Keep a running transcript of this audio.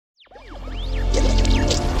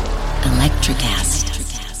NutraCast.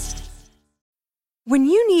 When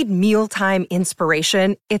you need mealtime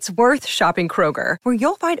inspiration, it's worth shopping Kroger, where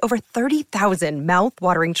you'll find over 30,000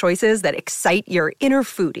 mouth-watering choices that excite your inner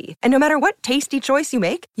foodie. And no matter what tasty choice you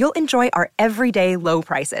make, you'll enjoy our everyday low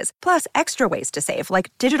prices, plus extra ways to save,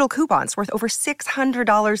 like digital coupons worth over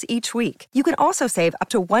 $600 each week. You can also save up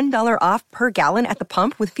to $1 off per gallon at the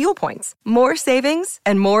pump with fuel points. More savings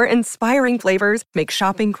and more inspiring flavors make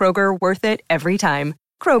shopping Kroger worth it every time.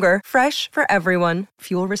 Kroger, fresh for everyone.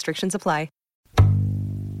 Fuel restrictions apply.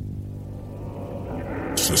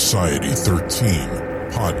 Society 13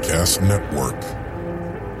 Podcast Network.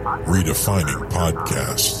 Redefining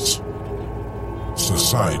podcasts.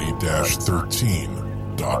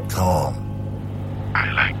 Society-13.com.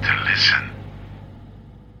 I like to listen.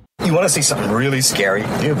 You want to see something really scary?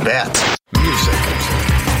 You bet. Music,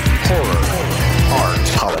 horror, art,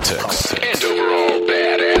 politics, And overall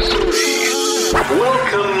badassery.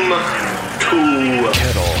 Welcome to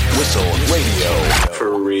Kettle Whistle Radio.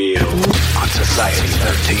 For Real On Society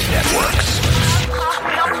 13 Networks.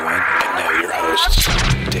 Everyone, and now your hosts,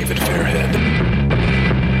 David Fairhead.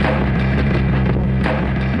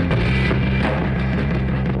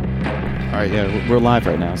 All right, yeah, we're live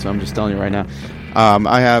right now, so I'm just telling you right now.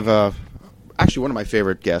 I have actually one of my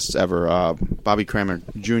favorite guests ever, Bobby Kramer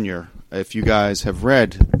Jr. If you guys have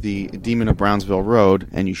read The Demon of Brownsville Road,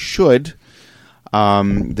 and you should,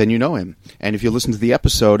 then you know him. And if you listen to the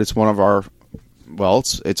episode, it's one of our, well,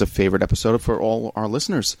 it's a favorite episode for all our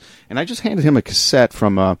listeners. And I just handed him a cassette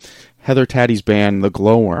from Heather Taddy's band, The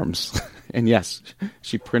Glowworms. And yes,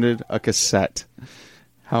 she printed a cassette.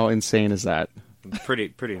 How insane is that?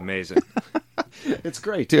 Pretty amazing. It's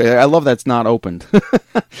great, too. I love that's not opened.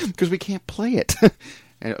 Because we can't play it.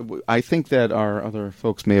 And I think that our other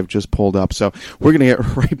folks may have just pulled up. So we're going to get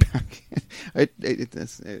right back.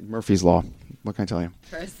 It's Murphy's Law. What can I tell you?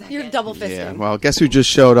 For a second. You're double fisting. Yeah, well, guess who just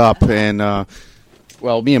showed up? And,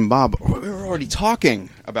 well, me and Bob, we were already talking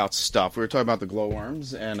about stuff. We were talking about the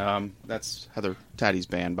Glowworms, and that's Heather Taddy's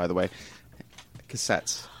band, by the way.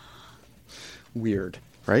 Cassettes. Weird,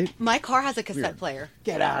 right? My car has a cassette Weird. player.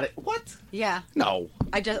 Get out of it. What? Yeah. No.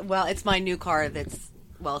 It's my new car that's,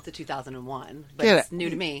 well, it's a 2001, but Yeah. it's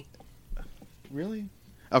new to me. Really?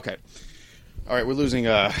 Okay. All right, we're losing,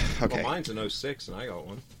 okay. Well, mine's an 06, and I got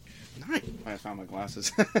one. Nice. I found my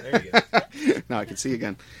glasses. There you go. Now I can see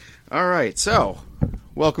again. All right, so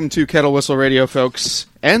welcome to Kettle Whistle Radio, folks,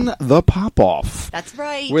 and the Pop-Off. That's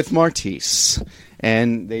right. With Martise.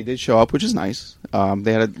 And they did show up, which is nice.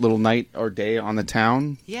 They had a little night or day on the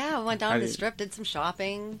town. Yeah, I went down to the strip, did some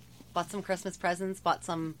shopping, bought some Christmas presents, bought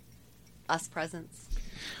some us presents.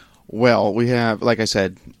 Well, we have, like I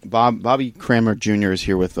said, Bobby Kramer Jr. is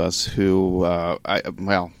here with us, who,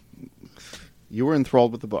 you were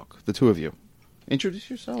enthralled with the book, the two of you. Introduce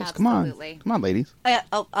yourselves. Absolutely. Come on, ladies.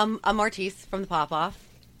 I'm Martise from the Pop-Off.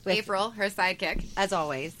 With, April, her sidekick. as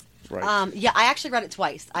always. Right. Yeah, I actually read it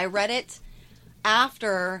twice. I read it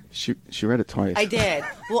after... She read it twice. I did.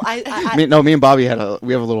 Well, me and Bobby we have a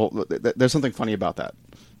little, there's something funny about that.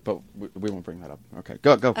 But we won't bring that up. Okay,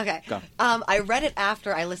 go. Okay. Go. I read it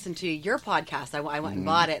after I listened to your podcast. I went and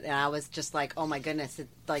bought it, and I was just like, oh my goodness, it's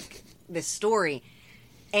like this story.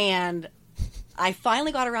 And I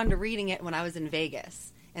finally got around to reading it when I was in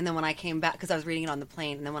Vegas. And then when I came back, because I was reading it on the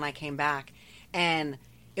plane, and then when I came back, and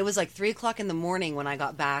it was like 3 o'clock in the morning when I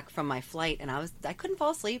got back from my flight, and I couldn't fall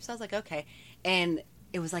asleep, so I was like, okay. And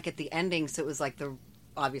it was like at the ending, so it was like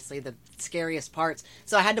obviously the scariest parts.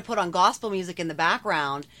 So I had to put on gospel music in the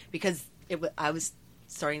background because I was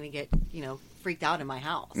starting to get, freaked out in my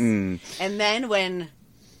house. And then when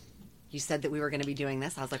you said that we were going to be doing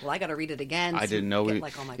this, I was like, well, I got to read it again. I didn't know.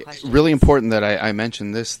 Get, all my questions. Really important that I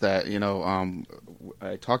mentioned this, that,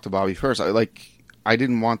 I talked to Bobby first. I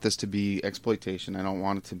didn't want this to be exploitation. I don't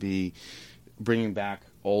want it to be bringing back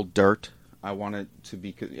old dirt. I want it to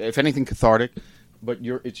be, if anything, cathartic. But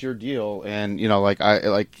it's your deal, and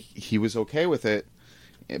he was okay with it,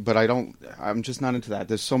 but I'm just not into that.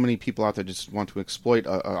 There's so many people out there just want to exploit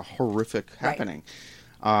a horrific happening.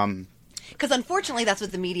 Because unfortunately, that's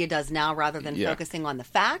what the media does now. Rather than focusing on the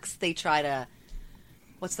facts, they try to,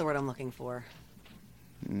 what's the word I'm looking for?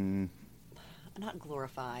 Not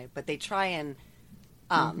glorify, but they try and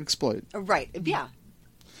exploit. Right? Yeah.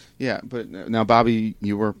 Yeah, but now, Bobby,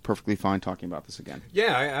 you were perfectly fine talking about this again.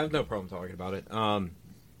 Yeah, I have no problem talking about it.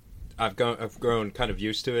 I've grown kind of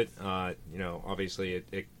used to it. Obviously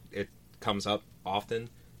it comes up often.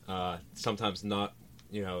 Sometimes not,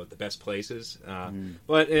 the best places.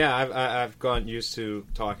 But yeah, I've gotten used to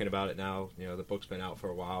talking about it now. The book's been out for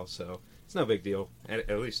a while, so it's no big deal.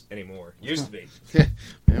 At least anymore. Used to be. Yeah,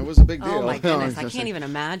 it was a big deal. Oh my goodness, I can't even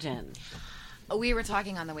imagine. We were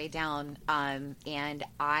talking on the way down, and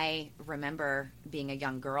I remember being a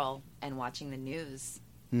young girl and watching the news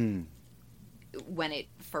when it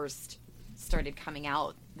first started coming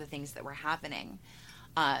out, the things that were happening.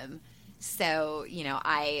 So,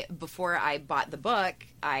 before I bought the book,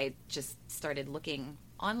 I just started looking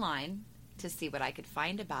online to see what I could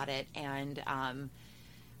find about it. And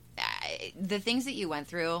the things that you went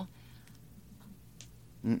through,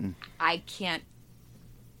 I can't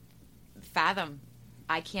fathom.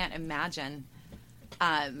 I can't imagine,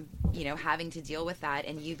 having to deal with that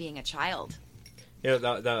and you being a child.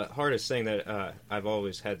 The hardest thing that I've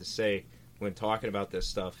always had to say when talking about this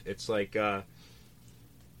stuff, it's like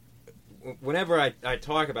whenever I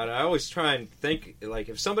talk about it, I always try and think, like,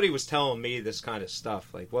 if somebody was telling me this kind of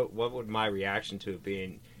stuff, like, what would my reaction to it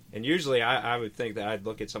be? And usually I would think that I'd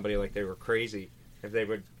look at somebody like they were crazy if they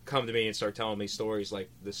would come to me and start telling me stories like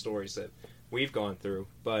the stories that we've gone through.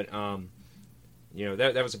 But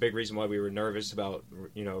that was a big reason why we were nervous about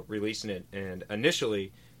releasing it. And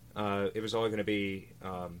initially, it was all going to be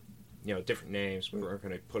different names. We weren't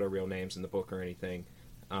going to put our real names in the book or anything.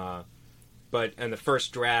 But in the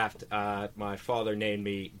first draft, my father named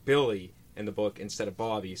me Billy in the book instead of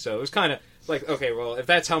Bobby. So it was kind of like, okay, well, if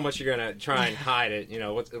that's how much you're going to try and hide it,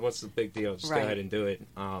 what's the big deal? Just go ahead and do it.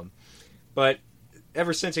 But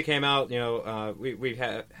ever since it came out, we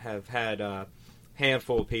have had a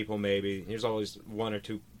handful of people maybe. There's always one or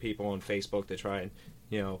two people on Facebook that try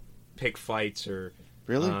and, pick fights or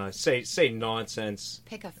really say nonsense.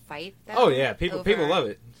 Pick a fight, though? Oh, yeah. People love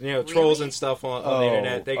it. Trolls and stuff on the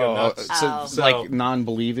internet, they go nuts. So, like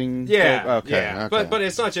non-believing? Yeah. Okay. Yeah. Okay. But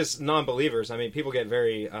it's not just non-believers. I mean, people get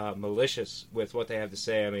very malicious with what they have to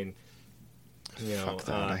say. I mean, fuck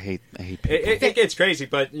that. I hate people. It gets crazy,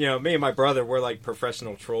 but, me and my brother, we're like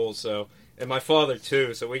professional trolls, and my father,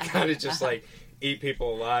 too, so we kind of just, like, eat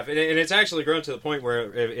people alive. And it's actually grown to the point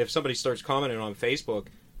where if somebody starts commenting on Facebook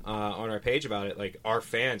on our page about it, like, our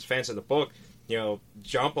fans of the book,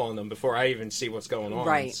 jump on them before I even see what's going on.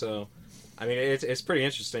 Right. So, I mean, it's pretty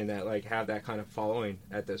interesting that, like, have that kind of following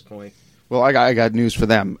at this point. Well, I got news for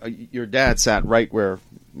them. Your dad sat right where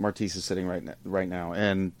Martise is sitting right now,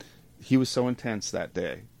 and he was so intense that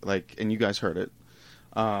day. Like, and you guys heard it.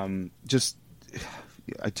 To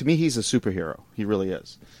me, he's a superhero. He really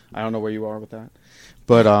is. I don't know where you are with that.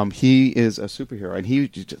 But he is a superhero, and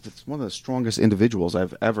it's one of the strongest individuals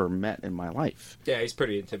I've ever met in my life. Yeah, he's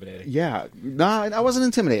pretty intimidating. Yeah. No, I wasn't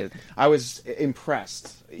intimidated. I was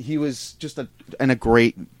impressed. He was just a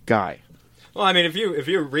great guy. Well, I mean, if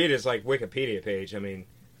you read his, like, Wikipedia page, I mean,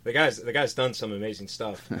 the guy's done some amazing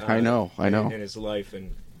stuff. I know. In his life,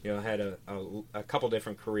 and had a couple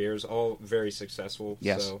different careers, all very successful.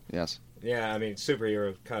 Yes. So, yes. Yeah, I mean,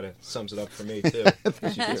 superhero kind of sums it up for me too.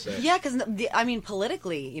 Yeah, because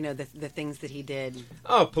politically, the things that he did.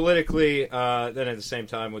 Oh, politically, then at the same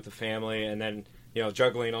time with the family, and then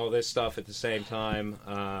juggling all this stuff at the same time.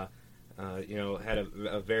 Had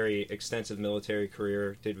a very extensive military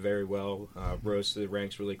career, did very well, rose to the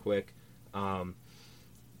ranks really quick.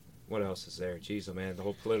 What else is there? Jeez, oh man, the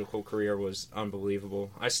whole political career was unbelievable.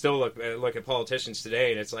 I still look at politicians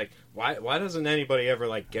today, and it's like, why doesn't anybody ever,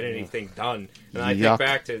 like, get anything done? And I think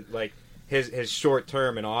back to, like, his short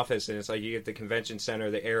term in office, and it's like you get the convention center,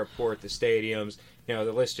 the airport, the stadiums. The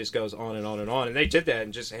list just goes on and on and on. And they did that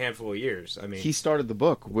in just a handful of years. I mean, he started the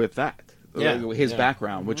book with that, his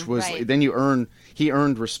background, which was then he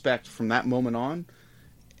earned respect from that moment on.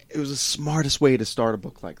 It was the smartest way to start a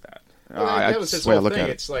book like that. That was his whole thing.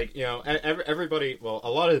 It's like, everybody, well,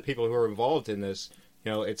 a lot of the people who are involved in this,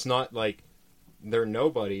 it's not like they're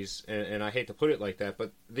nobodies, and I hate to put it like that,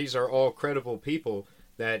 but these are all credible people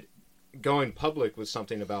that going public with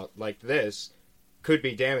something about like this could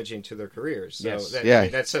be damaging to their careers. So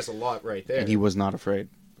yes. that says a lot right there. And he was not afraid.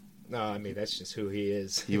 No, I mean, that's just who he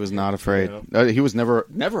is. He was not afraid. He was never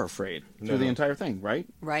afraid through the entire thing, right?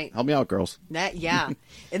 Right. Help me out, girls. And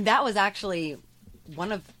that was actually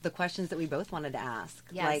one of the questions that we both wanted to ask.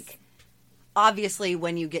 Yes. Like, obviously,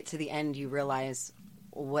 when you get to the end, you realize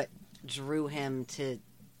what drew him to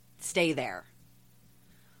stay there.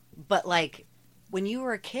 But, like, when you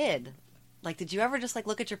were a kid, like, did you ever just, like,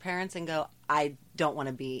 look at your parents and go, I don't want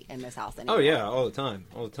to be in this house anymore? Oh, yeah, all the time.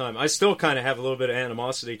 I still kind of have a little bit of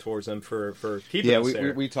animosity towards them for keeping us there.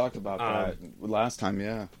 Yeah, we talked about that last time,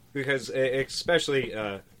 yeah. Because especially,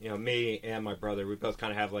 me and my brother, we both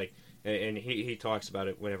kind of have, like, and he talks about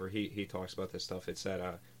it whenever he talks about this stuff. It's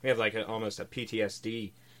that we have, like, almost a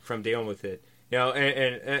PTSD from dealing with it.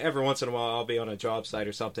 And every once in a while I'll be on a job site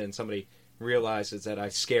or something, and somebody realizes that I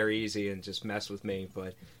scare easy and just mess with me.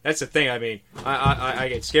 But that's the thing. I mean, I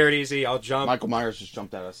get scared easy. I'll jump. Michael Myers just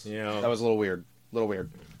jumped at us. You know, that was a little weird.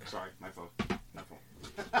 Sorry, my phone.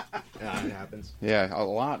 Yeah, it happens. Yeah, a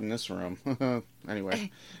lot in this room.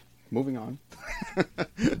 Anyway, moving on.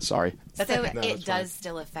 Sorry. So it does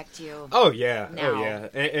still affect you. Oh yeah, now. oh yeah.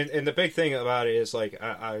 And the big thing about it is like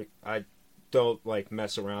I don't like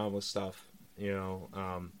mess around with stuff. You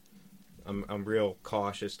know, I'm real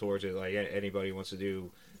cautious towards it. Like anybody wants to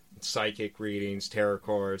do psychic readings, tarot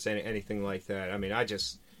cards, anything like that. I mean, I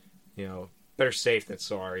just, you know, better safe than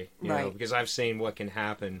sorry. You know, because I've seen what can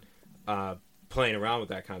happen playing around with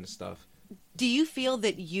that kind of stuff. Do you feel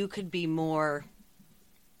that you could be more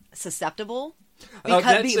susceptible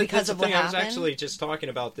because of the what thing. I was happened? actually just talking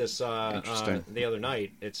about this the other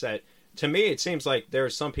night. It's that to me, it seems like there are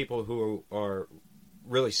some people who are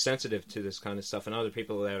really sensitive to this kind of stuff, and other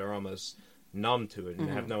people that are almost numb to it and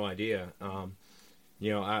have no idea.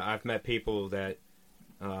 You know, I've met people that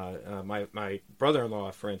my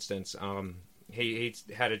brother-in-law, for instance, he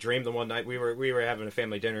had a dream the one night we were having a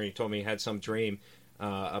family dinner, and he told me he had some dream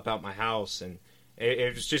about my house, and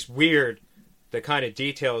it was just weird, the kind of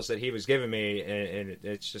details that he was giving me, and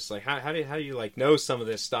it's just like how do you like know some of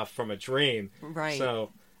this stuff from a dream? Right. So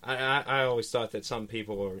I always thought that some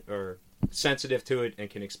people are sensitive to it and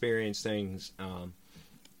can experience things,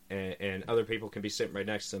 and other people can be sitting right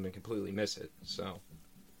next to them and completely miss it. So.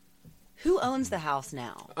 Who owns the house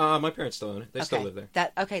now? My parents still own it. They still live there.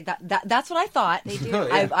 That's what I thought. They do. Oh,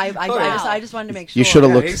 yeah. I just wanted to make sure. You should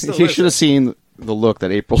have Yeah, he looked. still You lives should have seen the look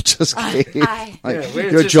that April just gave. Yeah,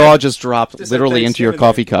 Your jaw just dropped just literally had into your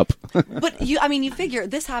Thanksgiving coffee cup. But you figure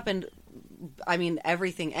this happened. I mean,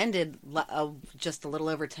 everything ended just a little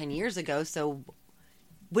over 10 years ago. So,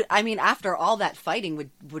 after all that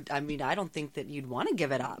fighting, I don't think that you'd want to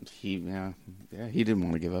give it up. He didn't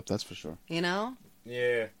want to give up. That's for sure. You know?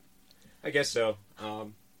 Yeah, I guess so.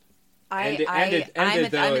 I'm at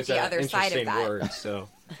the other side of that. Word, so.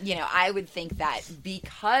 You know, I would think that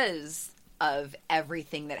because of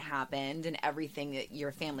everything that happened and everything that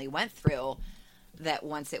your family went through, that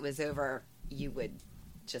once it was over, you would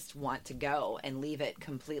just want to go and leave it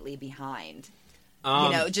completely behind.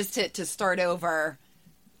 Just to start over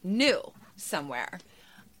new somewhere.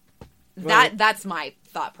 That's my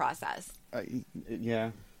thought process.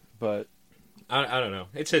 Yeah, but I don't know.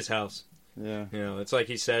 It's his house. Yeah, you know, it's like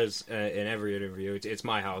he says in every interview. It's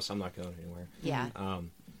my house. I'm not going anywhere. Yeah.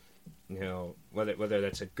 You know, whether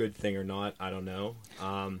that's a good thing or not, I don't know.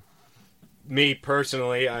 Me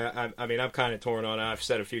personally, I mean, I'm kind of torn on it. I've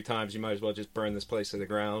said a few times, you might as well just burn this place to the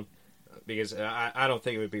ground, because I don't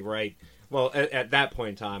think it would be right. Well, at that point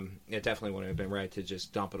in time, it definitely wouldn't have been right to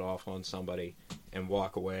just dump it off on somebody and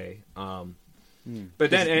walk away. But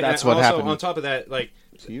then that's what happened. On top of that, like,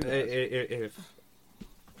 to you, if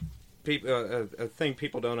people, a thing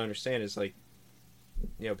people don't understand is, like,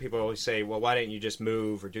 you know, people always say, well, why didn't you just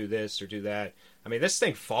move or do this or do that? I mean, this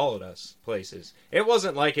thing followed us places. It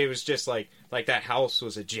wasn't like it was just like that house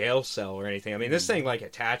was a jail cell or anything. I mean, this thing, like,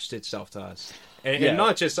 attached itself to us. And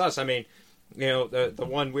not just us. I mean, you know, the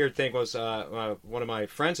one weird thing was one of my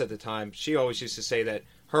friends at the time, she always used to say that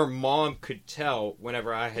her mom could tell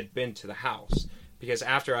whenever I had been to the house. Because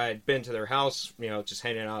after I had been to their house, you know, just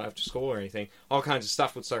hanging out after school or anything, all kinds of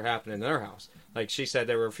stuff would start happening in their house. Like, she said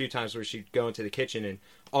there were a few times where she'd go into the kitchen and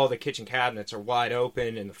all the kitchen cabinets are wide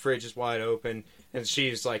open and the fridge is wide open, and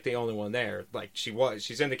she's, like, the only one there. Like,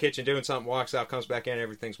 she's in the kitchen doing something, walks out, comes back in,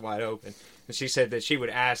 everything's wide open. And she said that she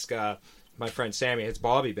would ask my friend Sammy, has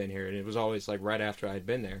Bobby been here? And it was always, like, right after I had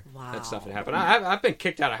been there. Wow. That stuff had happened. I've been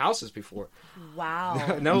kicked out of houses before.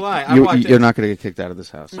 Wow. No lie. You're not going to get kicked out of this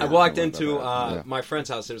house. I walked into my friend's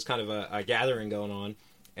house. There was kind of a gathering going on,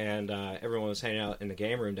 and everyone was hanging out in the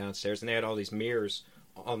game room downstairs, and they had all these mirrors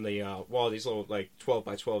on the wall, these little, like, 12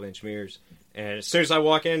 by 12 inch mirrors. And as soon as I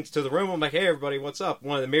walk into the room, I'm like, hey, everybody, what's up?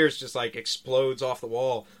 One of the mirrors just, like, explodes off the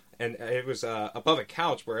wall, and it was above a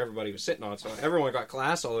couch where everybody was sitting on, so everyone got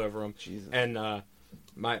glass all over them. Jesus. And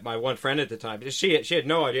my one friend at the time, she had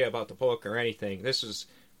no idea about the book or anything. This was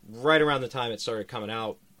right around the time it started coming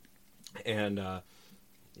out, and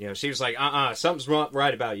you know, she was like, something's not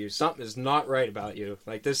right about you. Something is not right about you.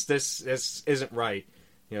 Like, this isn't right.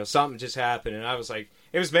 You know, something just happened. And I was like,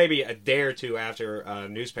 it was maybe a day or two after a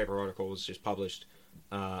newspaper article was just published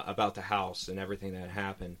about the house and everything that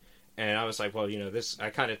happened. And I was like, well, you know, I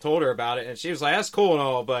kind of told her about it, and she was like, that's cool and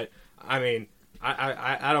all, but I mean,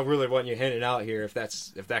 I don't really want you hanging out here if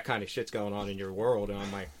that kind of shit's going on in your world. And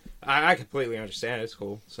I'm like, I completely understand. It's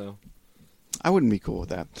cool. So I wouldn't be cool with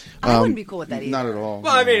that. I wouldn't be cool with that either. Not at all.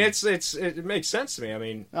 Well, I mean, it makes sense to me. I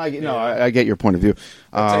mean, I get your point of view.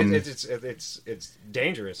 It's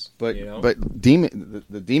dangerous. But you know? but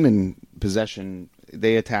the demon possession,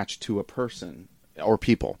 they attach to a person or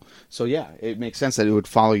people. So yeah, it makes sense that it would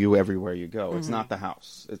follow you everywhere you go. It's not the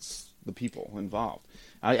house; it's the people involved.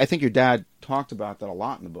 I think your dad talked about that a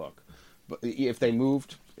lot in the book. But if they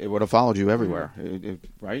moved, it would have followed you everywhere,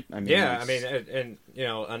 right? I mean, yeah, I mean, and you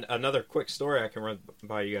know, another quick story I can run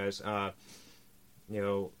by you guys. You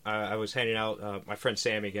know, I was hanging out, my friend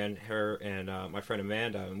Sammy again, her and my friend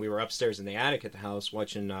Amanda, and we were upstairs in the attic at the house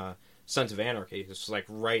watching Sons of Anarchy. This was like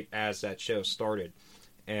right as that show started,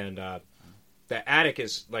 and the attic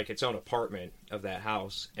is like its own apartment of that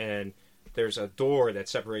house, and there's a door that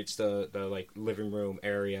separates the like living room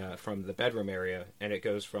area from the bedroom area, and it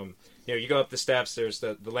goes from, you know, you go up the steps, there's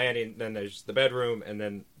the landing, then there's the bedroom, and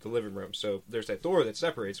then the living room. So there's that door that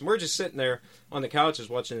separates, and we're just sitting there on the couches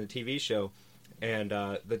watching the TV show, and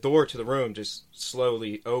the door to the room just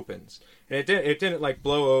slowly opens, and it didn't like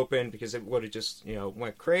blow open because it would have just, you know,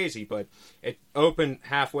 went crazy, but it opened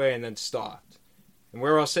halfway and then stopped. And we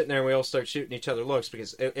were all sitting there, and we all started shooting each other looks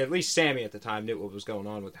because at least Sammy at the time knew what was going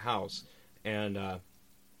on with the house. And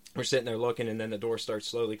we're sitting there looking, and then the door starts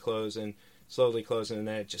slowly closing, and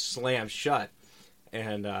then it just slams shut.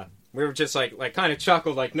 And we were just like kind of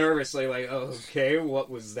chuckled, like nervously, like, oh, okay, what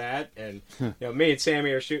was that? And you know, me and Sammy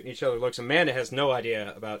are shooting each other looks. Amanda has no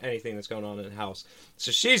idea about anything that's going on in the house,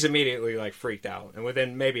 so she's immediately like freaked out. And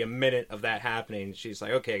within maybe a minute of that happening, she's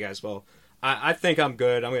like, okay, guys, well, I think I'm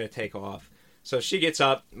good. I'm going to take off. So she gets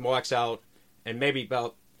up and walks out, and maybe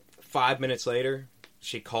about 5 minutes later,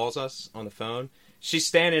 she calls us on the phone. She's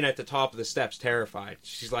standing at the top of the steps, terrified.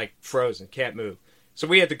 She's like frozen, can't move. So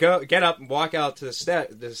we had to get up and walk out to the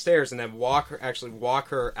stairs, and then walk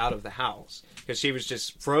her out of the house because she was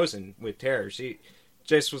just frozen with terror. She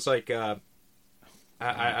just was like, I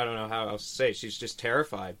don't know how else to say it. She's just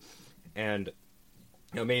terrified. And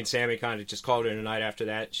you know, me and Sammy kind of just called it a night after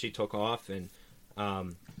that. She took off, and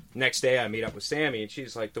next day I meet up with Sammy, and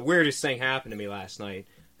she's like, the weirdest thing happened to me last night.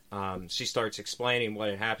 She starts explaining what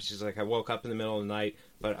had happened. She's like, I woke up in the middle of the night,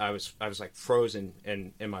 but I was like frozen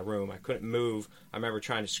in my room. I couldn't move. I remember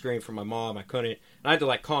trying to scream for my mom. I couldn't. And I had to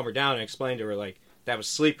like calm her down and explain to her like that was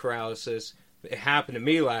sleep paralysis. It happened to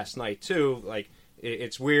me last night too. Like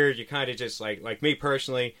it's weird. You kind of just like me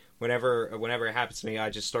personally. Whenever it happens to me, I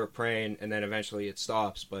just start praying, and then eventually it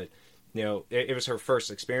stops. But you know, it was her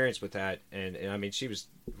first experience with that, and I mean, she was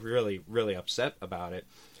really, really upset about it.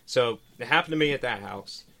 So it happened to me at that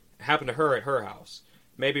house. It happened to her at her house.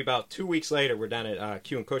 Maybe about 2 weeks later, we're down at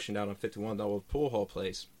Q and Cushion down on 51, the old pool hall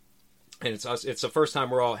place, and it's the first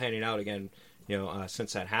time we're all hanging out again, you know,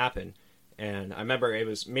 since that happened. And I remember it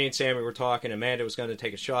was me and Sammy were talking. Amanda was going to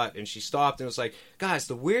take a shot, and she stopped and was like, guys,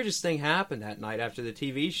 the weirdest thing happened that night after the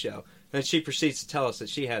TV show. And then she proceeds to tell us that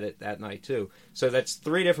she had it that night, too. So that's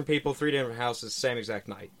 3 different people, 3 different houses, same exact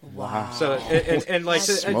night. Wow. So, and like,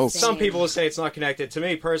 Smoke. some people will say it's not connected. To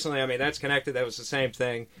me, personally, I mean, that's connected. That was the same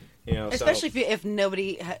thing. You know, especially if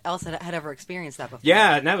nobody else had ever experienced that before.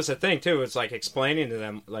 Yeah, and that was the thing, too. It's like explaining to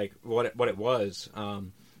them, like, what it was.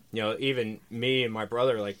 You know, even me and my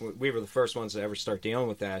brother, like, we were the first ones to ever start dealing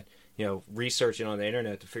with that, you know, researching on the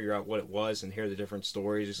internet to figure out what it was and hear the different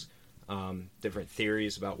stories, different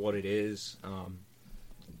theories about what it is.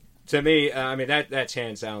 To me, I mean, that's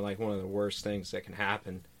hands down, like, one of the worst things that can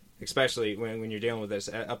happen, especially when you're dealing with this,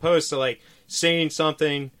 opposed to, like, seeing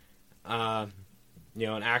something, you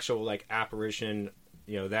know, an actual, like, apparition,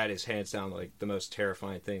 you know, that is hands down, like, the most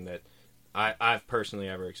terrifying thing that I've personally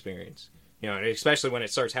ever experienced. You know, especially when it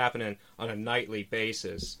starts happening on a nightly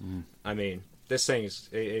basis. I mean, this thing is,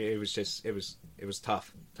 it was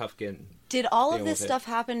tough getting. Did all of this stuff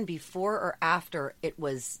happen before or after it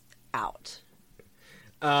was out?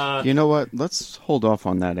 You know what? Let's hold off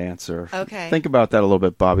on that answer. Okay. Think about that a little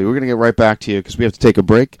bit, Bobby. We're going to get right back to you because we have to take a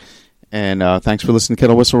break. And thanks for listening to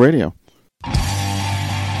Kettle Whistle Radio.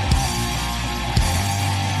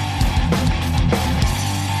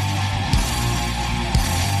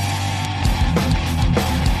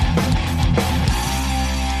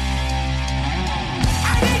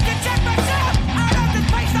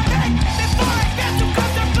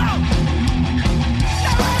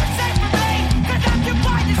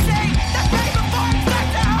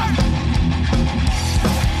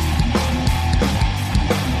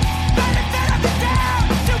 Benefit of the doubt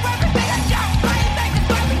to everything.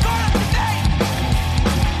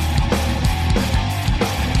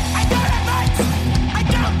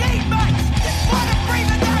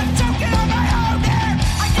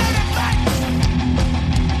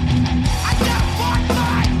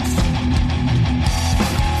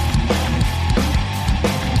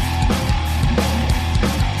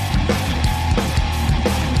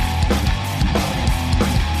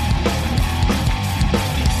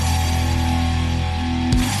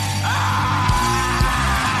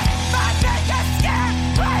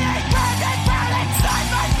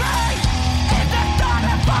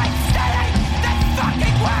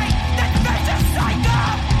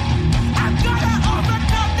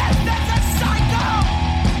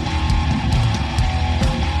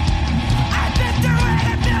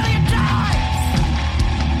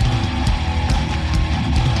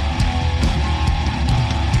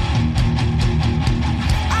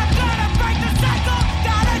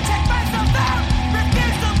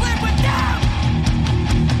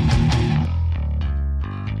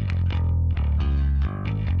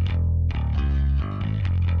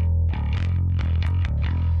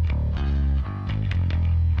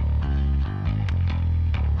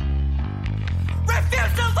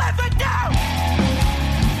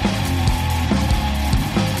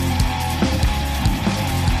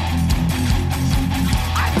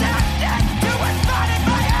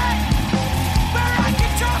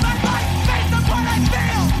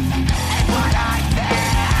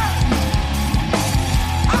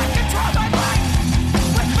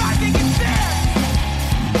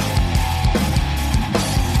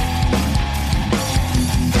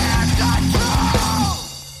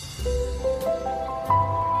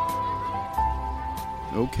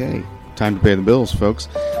 Okay, time to pay the bills, folks.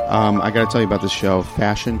 I got to tell you about this show,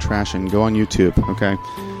 Fashion Trashin'. Go on YouTube, okay?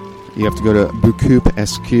 You have to go to Bucoup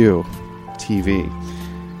SQ TV.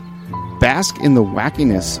 Bask in the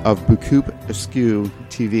wackiness of Bucoup SQ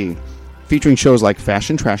TV, featuring shows like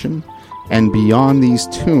Fashion Trashin' and Beyond These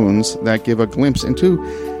Tunes that give a glimpse into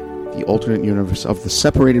the alternate universe of the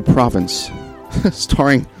separated province,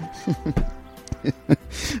 starring...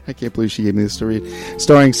 I can't believe she gave me this to read.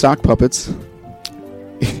 Starring sock puppets,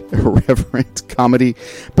 irreverent comedy,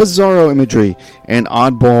 bizarro imagery, and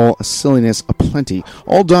oddball silliness aplenty.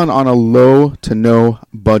 All done on a low to no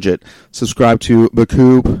budget. Subscribe to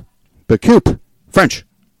Bucoup, French,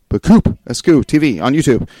 Bucoup SQ TV on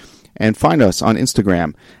YouTube. And find us on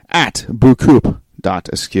Instagram at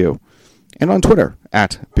bucoup.sq. And on Twitter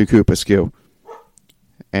at bucoupsq.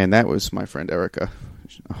 And that was my friend Erica.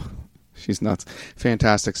 She's nuts.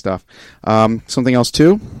 Fantastic stuff. Something else,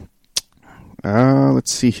 too?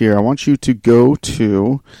 Let's see here. I want you to go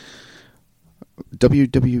to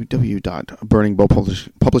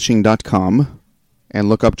www.burningbullpublishing.com and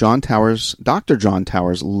look up Dr. John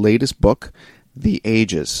Towers' latest book, The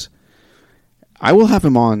Ages. I will have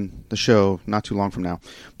him on the show not too long from now,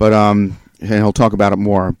 but and he'll talk about it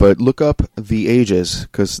more. But look up The Ages,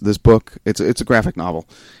 because this book, it's a graphic novel.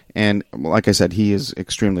 And like I said, he is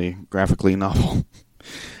extremely graphically novel.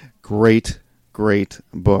 Great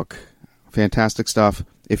book. Fantastic stuff.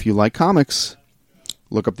 If you like comics,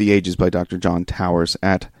 look up The Ages by Dr. John Towers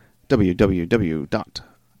at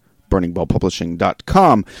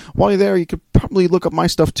www.burningbullpublishing.com. While you're there, you could probably look up my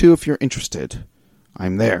stuff too if you're interested.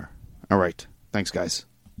 I'm there. All right. Thanks, guys.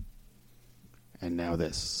 And now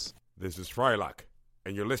this. This is Frylock,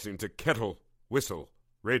 and you're listening to Kettle Whistle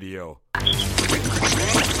Radio.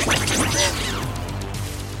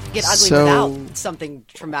 Get ugly without something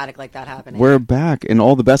traumatic like that happening. We're back, and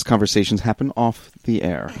all the best conversations happen off the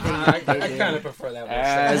air. I kind of prefer that one.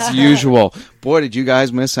 As usual. Boy, did you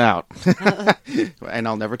guys miss out. And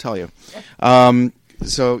I'll never tell you.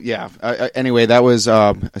 So, yeah. Anyway, that was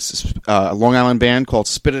a Long Island band called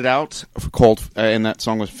Spit It Out, and that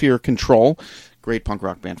song was Fear Control. Great punk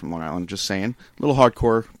rock band from Long Island, just saying. A little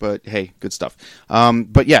hardcore, but hey, good stuff.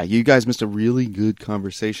 But yeah, you guys missed a really good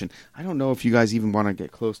conversation. I don't know if you guys even want to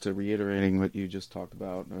get close to reiterating what you just talked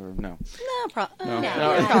about, or no? No, probably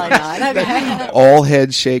not. Okay. All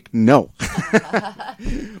heads shake no.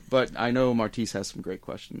 But I know Martise has some great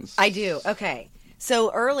questions. I do. Okay.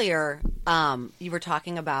 So earlier, you were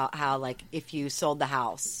talking about how, like, if you sold the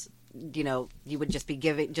house, you know, you would just be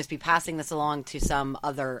passing this along to some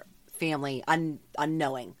other family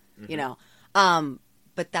unknowing, you know.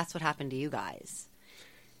 But that's what happened to you guys.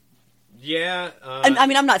 Yeah. And I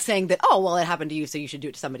mean, I'm not saying that, oh, well, it happened to you, so you should do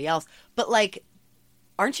it to somebody else. But, like,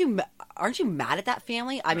 aren't you mad at that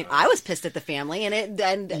family? I mean, I was pissed at the family,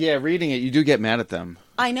 and yeah, reading it, you do get mad at them.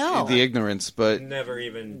 I know the ignorance, but you never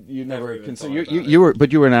even consider you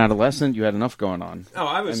were an adolescent. You had enough going on. Oh,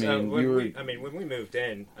 I was. When we moved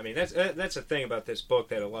in, I mean, that's the thing about this book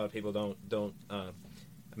that a lot of people don't.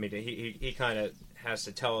 I mean, he kind of has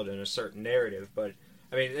to tell it in a certain narrative, but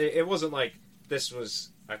I mean, it wasn't like this was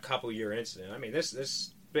a couple-year incident. I mean,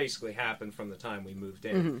 this basically happened from the time we moved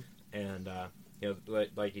in, and you know,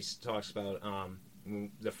 like he talks about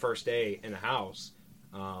the first day in the house.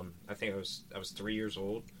 I think I was 3 years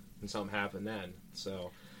old, and something happened then.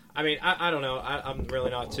 So, I mean, I don't know. I'm really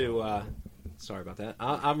not too. Sorry about that.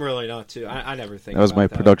 I'm really not too. I never think. That was my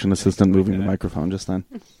about production assistant moving the microphone just then.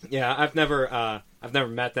 Yeah, I've never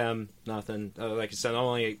met them. Nothing. Like I said, the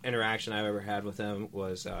only interaction I've ever had with them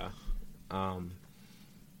was,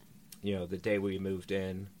 you know, the day we moved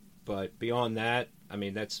in. But beyond that, I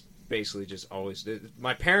mean, that's basically just always.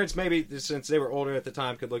 My parents, maybe since they were older at the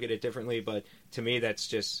time, could look at it differently. But to me, that's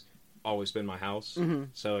just always been my house. Mm-hmm.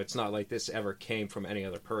 So it's not like this ever came from any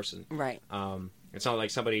other person. Right. It's not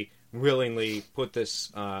like somebody willingly put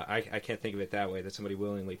this. I can't think of it that way. That somebody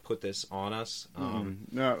willingly put this on us.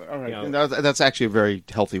 No, all right. You know, that's actually a very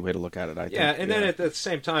healthy way to look at it. I think. Yeah, and then at the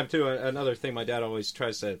same time too, another thing my dad always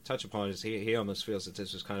tries to touch upon is he almost feels that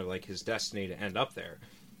this was kind of like his destiny to end up there.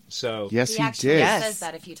 So yes, he actually did. says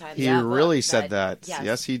that a few times. He really said that.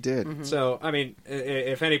 Yes, he did. Mm-hmm. So I mean,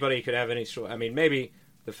 if anybody could have any, I mean, maybe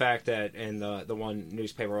the fact that in the one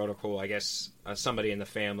newspaper article, I guess somebody in the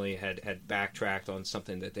family had backtracked on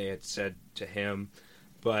something that they had said to him,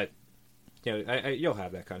 but you know, you'll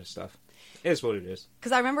have that kind of stuff. It is what it is.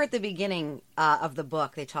 Because I remember at the beginning of the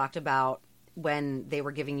book, they talked about when they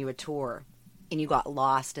were giving you a tour and you got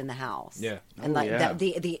lost in the house. Yeah. And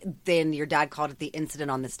then your dad called it the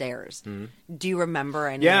incident on the stairs. Mm-hmm. Do you remember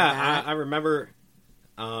any of that? I remember.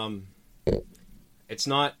 It's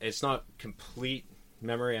not complete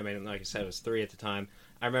memory. I mean, like I said, I was 3 at the time.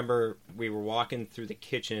 I remember we were walking through the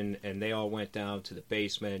kitchen, and they all went down to the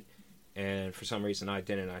basement, and for some reason I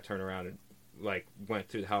didn't. I turned around and, like, went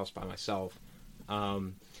through the house by myself.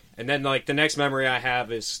 And then, like, the next memory I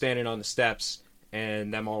have is standing on the steps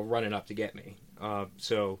and them all running up to get me.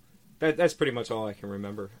 So that's pretty much all I can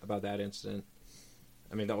remember about that incident.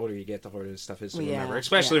 I mean, the older you get, the harder this stuff is to remember.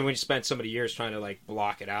 Especially when you spend so many years trying to, like,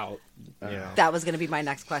 block it out. That was going to be my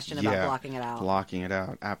next question about blocking it out. Blocking it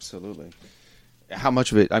out, absolutely. How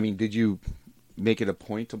much of it, I mean, did you make it a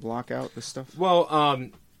point to block out this stuff? Well,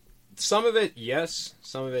 some of it, yes.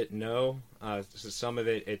 Some of it, no. So some of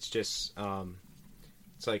it, it's just,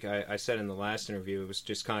 it's like I said in the last interview, it was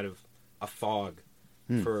just kind of a fog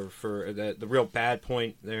for the real bad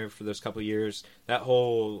point there for those couple of years. That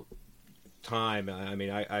whole time, I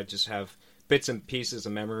mean, I just have bits and pieces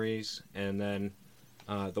of memories, and then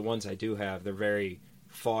the ones I do have, they're very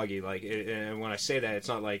foggy. Like, and when I say that, it's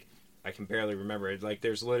not like I can barely remember it. Like,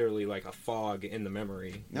 there's literally like a fog in the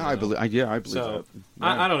memory. No, I believe. I believe so, that.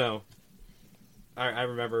 I don't know. I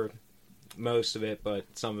remember most of it, but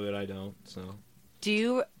some of it I don't. So, do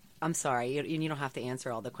you? I'm sorry, you don't have to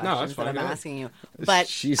answer all the questions fine, that I'm asking you.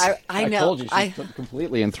 But I know. I told you she's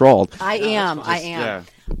completely enthralled. I am. Yeah.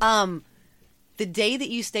 The day that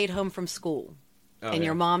you stayed home from school, and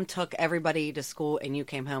your mom took everybody to school, and you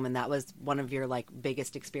came home, and that was one of your, like,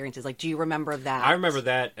 biggest experiences. Like, do you remember that? I remember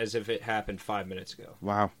that as if it happened 5 minutes ago.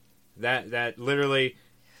 Wow. That literally,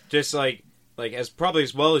 just like as probably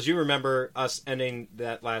as well as you remember us ending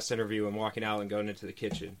that last interview and walking out and going into the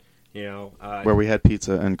kitchen. You know, where we had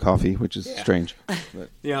pizza and coffee, which is strange. But.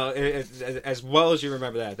 You know, as well as you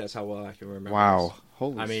remember that, that's how well I can remember. Wow,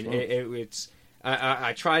 holy! I mean, it's.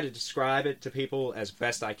 I try to describe it to people as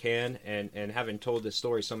best I can, and having told this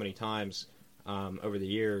story so many times over the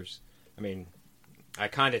years, I mean, I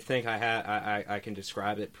kind of think I can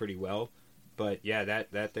describe it pretty well. But yeah,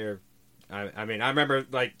 that there, I mean, I remember,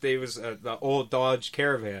 like, there was the old Dodge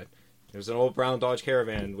Caravan. It was an old brown Dodge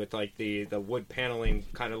Caravan with, like, the wood paneling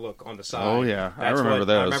kind of look on the side. Oh yeah, I remember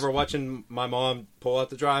those. I remember watching my mom pull out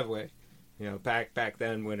the driveway. You know, back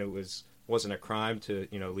then when it wasn't a crime to,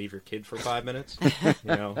 you know, leave your kid for 5 minutes. You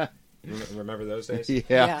know, remember those days?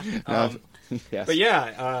 Yeah. Yes. But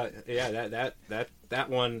that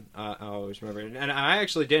one I always remember, and I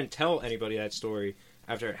actually didn't tell anybody that story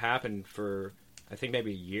after it happened for I think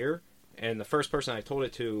maybe a year. And the first person I told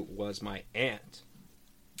it to was my aunt.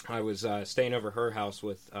 I was staying over her house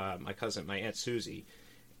with my cousin, my Aunt Susie.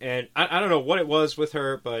 And I don't know what it was with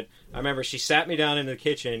her, but I remember she sat me down in the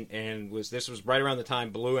kitchen, and this was right around the time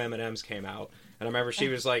Blue M&Ms came out. And I remember she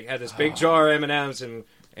was like, had this big jar of M&Ms and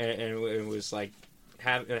was like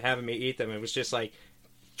having me eat them. It was just like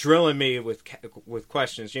drilling me with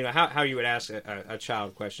questions, you know, how you would ask a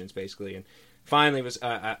child questions, basically. And finally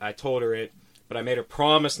I told her it. But I made her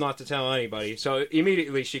promise not to tell anybody. So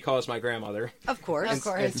immediately she calls my grandmother. Of course.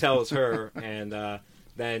 And tells her. And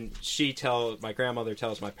then my grandmother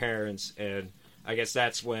tells my parents. And I guess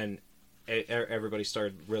that's when everybody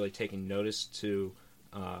started really taking notice to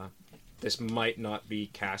this might not be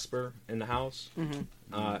Casper in the house.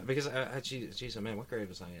 Mm-hmm. Because, geez, man, what grade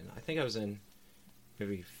was I in? I think I was in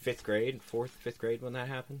maybe 5th grade when that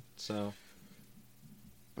happened. So...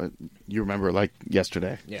 But you remember it like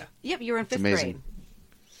yesterday. Yeah. Yep, you were in 5th amazing.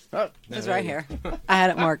 grade. Oh, it's right here. I had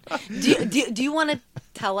it marked. Do you want to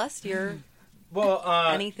tell us your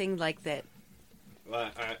anything like that?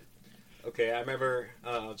 Okay, I remember.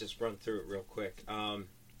 I'll just run through it real quick. I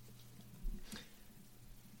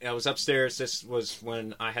was upstairs. This was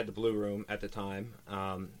when I had the blue room at the time.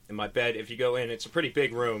 In my bed, if you go in, it's a pretty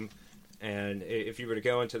big room, and if you were to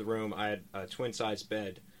go into the room, I had a twin-size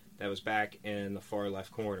bed that was back in the far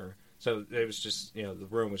left corner. So it was just, you know, the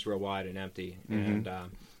room was real wide and empty. Mm-hmm. And I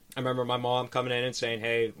remember my mom coming in and saying,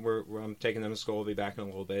 hey, I'm taking them to school. We'll be back in a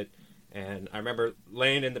little bit. And I remember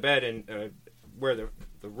laying in the bed, and where the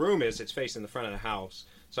room is, it's facing the front of the house.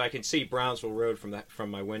 So I can see Brownsville Road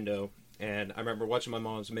from my window. And I remember watching my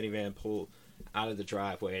mom's minivan pull out of the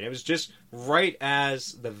driveway. And it was just right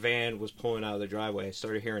as the van was pulling out of the driveway, I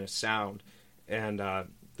started hearing a sound. And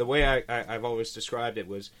the way I've always described it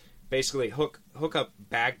was basically hook up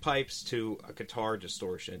bagpipes to a guitar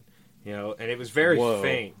distortion, you know, and it was very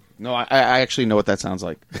faint. No, I actually know what that sounds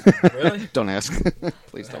like. Really? Don't ask.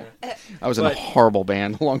 Please don't. I was in a horrible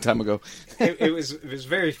band a long time ago. it was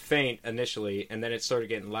very faint initially, and then it started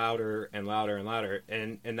getting louder and louder and louder,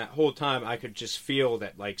 and that whole time I could just feel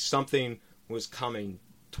that, like, something was coming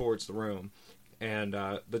towards the room, and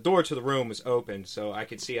the door to the room was open, so I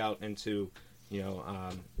could see out into, you know,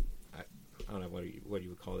 I don't know what you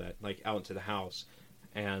would call that, like out into the house,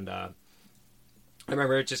 and I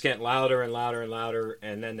remember it just getting louder and louder and louder,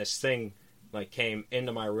 and then this thing like came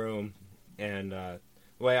into my room, and the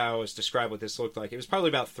way I always describe what this looked like, it was probably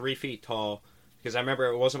about 3 feet tall, because I remember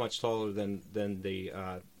it wasn't much taller than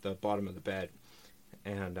the bottom of the bed,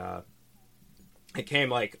 and it came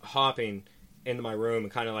like hopping into my room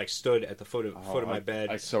and kind of like stood at the foot of my bed.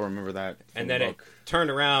 I so remember that. And then it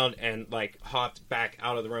turned around and like hopped back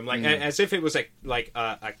out of the room, like as if it was like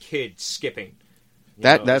a kid skipping.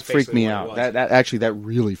 That freaked me out. That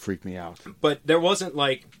really freaked me out. But there wasn't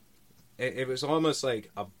like it was almost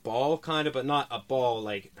like a ball kind of, but not a ball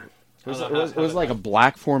like. It was like a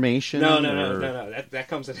black formation. No. That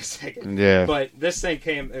comes in a second. Yeah. But this thing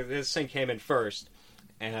came in first,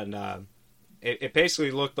 and it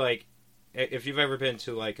basically looked like, if you've ever been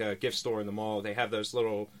to like a gift store in the mall, they have those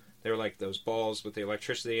little. They're like those balls with the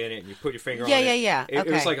electricity in it, and you put your finger on it. Yeah. It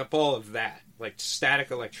was like a ball of that, like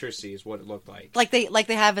static electricity is what it looked like. Like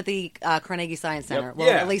they have at the Carnegie Science Center. Yep. Well,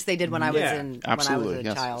 Yeah. At least they did when I was a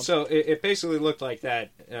yes. child. So it basically looked like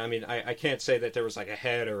that. I mean, I can't say that there was like a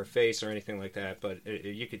head or a face or anything like that, but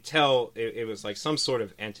you could tell it was like some sort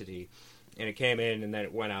of entity, and it came in and then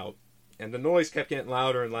it went out, and the noise kept getting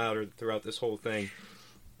louder and louder throughout this whole thing.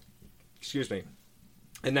 Excuse me.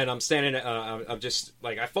 And then I'm standing, I'm just,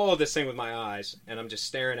 like, I followed this thing with my eyes, and I'm just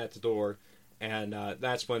staring at the door, and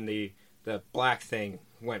that's when the black thing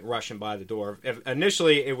went rushing by the door.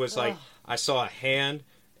 Initially, it was like, I saw a hand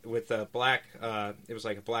with a black, it was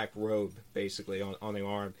like a black robe, basically, on the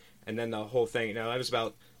arm, and then the whole thing, it was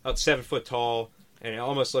about 7 foot tall, and it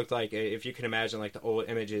almost looked like, if you can imagine, like, the old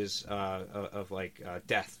images of like,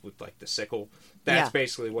 death with, like, the sickle. That's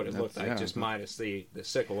basically what it looked like, just minus the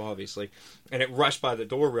sickle, obviously. And it rushed by the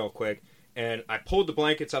door real quick, and I pulled the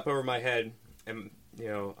blankets up over my head, and,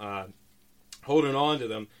 holding on to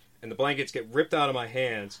them, and the blankets get ripped out of my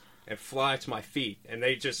hands and fly to my feet. And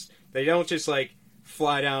they don't just, like,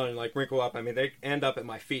 fly down and, like, wrinkle up. I mean, they end up at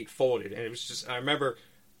my feet folded. And it was just, I remember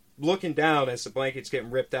looking down as the blankets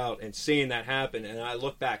getting ripped out and seeing that happen, and I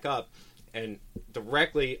looked back up, and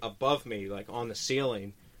directly above me, like, on the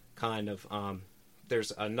ceiling, kind of,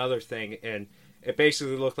 there's another thing, and it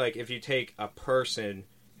basically looked like if you take a person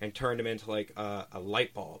and turned him into like a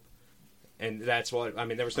light bulb, and that's what I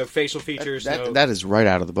mean. There was no facial features. That is right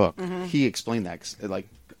out of the book. Mm-hmm. He explained that like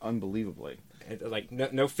unbelievably. Like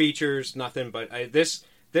no features, nothing. But this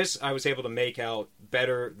I was able to make out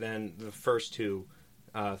better than the first two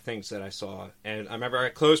things that I saw. And I remember I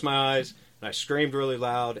closed my eyes and I screamed really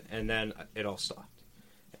loud, and then it all stopped.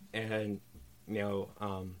 And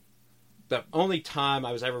the only time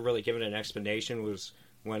I was ever really given an explanation was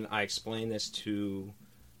when I explained this to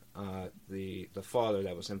the father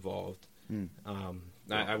that was involved.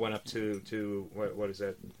 I went up to what is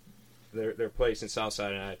that? Their place in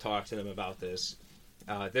Southside, and I talked to them about this.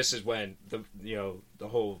 This is when the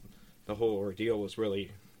whole ordeal was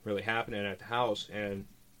really happening at the house, and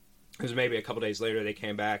it was maybe a couple days later they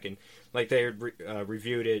came back and like they had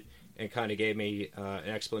reviewed it and kind of gave me an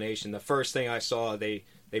explanation. The first thing I saw they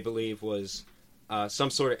believe was some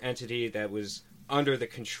sort of entity that was under the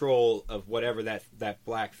control of whatever that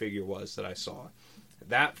black figure was that I saw.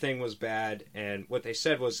 That thing was bad, and what they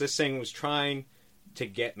said was this thing was trying to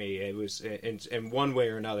get me. It was in one way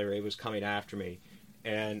or another, it was coming after me.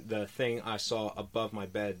 And the thing I saw above my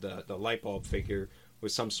bed, the light bulb figure,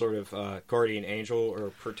 was some sort of guardian angel or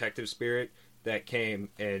protective spirit that came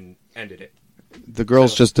and ended it. The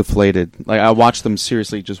girls just deflated. Like, I watched them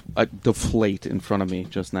seriously just deflate in front of me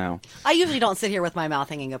just now. I usually don't sit here with my mouth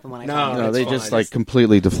hanging open when I talk. No, they just like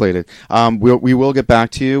completely deflated. We will get back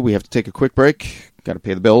to you. We have to take a quick break. Got to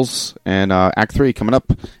pay the bills. And Act 3 coming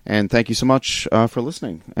up. And thank you so much for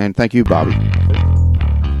listening. And thank you, Bobby.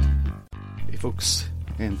 Hey, folks.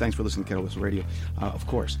 And thanks for listening to Kettle Whistle Radio, of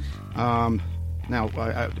course. Now,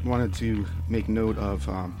 I wanted to make note of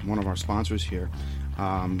one of our sponsors here.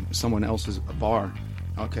 Someone else's bar.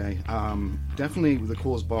 Okay. Definitely the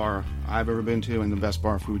coolest bar I've ever been to and the best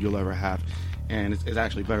bar food you'll ever have. And it's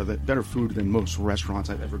actually better food than most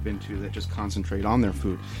restaurants I've ever been to that just concentrate on their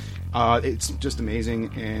food. It's just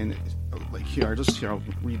amazing. And like here, I'll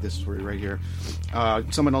read this for you right here.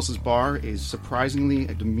 Someone else's bar is surprisingly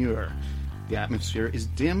demure. The atmosphere is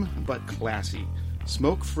dim but classy,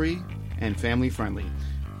 smoke-free and family-friendly.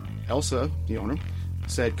 Elsa, the owner,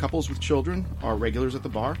 said couples with children are regulars at the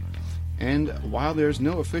bar, and while there's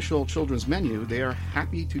no official children's menu, they are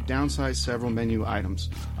happy to downsize several menu items.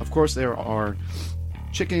 Of course, there are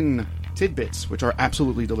chicken tidbits, which are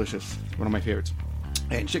absolutely delicious, one of my favorites,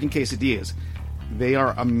 and chicken quesadillas. They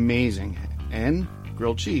are amazing, and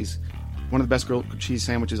grilled cheese, one of the best grilled cheese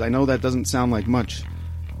sandwiches. I know that doesn't sound like much.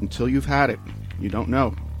 Until you've had it, you don't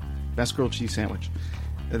know. Best grilled cheese sandwich.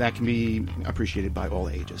 that can be appreciated by all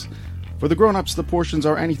ages. For the grown-ups, the portions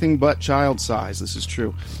are anything but child size. This is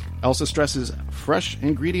true. Elsa stresses fresh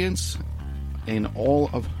ingredients in all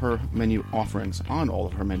of her menu offerings,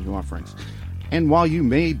 And while you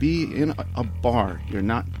may be in a bar, you're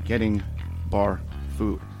not getting bar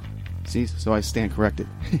food. See, so I stand corrected.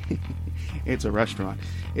 It's a restaurant.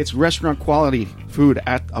 It's restaurant quality food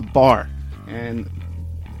at a bar. And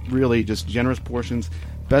really just generous portions.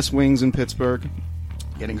 Best wings in Pittsburgh.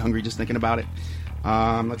 Getting hungry just thinking about it.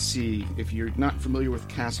 Let's see. If you're not familiar with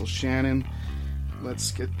Castle Shannon,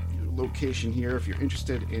 let's get your location here if you're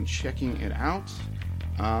interested in checking it out.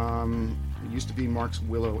 It used to be Mark's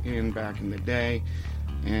Willow Inn back in the day.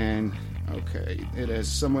 And, okay, it is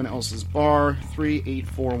Someone Else's Bar,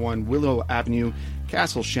 3841 Willow Avenue,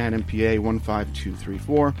 Castle Shannon, PA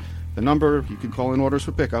 15234. The number, you can call in orders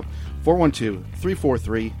for pickup,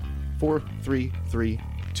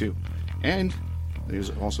 412-343-4332. And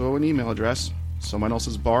there's also an email address,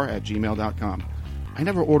 someoneelsesbar@gmail.com. I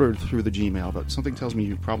never ordered through the Gmail, but something tells me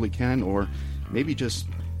you probably can, or maybe just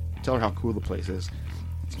tell her how cool the place is.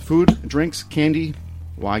 Food, drinks, candy,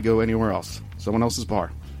 why go anywhere else? Someone Else's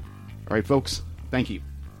Bar. All right, folks, thank you.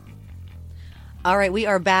 All right, we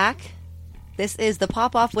are back. This is the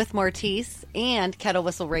Pop-Off with Martise and Kettle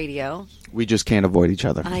Whistle Radio. We just can't avoid each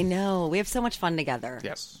other. I know. We have so much fun together.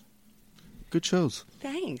 Yes. Good shows.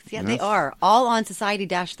 Thanks. Yeah, they are. All on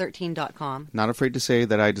society-13.com. Not afraid to say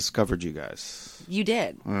that I discovered you guys. You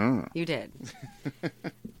did. You did.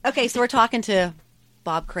 Okay, so we're talking to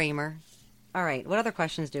Bob Kramer. All right. What other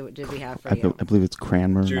questions did we have for you? I believe it's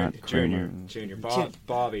Cranmer, not Kramer. Junior.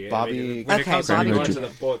 Bobby. Bobby. When it comes to Bobby.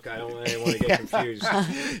 the book, I don't really want to get confused.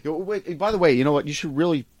 Wait, by the way, you know what? You should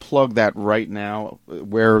really plug that right now,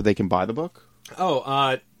 where they can buy the book.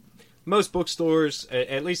 Oh, most bookstores,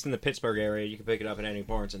 at least in the Pittsburgh area, you can pick it up at any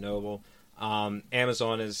Barnes & Noble.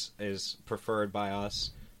 Amazon is preferred by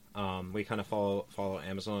us. We kind of follow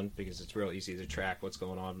Amazon because it's real easy to track what's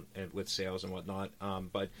going on with sales and whatnot.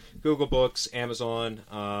 But Google Books, Amazon,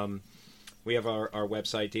 we have our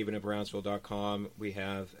website, davidandbrownsville.com. We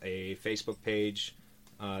have a Facebook page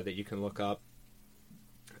that you can look up.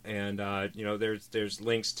 And, there's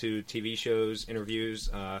links to TV shows, interviews,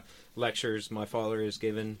 lectures my father has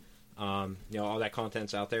given. All that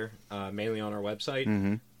content's out there, mainly on our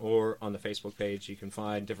website or on the Facebook page. You can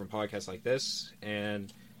find different podcasts like this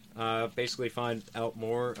and basically find out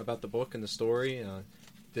more about the book and the story.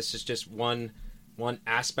 This is just one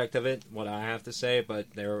aspect of it, what I have to say, but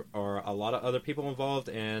there are a lot of other people involved,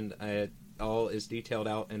 and it all is detailed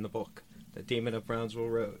out in the book, The Demon of Brownsville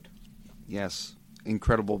Road. Yes,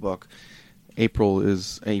 incredible book.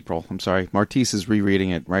 I'm sorry. Martise is rereading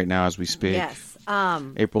it right now as we speak. Yes.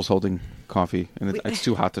 April's holding coffee, and it's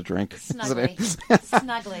too hot to drink. Snugly.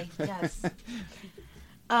 Snugly, yes.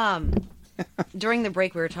 During the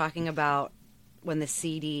break, we were talking about when the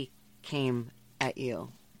CD came at you.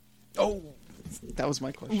 Oh, that was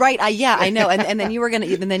my question. Right. I know. And then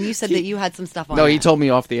you said that you had some stuff on. No, he told me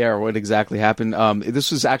off the air what exactly happened.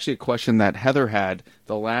 This was actually a question that Heather had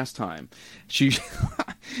the last time. She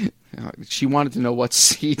wanted to know what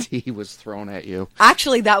CD was thrown at you.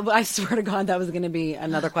 Actually, I swear to God, that was going to be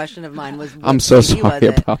another question of mine. I'm so sorry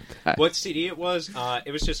about that. What CD it was?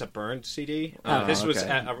 It was just a burned CD. This was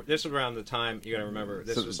around the time, you got to remember.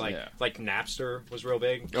 This was like Napster was real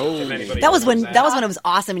big. Oh, that was when it was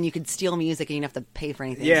awesome, and you could steal music and you didn't have to pay for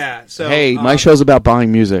anything. Yeah. So hey, my show's about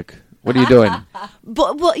buying music. What are you doing?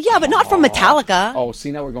 But not from Metallica. Oh,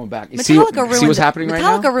 see, now we're going back. Metallica ruined. See what's happening right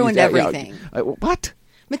now? Metallica ruined everything. What?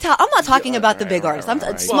 I'm not talking about the big artists.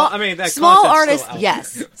 Small content's artists, still out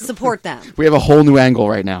yes, support them. We have a whole new angle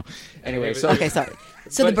right now. Anyway, okay, sorry.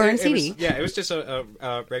 So the burn CD. It was just a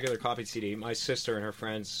regular copied CD. My sister and her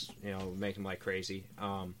friends, make them like crazy.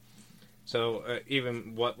 So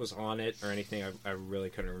even what was on it or anything, I really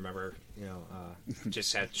couldn't remember.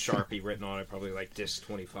 Just had Sharpie written on it, probably like disc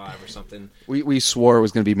 25 or something. We swore it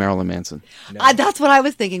was going to be Marilyn Manson. No. That's what I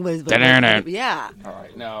was thinking was. Yeah. All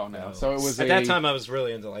right. No. So it was at that time I was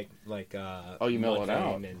really into like you mellowed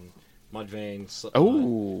out. And Mudvayne.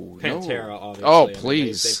 No. Pantera. Obviously. Oh,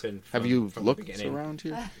 please. They've been have you from looked the around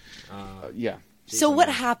here? Yeah. So what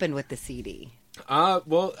happened with the CD?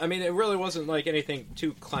 Well, I mean, it really wasn't like anything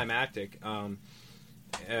too climactic.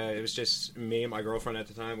 It was just me and my girlfriend at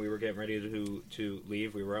the time. We were getting ready to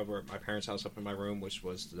leave. We were over at my parents' house up in my room, which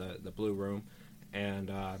was the blue room,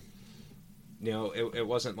 and it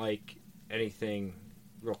wasn't like anything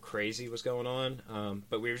real crazy was going on.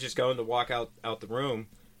 But we were just going to walk out the room,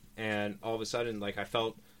 and all of a sudden, like I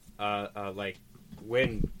felt like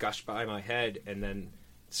wind gush by my head, and then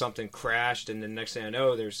something crashed, and the next thing I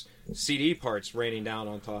know, there's CD parts raining down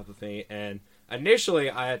on top of me. And initially,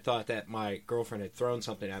 I had thought that my girlfriend had thrown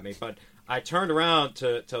something at me, but I turned around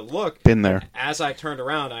to look. Been there. As I turned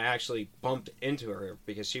around, I actually bumped into her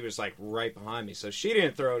because she was like right behind me. So she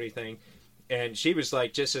didn't throw anything, and she was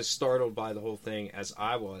like just as startled by the whole thing as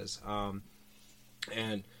I was.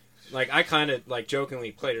 And like I kind of like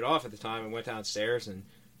jokingly played it off at the time and went downstairs, and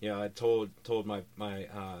I told my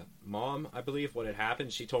mom, I believe, what had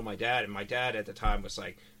happened. She told my dad, and my dad at the time was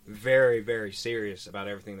like very, very serious about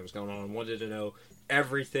everything that was going on and wanted to know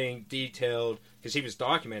everything detailed because he was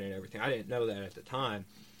documenting everything. I didn't know that at the time,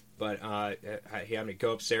 but he had me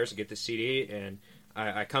go upstairs and get the CD, and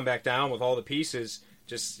I come back down with all the pieces,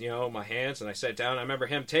 just my hands, and I sat down. I remember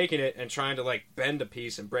him taking it and trying to like bend a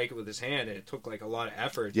piece and break it with his hand, and it took like a lot of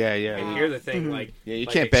effort. Yeah. And hear the thing you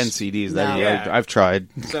can't bend CDs. No. I've tried.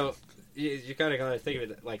 So you kind of think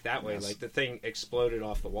of it like that way. Yes. Like the thing exploded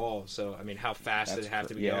off the wall. So I mean, how fast did it have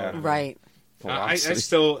to be going? Right. I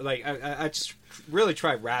still like I just really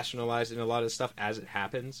try rationalizing a lot of the stuff as it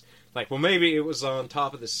happens. Like, well, maybe it was on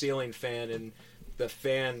top of the ceiling fan and the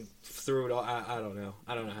fan threw it all. I don't know.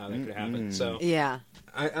 I don't know how that could happen. So yeah,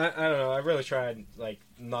 I don't know. I really tried like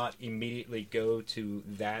not immediately go to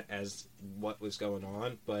that as what was going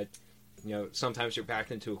on, but sometimes you're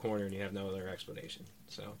backed into a corner and you have no other explanation.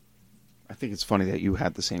 So I think it's funny that you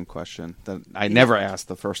had the same question that I never asked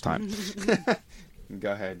the first time.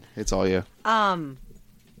 Go ahead. It's all you.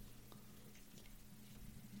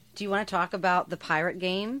 Do you want to talk about the pirate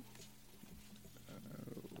game?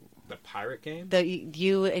 The pirate game?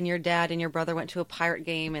 You and your dad and your brother went to a pirate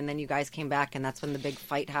game, and then you guys came back, and that's when the big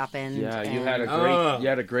fight happened. Yeah, you had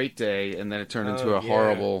a great day, and then it turned into a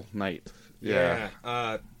horrible night. Yeah.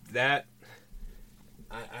 That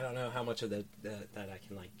I don't know how much of that I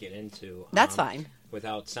can like get into. That's fine.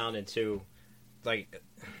 Without sounding too like.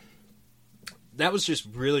 That was just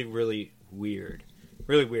really, really weird.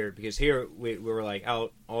 Really weird, because here we were like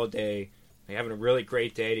out all day, like, having a really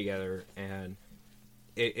great day together, and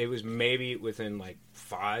it was maybe within like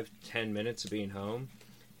 5-10 minutes of being home,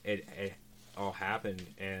 it all happened,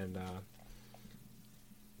 and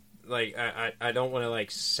like I don't want to like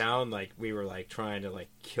sound like we were like trying to like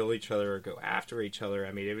kill each other or go after each other.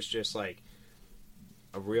 I mean, it was just like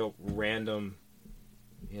a real random,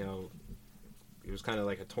 it was kind of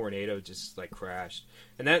like a tornado just like crashed.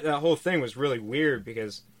 And that whole thing was really weird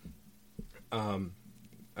because I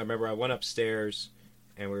remember I went upstairs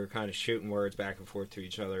and we were kind of shooting words back and forth to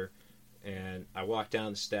each other, and I walked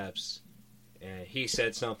down the steps and he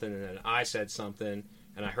said something and then I said something,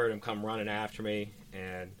 and I heard him come running after me,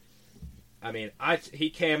 and I mean he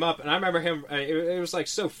came up, and I remember him, it was like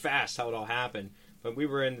so fast how it all happened, but we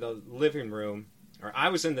were in the living room, or I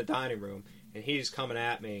was in the dining room, and he's coming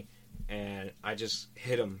at me, and I just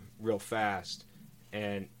hit him real fast,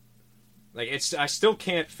 and like I still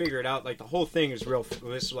can't figure it out. Like the whole thing is real.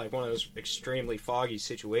 This is like one of those extremely foggy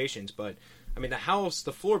situations. But I mean,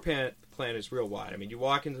 the floor plan is real wide. I mean, you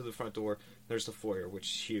walk into the front door, there's the foyer,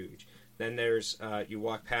 which is huge. Then there's you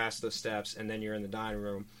walk past the steps, and then you're in the dining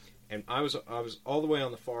room. And I was all the way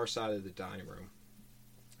on the far side of the dining room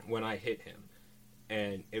when I hit him,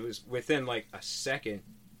 and it was within like a second.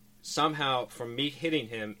 Somehow, from me hitting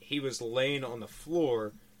him, he was laying on the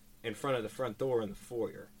floor in front of the front door in the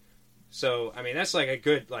foyer. So, I mean, that's like a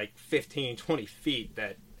good, like, 15, 20 feet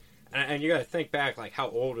that... And you got to think back, like, how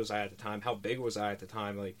old was I at the time? How big was I at the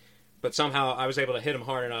time? Like, but somehow I was able to hit him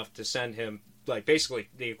hard enough to send him, like, basically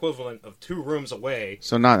the equivalent of 2 rooms away.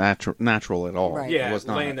 So not natural at all. Right. Yeah, it was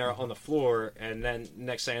not laying there on the floor, and then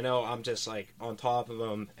next thing I know, I'm just, like, on top of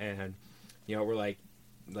him, and, we're, like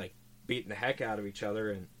beating the heck out of each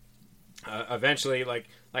other, and... eventually, like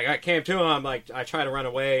I came to him, like I tried to run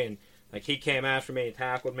away, and like he came after me and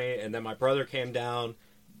tackled me, and then my brother came down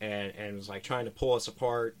and was like trying to pull us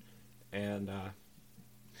apart, and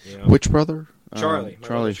Which brother? Charlie.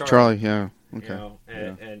 Charlie. Yeah. Okay.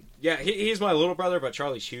 And he's my little brother, but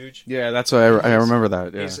Charlie's huge. Yeah, that's why I remember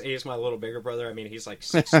that. Yeah. He's my little bigger brother. I mean, he's like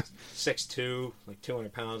 6'2", like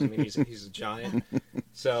 200 pounds. I mean, he's a giant.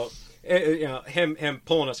 So him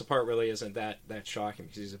pulling us apart really isn't that shocking,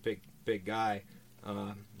 because he's a big guy.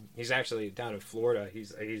 He's actually down in Florida.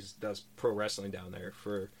 He's does pro wrestling down there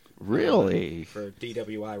for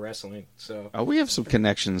DWI wrestling. So we have some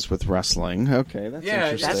connections with wrestling. Okay, that's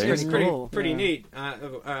interesting. That's pretty neat.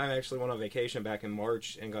 I actually went on vacation back in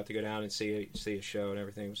March and got to go down and see a show and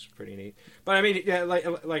everything. It was pretty neat. But I mean, yeah,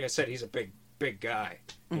 like I said, he's a big guy.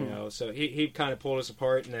 So he kind of pulled us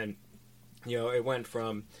apart, and then it went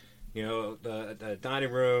from the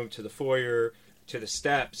dining room to the foyer to the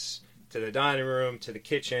steps. to the dining room, to the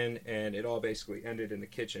kitchen, and it all basically ended in the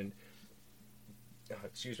kitchen.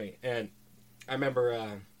 Excuse me. And I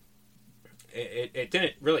remember it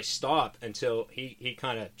didn't really stop until he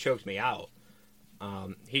kind of choked me out.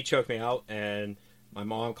 He choked me out, and my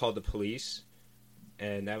mom called the police,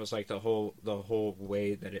 and that was like the whole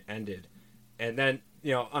way that it ended. And then,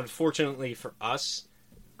 unfortunately for us,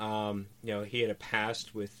 he had a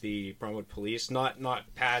past with the Brownsville police, not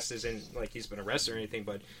past as in like he's been arrested or anything,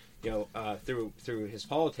 but through his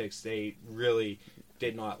politics, they really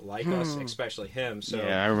did not like us, especially him. So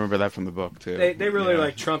yeah, I remember that from the book too. They really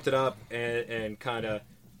like trumped it up and kind of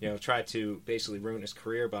tried to basically ruin his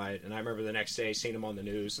career by it. And I remember the next day seeing him on the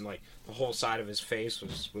news, and like the whole side of his face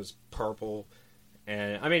was purple.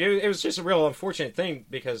 And I mean, it was just a real unfortunate thing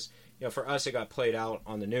because for us it got played out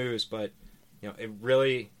on the news, but it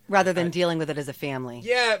really rather than dealing with it as a family.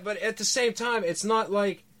 Yeah, but at the same time, it's not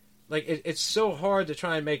like it's so hard to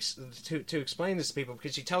try and to explain this to people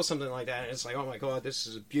because you tell something like that and it's like, oh my god, this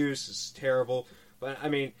is abuse, this is terrible. But I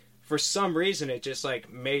mean, for some reason, it just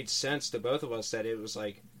like made sense to both of us that it was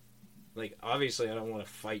like obviously I don't want to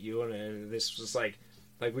fight you, and this was like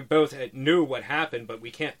we both knew what happened, but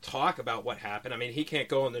we can't talk about what happened. I mean, he can't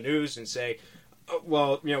go on the news and say, oh,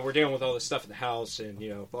 well, we're dealing with all this stuff in the house, and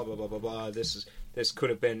blah blah blah blah blah. This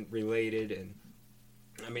could have been related, and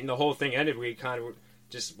I mean, the whole thing ended. We kind of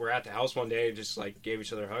just were at the house one day and just like gave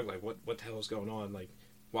each other a hug, like what the hell is going on? Like,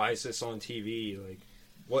 why is this on TV? Like,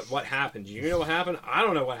 what happened? Do you know what happened? I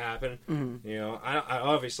don't know what happened. Mm-hmm. I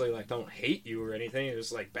obviously like don't hate you or anything. It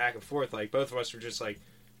was like back and forth. Like both of us were just like,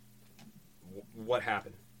 what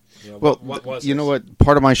happened? What was? You know what?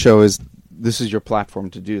 Part of my show is this is your platform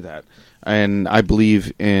to do that, and I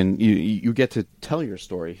believe in you. You get to tell your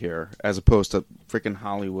story here, as opposed to freaking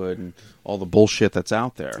Hollywood and all the bullshit that's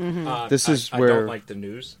out there. Mm-hmm. This is where I don't like the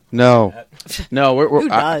news. No. Who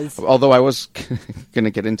does? Although I was going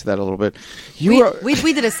to get into that a little bit.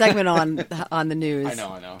 We did a segment on the news. I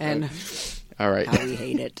know. And all right, how we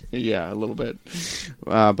hate it. Yeah, a little bit.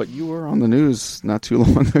 But you were on the news not too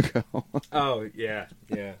long ago. Oh yeah.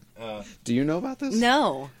 Do you know about this?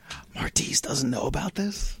 No. Martise doesn't know about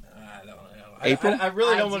this. I don't know. April? I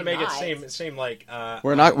really don't want to make it seem like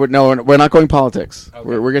we're not going politics.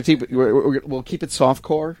 Okay. We're gonna keep we'll keep it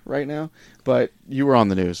softcore right now. But you were on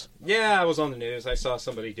the news. Yeah, I was on the news. I saw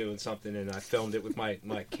somebody doing something, and I filmed it with my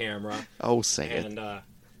camera. Oh, say it. And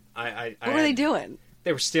what were they doing?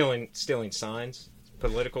 They were stealing signs,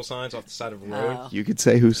 political signs off the side of a road. Oh. You could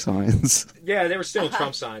say whose signs. Yeah, they were stealing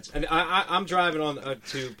Trump signs. And I'm driving on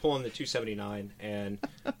to pull on the 279, and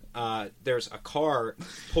there's a car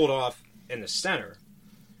pulled off in the center.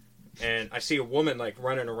 And I see a woman like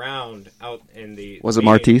running around out in the. Was it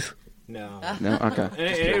Martise? No. No. Okay. And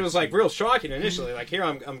it was like real shocking initially. Like here,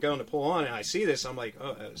 I'm going to pull on, and I see this. I'm like,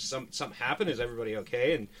 oh, something happened. Is everybody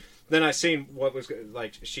okay? And then I seen what was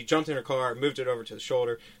like. She jumped in her car, moved it over to the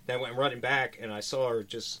shoulder, then went running back, and I saw her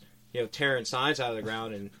just tearing signs out of the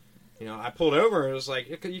ground. And I pulled over, and it was like,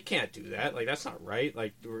 you can't do that. Like that's not right.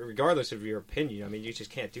 Like regardless of your opinion, I mean, you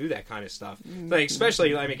just can't do that kind of stuff. Like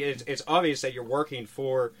especially, I mean, it's obvious that you're working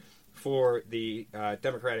for the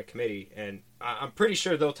Democratic committee, and I'm pretty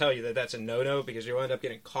sure they'll tell you that that's a no-no because you'll end up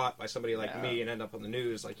getting caught by somebody like me and end up on the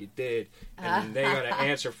news like you did, and they got to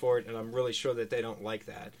answer for it, and I'm really sure that they don't like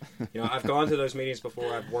that. I've gone to those meetings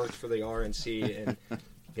before. I've worked for the RNC, and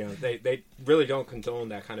they really don't condone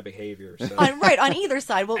that kind of behavior. So. Right, on either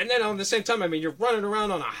side. Well, and then on the same time, I mean, you're running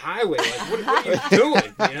around on a highway. Like, what are you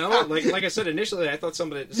doing? Like I said initially, I thought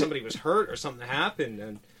somebody was hurt or something happened,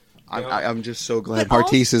 and. I'm just so glad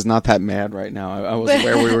Martise is not that mad right now. I wasn't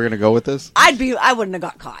where we were going to go with this. I wouldn't have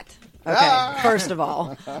got caught. Okay, first of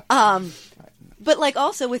all. But like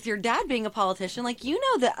also with your dad being a politician, like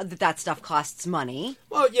that stuff costs money.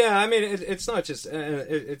 Well, yeah, I mean it's not just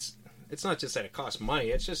it's not just that it costs money.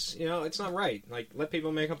 It's just it's not right. Like let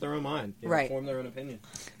people make up their own mind, right? Form their own opinion.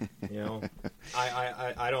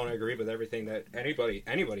 I don't agree with everything that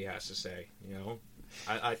anybody has to say.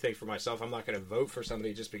 I think for myself, I'm not going to vote for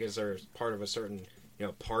somebody just because they're part of a certain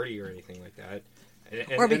party or anything like that.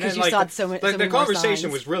 Or because you saw so many. The conversation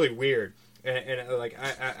was really weird, and like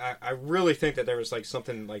I really think that there was like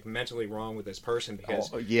something like mentally wrong with this person because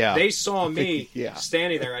they saw me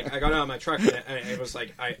standing there. I got out of my truck and it was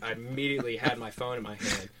like I immediately had my phone in my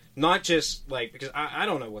hand. Not just like because I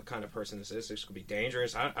don't know what kind of person this is. This could be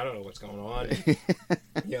dangerous. I don't know what's going on.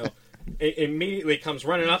 It immediately comes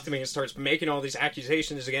running up to me and starts making all these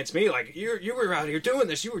accusations against me. Like you were out here doing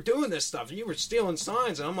this. You were doing this stuff. You were stealing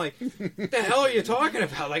signs. And I'm like, what the hell are you talking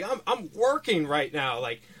about? Like I'm working right now.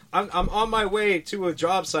 Like I'm on my way to a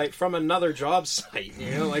job site from another job site.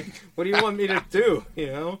 Like what do you want me to do?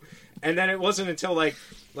 And then it wasn't until like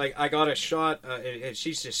I got a shot, and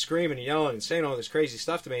she's just screaming and yelling and saying all this crazy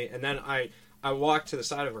stuff to me. And then I walked to the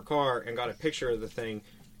side of her car and got a picture of the thing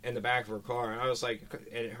in the back of her car. And I was like,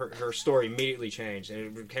 and her story immediately changed,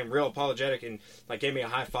 and it became real apologetic and like gave me a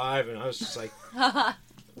high five. And I was just like,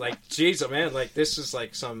 like, geez, man, like this is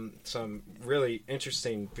like some really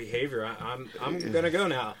interesting behavior. I'm gonna go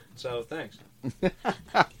now. So thanks.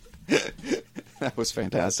 That was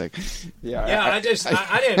fantastic. Yeah. Yeah, I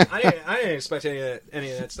didn't expect any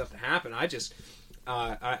of that stuff to happen. I just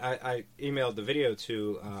I emailed the video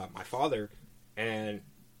to my father, and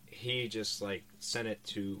he just like sent it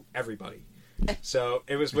to everybody. So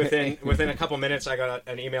it was within a couple minutes I got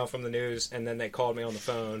an email from the news, and then they called me on the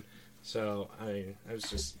phone. So I mean, I was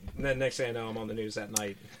just, and then next thing I know, I'm on the news that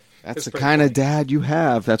night. That's the kind of dad you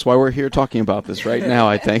have. That's why we're here talking about this right now,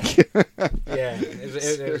 I think. Yeah,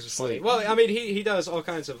 it was funny. Well, I mean, he does all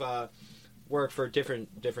kinds of work for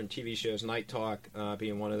different TV shows. Night Talk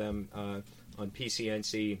being one of them on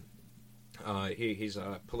PCNC. He's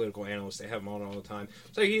a political analyst. They have him on all the time.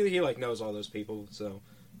 So he like knows all those people. So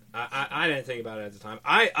I didn't think about it at the time.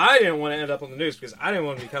 I didn't want to end up on the news because I didn't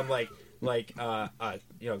want to become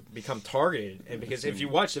become targeted. And because if you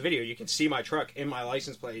watch the video, you can see my truck in my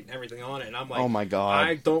license plate and everything on it. And I'm like, oh my God,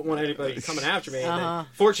 I don't want anybody coming after me. And then,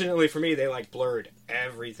 fortunately for me, they like blurred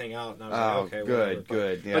everything out. And I was like, okay,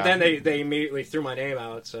 good. Yeah. But then they immediately threw my name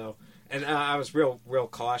out. So, and I was real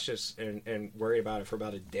cautious and worried about it for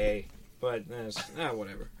about a day. But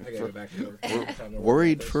whatever. I gotta go back to work.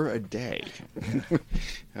 Worried for a day.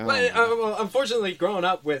 But well, unfortunately, growing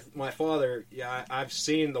up with my father, I've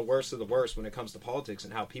seen the worst of the worst when it comes to politics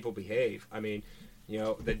and how people behave. I mean,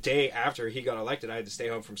 the day after he got elected, I had to stay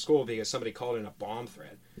home from school because somebody called in a bomb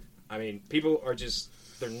threat. I mean, people are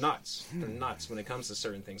they're nuts. They're nuts when it comes to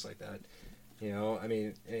certain things like that. I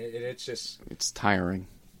mean, it's just... It's tiring.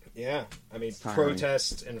 Yeah, I mean,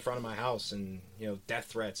 protests in front of my house and, death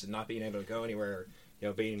threats and not being able to go anywhere,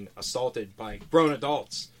 being assaulted by grown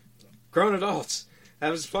adults. Grown adults! That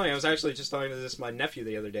was funny. I was actually just talking to my nephew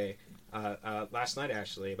the other day, last night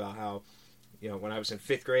actually, about how, when I was in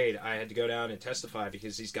 5th grade, I had to go down and testify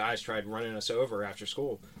because these guys tried running us over after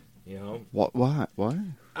school, What?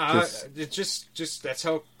 It's just that's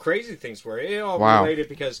how crazy things were. It all related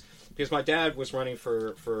because my dad was running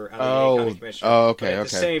for Allegheny County Commissioner. Oh, okay, but at the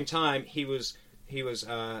same time, he was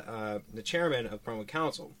the chairman of Brumwood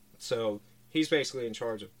Council. So he's basically in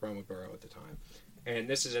charge of Brumwood Borough at the time. And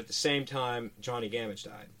this is at the same time Johnny Gamage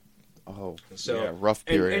died. Oh, so yeah, rough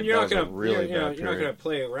period. And you're not going to you're not going to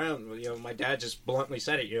play around. My dad just bluntly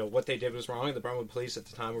said it. What they did was wrong. The Brumwood police at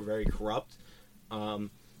the time were very corrupt.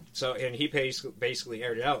 So, and he basically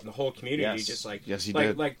aired it out, and the whole community yes, he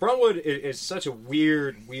did. Like Brumwood is such a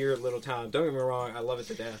weird little town. Don't get me wrong, I love it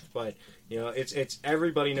to death, but it's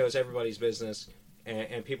everybody knows everybody's business,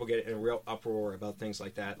 and people get in a real uproar about things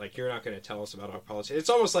like that. Like, you're not going to tell us about our politics. It's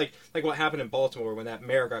almost like what happened in Baltimore when that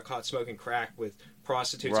mayor got caught smoking crack with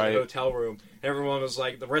prostitutes in a hotel room. And everyone was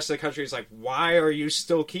like, the rest of the country is like, why are you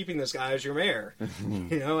still keeping this guy as your mayor?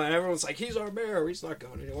 And everyone's like, he's our mayor. He's not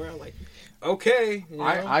going anywhere. I'm like, okay.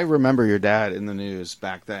 I remember your dad in the news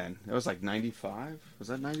back then. It was like 95? Was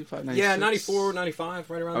that 95, 96? Yeah, 94, 95,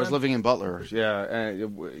 right around there. I was living in Butler, yeah.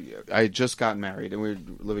 I had just gotten married, and we were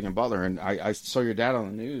living in Butler, and I saw your dad on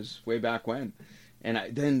the news way back when. And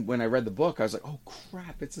then when I read the book, I was like, oh,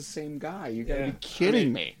 crap, it's the same guy. You got to be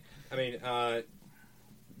kidding me. I mean,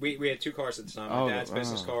 we had 2 cars at the time. My dad's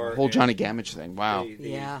business car. The whole Johnny Gamage thing. Wow.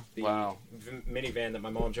 The minivan that my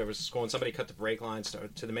mom drove us to school, and somebody cut the brake lines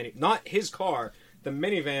to the mini. Not his car, the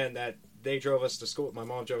minivan that they drove us to school. My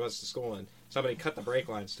mom drove us to school in. Somebody cut the brake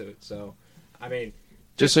lines to it. So, I mean,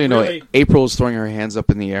 just so you know, April is throwing her hands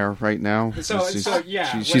up in the air right now. She's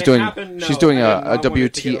doing a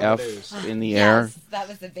WTF in the air. That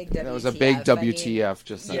was a big WTF. That was a big WTF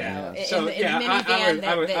just then. Yeah. So, in the minivan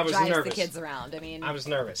that drives nervous. The kids around. I mean, I was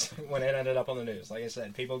nervous when it ended up on the news. Like I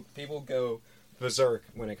said, people go berserk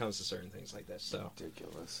when it comes to certain things like this. So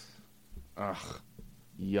ridiculous. Ugh.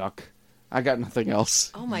 Yuck. I got nothing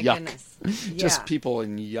else. Oh my yuck. Goodness. Just people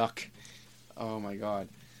in yuck. Oh my God.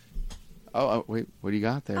 Oh, wait, what do you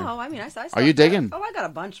got there? Oh, I mean, I Are you digging? I got a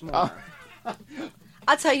bunch more.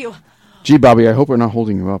 I'll tell you. Gee, Bobby, I hope we're not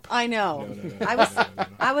holding you up. I know. No.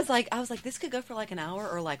 I was like, this could go for like an hour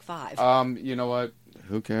or like 5. You know what?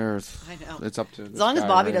 Who cares? I know. It's up to as long as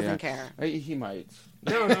Bobby doesn't care. He might.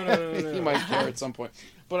 No. He might care at some point.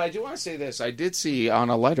 But I do want to say this. I did see, on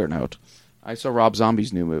a lighter note, I saw Rob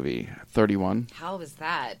Zombie's new movie, 31. How was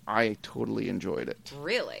that? I totally enjoyed it.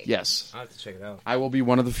 Really? Yes. I have to check it out. I will be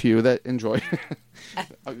one of the few that enjoy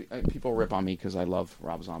People rip on me because I love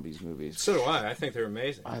Rob Zombie's movies. So do I. I think they're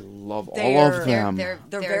amazing. I love all of them. They're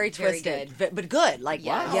very twisted, but good. Like,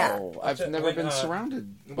 Yeah. yeah. I've never been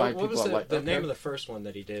surrounded by what people was like the name of the first one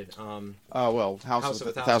that he did? House of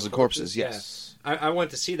a Thousand Corpses. Yes. Yeah. I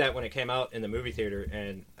went to see that when it came out in the movie theater,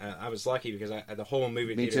 and I was lucky because the whole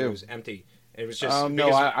movie theater was empty. It was just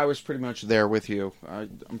I was pretty much there with you.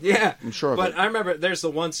 I'm sure of but it. I remember there's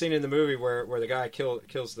the one scene in the movie where the guy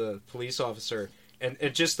kills the police officer, and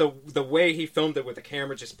it just the way he filmed it with the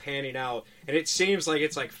camera just panning out, and it seems like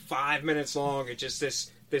it's like 5 minutes long. It's just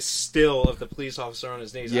this still of the police officer on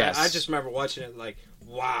his knees. Yes. I just remember watching it like,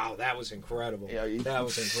 wow, that was incredible. Yeah, that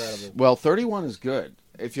was incredible. Well, 31 is good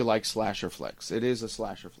if you like slasher flicks. It is a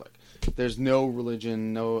slasher flick. There's no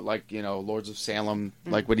religion, no Lords of Salem,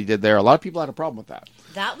 like what he did there. A lot of people had a problem with that.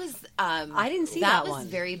 That was I didn't see that one. was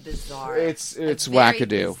very bizarre. It's very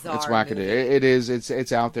wackadoo. bizarre It's wackadoo. movie. It is.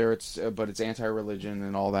 It's out there. But it's anti-religion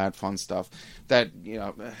and all that fun stuff. That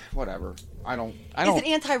whatever. I don't. Is it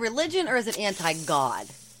anti-religion or is it anti-God?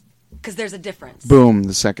 Because there's a difference. Boom.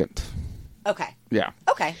 The second. Okay. Yeah.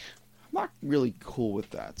 Okay. I'm not really cool with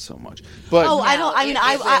that so much. But I don't. I mean,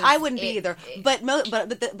 I was- wouldn't be either. But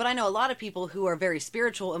I know a lot of people who are very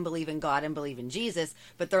spiritual and believe in God and believe in Jesus.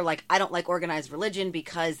 But they're like, I don't like organized religion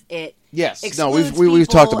because it yes, excludes we've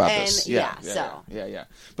talked people about and- this. Yeah.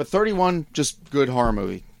 But 31, just good horror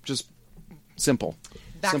movie, just simple.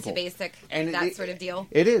 Back Simple. to basic, And that sort of deal.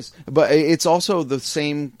 It is, but it's also the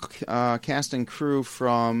same cast and crew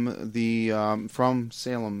from from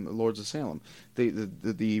Salem, Lords of Salem,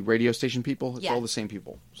 the radio station people. It's Yeah. all the same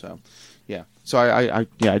people. So, yeah. So I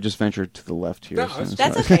just ventured to the left here. No, so-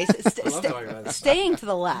 That's so- okay. I love talking about that. Staying to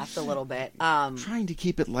the left a little bit. Trying to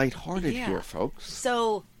keep it lighthearted Yeah. here, folks.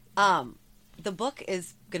 So, the book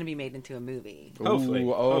is going to be made into a movie. Hopefully,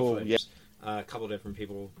 Ooh, hopefully. yeah. A couple different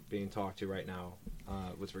people being talked to right now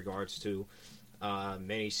with regards to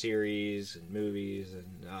miniseries and movies,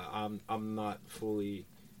 and I'm not fully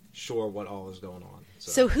sure what all is going on.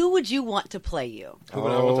 So who would you want to play you? Who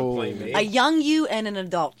would I want to play me? A young you and an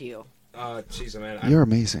adult you. Jeez, man, You're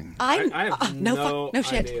amazing. I have no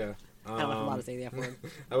shit. idea. I don't know how to say the F word.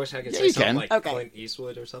 I wish I could Yeah, say you something can. like Okay. Clint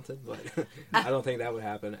Eastwood or something, but I don't think that would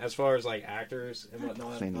happen. As far as like actors and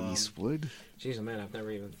whatnot, Clint Eastwood. Jeez, man, I've never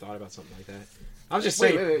even thought about something like that. I'm just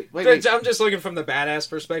Wait, saying. wait. I'm just looking from the badass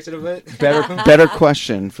perspective of it. Better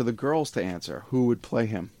question for the girls to answer. Who would play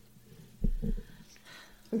him?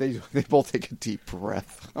 They both take a deep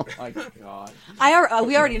breath. Oh my god!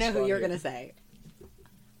 We already know who you're going to say.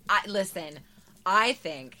 Listen, I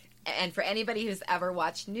think, and for anybody who's ever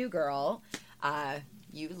watched New Girl,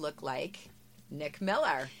 you look like Nick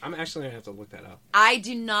Miller. I'm actually gonna have to look that up. I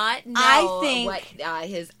do not know I think- what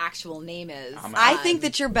his actual name is. I think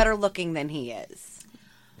that you're better looking than he is.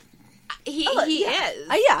 he yeah. is.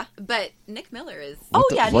 Yeah. But Nick Miller is.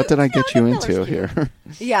 What did I get you into here?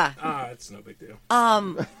 Yeah. It's no big deal.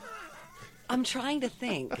 I'm trying to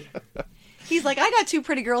think. He's like, I got two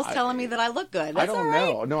pretty girls telling me that I look good. I That's don't all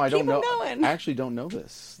right. know. No, I Keep don't know. 'em going. I actually don't know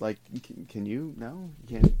this. Like, can you? No,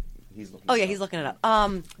 you can't. He's looking. Oh yeah, it he's up. looking it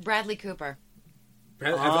up. Bradley Cooper. I've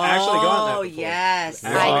actually gotten that before. Yes. I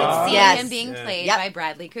could see Yes. him being played Yep. by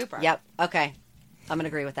Bradley Cooper. Yep. Okay. I'm gonna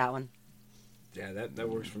agree with that one. Yeah, that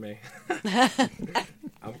works for me.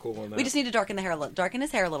 I'm cool on that. We just need to darken the hair darken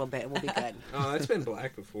his hair a little bit. We'll be good. Oh, it's been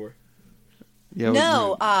black before. Yeah.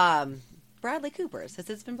 No, Bradley Cooper's. Has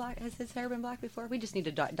his hair been black before? We just need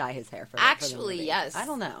to dye his hair for the Actually, movie. yes. I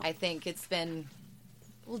don't know. I think it's been.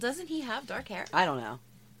 Well, doesn't he have dark hair? I don't know.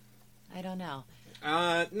 I don't know.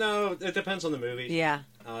 No, it depends on the movie. Yeah.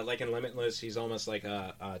 Like in Limitless, he's almost like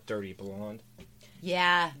a dirty blonde.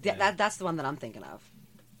 Yeah. That's the one that I'm thinking of.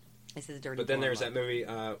 This is dirty. But then blonde there's look. that movie,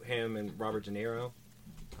 him and Robert De Niro.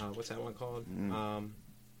 What's that one called?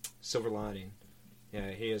 Silver Lining. Yeah,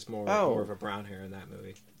 he has more of a brown hair in that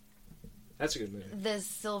movie. That's a good movie. The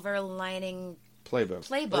Silver Lining Playbook.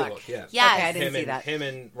 Playbook. Yeah. Yes. Okay, I didn't see that. Him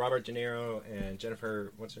and Robert De Niro and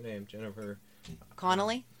Jennifer. What's her name? Jennifer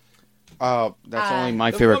Connelly. That's only my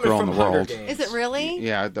the favorite woman girl in from the Hunger world. Games. Is it really?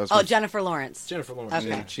 Yeah, that's. Oh, Jennifer Lawrence. Jennifer Lawrence. Okay.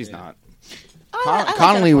 Yeah, She's yeah. not. I like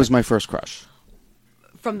Connolly Jennifer. was my first crush.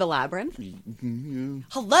 From The Labyrinth.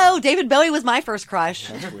 Hello, David Bowie was my first crush,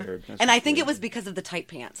 That's weird. That's and I just think it weird. was because of the tight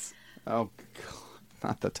pants. Oh, God.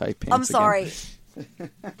 Not the tight pants. I'm sorry.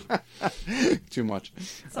 Again. Too much.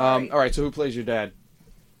 Sorry. All right. So who plays your dad?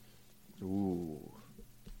 Ooh.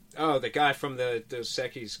 Oh, the guy from the Dos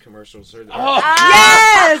Equis commercials. Or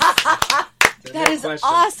Yes. That is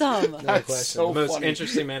awesome. No question. so The most funny.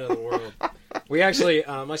 interesting man in the world. We actually,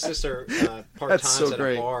 my sister part That's so times at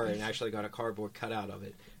great. a bar and actually got a cardboard cutout of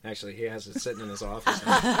it. Actually, he has it sitting in his office.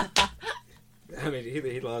 I mean,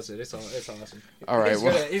 he loves it. It's awesome. All right,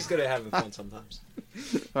 He's good at having fun sometimes.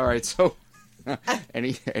 All right, so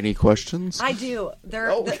any questions? I do.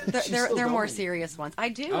 They're Oh, they're, she's they're, still they're more going. serious ones. I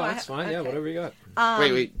do. Oh, that's fine. Yeah, okay. whatever you got.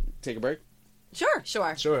 Wait, take a break. Sure.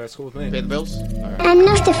 Sure, that's cool with me. Pay the bills. All right. I'm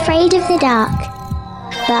not afraid of the dark,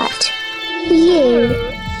 but you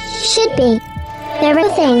should be. There are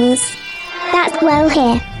things that dwell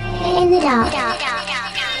here in the dark.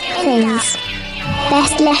 Things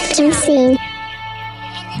best left unseen.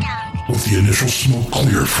 With the initial smoke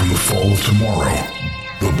cleared from the fall of tomorrow,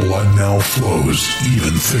 the blood now flows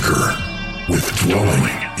even thicker with dwelling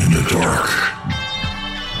in the dark.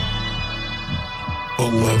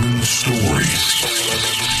 11 stories.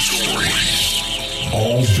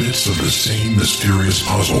 All bits of the same mysterious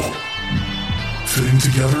puzzle, fitting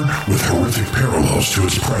together with horrific parallels to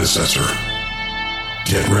its predecessor.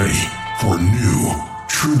 Get ready for new,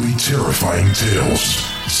 truly terrifying tales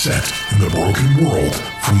set in the broken world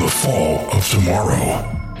from the fall of tomorrow.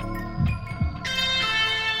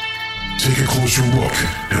 Take a closer look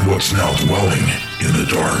at what's now dwelling in the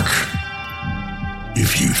dark.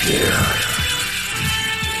 If you dare.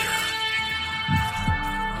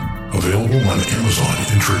 Available on Amazon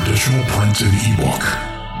in traditional print and ebook.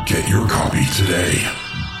 Get your copy today.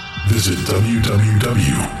 Visit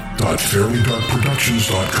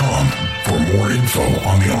www.fairlydarkproductions.com for more info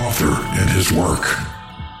on the author and his work.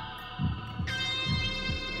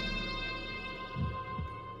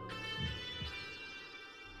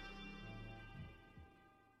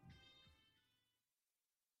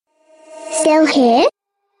 Still here?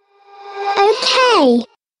 Okay.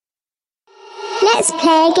 Let's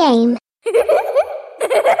play a game.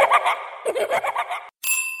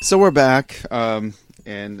 So we're back, and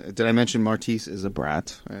did I mention Martise is a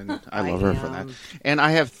brat, and I love her for that. And I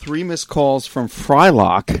have 3 missed calls from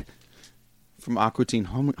Frylock from Aqua Teen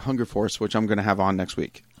Hunger Force, which I'm going to have on next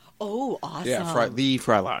week. Oh, awesome. Yeah, the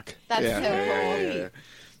Frylock. That's yeah, so cool.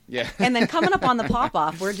 Yeah. And then coming up on the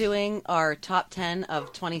pop-off, we're doing our top 10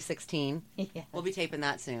 of 2016. Yes. We'll be taping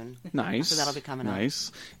that soon. Nice. So that'll be coming up.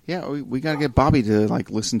 Nice. Yeah, we got to get Bobby to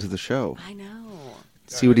listen to the show. I know.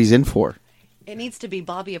 See what he's in for. It needs to be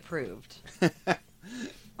Bobby approved.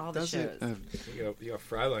 All the shows. You got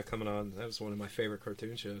Frylock coming on. That was one of my favorite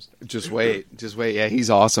cartoon shows. Just wait. Yeah, he's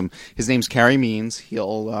awesome. His name's Carrie Means.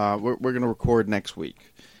 He'll we're going to record next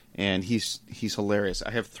week. And he's hilarious.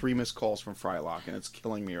 I have 3 missed calls from Frylock, and it's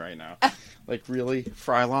killing me right now. Like, really?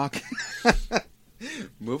 Frylock?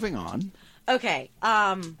 Moving on. Okay.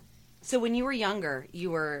 So when you were younger,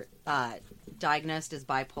 you were diagnosed as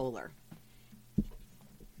bipolar.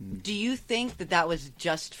 Do you think that was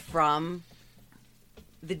just from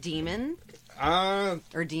the demon?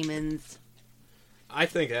 Or demons? I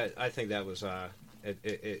think that was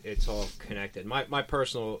it's all connected. My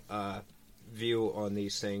personal view on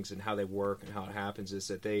these things and how they work and how it happens is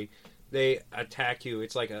that they attack you.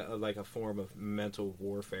 It's like a form of mental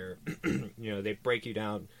warfare. They break you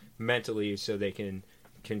down mentally so they can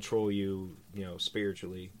control you,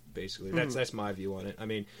 spiritually, basically. That's my view on it. I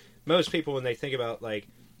mean, most people, when they think about, they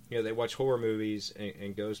watch horror movies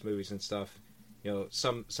and ghost movies and stuff,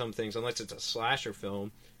 some things, unless it's a slasher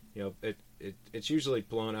film, it's usually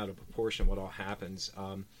blown out of proportion what all happens.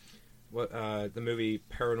 The movie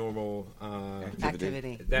Paranormal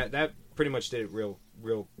Activity. That pretty much did a real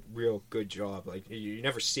good job. Like, you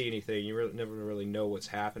never see anything, you never really know what's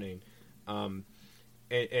happening, and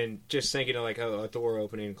just thinking of a door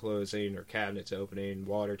opening and closing, or cabinets opening,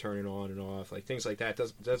 water turning on and off, things like that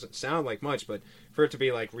doesn't sound like much, but for it to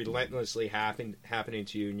be relentlessly happening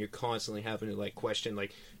to you, and you're constantly having to question,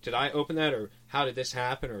 did I open that, or how did this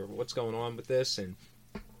happen, or what's going on with this, and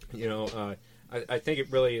I think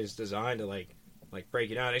it really is designed to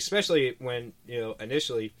break it down, especially when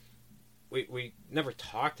initially we never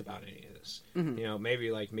talked about any of this. Mm-hmm.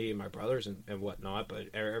 Maybe me and my brothers and whatnot, but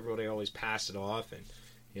everybody always passed it off, and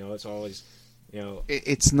it's always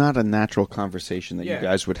it's not a natural conversation that you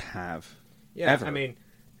guys would have. Yeah, ever. I mean,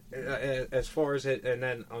 as far as it, and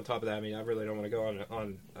then on top of that, I mean, I really don't want to go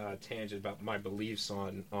on a tangent about my beliefs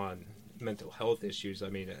on mental health issues. I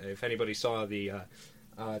mean, if anybody saw the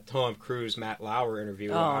Tom Cruise, Matt Lauer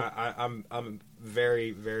interview, I'm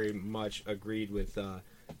very, very much agreed with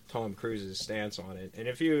Tom Cruise's stance on it. And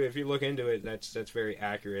if you look into it, that's very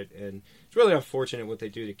accurate. And it's really unfortunate what they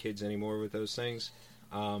do to kids anymore with those things.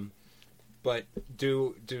 But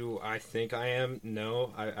do I think I am?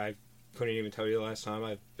 No, couldn't even tell you the last time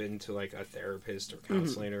I've been to like a therapist or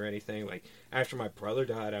counseling or anything. Like after my brother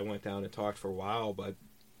died, I went down and talked for a while, but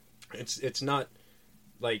it's not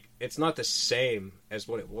like it's not the same as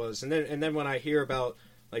what it was. And then when I hear about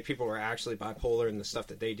like people who are actually bipolar and the stuff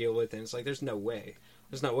that they deal with, and it's like there's no way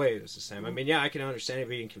it was the same. I mean, yeah, I can understand it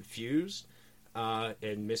being confused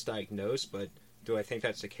and misdiagnosed, but do I think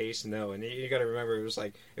that's the case? No. And you got to remember,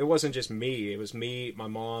 it wasn't just me. It was me, my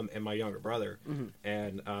mom, and my younger brother. Mm-hmm.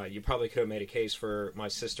 And you probably could have made a case for my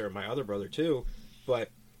sister and my other brother too. But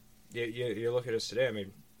you look at us today. I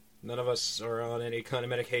mean, none of us are on any kind of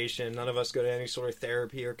medication. None of us go to any sort of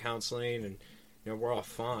therapy or counseling, and we're all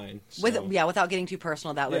fine. So. Without getting too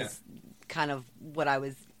personal, that was kind of what I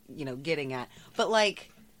was getting at. But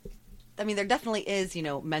like, I mean, there definitely is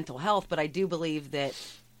mental health, but I do believe that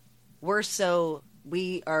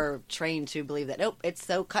we are trained to believe that it's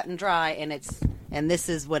so cut and dry, and this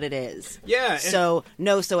is what it is. Yeah. So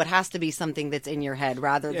it has to be something that's in your head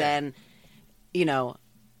rather than,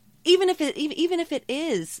 even if it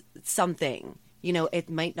is something, it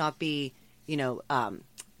might not be,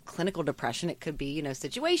 clinical depression. It could be,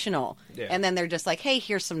 situational. Yeah. And then they're just like, hey,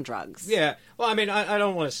 here's some drugs. Yeah. Well, I mean, I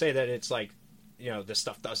don't want to say that it's like, this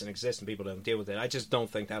stuff doesn't exist and people don't deal with it. I just don't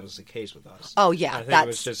think that was the case with us. Oh, yeah. I think it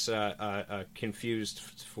was just confused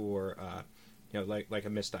for, like a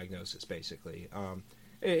misdiagnosis, basically.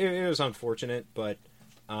 It was unfortunate, but,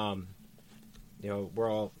 we're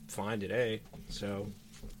all fine today, so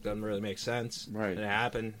it doesn't really make sense. Right. And it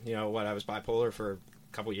happened, I was bipolar for a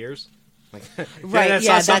couple years. Like, right,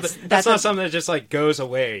 that's not something that just like goes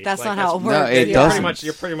away. That's like, not how it works. No, it doesn't.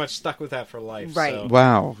 You're pretty much stuck with that for life. Right. So.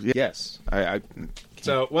 Wow. Yes. I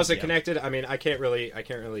so was it connected? I mean, I can't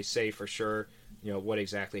really say for sure, what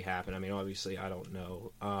exactly happened. I mean, obviously I don't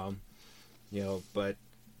know. But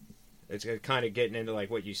it's kind of getting into like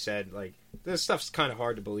what you said, like this stuff's kind of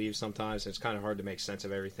hard to believe sometimes. It's kind of hard to make sense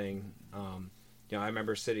of everything. I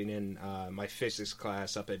remember sitting in my physics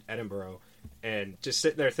class up at Edinburgh and just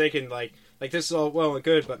sitting there thinking like this is all well and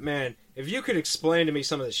good, but man, if you could explain to me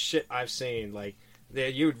some of the shit I've seen, like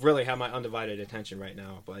you'd really have my undivided attention right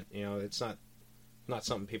now. But it's not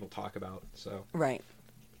something people talk about. So right.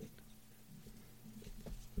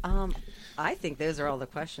 I think those are all the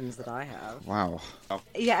questions that I have. Wow.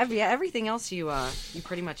 Yeah, everything else you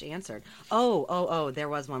pretty much answered. Oh, there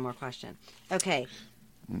was one more question. Okay.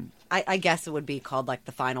 I guess it would be called like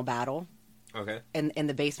the final battle. Okay. In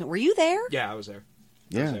the basement. Were you there? Yeah, I was there.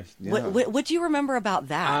 Yeah. What do you remember about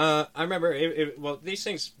that? I remember well, these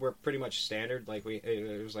things were pretty much standard. Like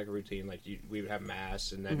it was like a routine. Like we would have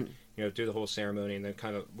mass and then do the whole ceremony, and then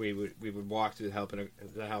kind of we would walk through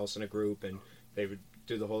the house in a group, and they would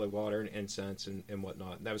do the holy water and incense and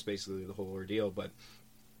whatnot. And that was basically the whole ordeal. But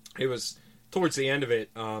it was towards the end of it.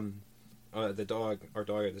 Our dog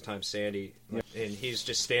at the time, Sandy, and he's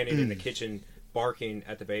just standing in the kitchen barking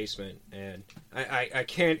at the basement, and I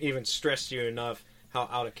can't even stress to you enough how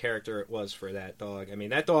out of character it was for that dog. I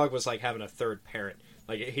mean, that dog was like having a third parent.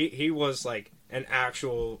 Like he was like an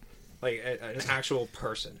actual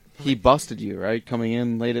person. He busted you, right? Coming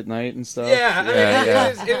in late at night and stuff.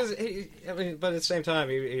 Yeah, it was. But at the same time,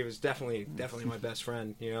 he was definitely my best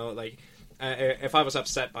friend. Like. If I was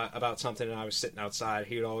upset about something and I was sitting outside,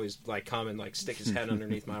 he would always like come and like stick his head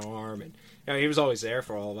underneath my arm, and he was always there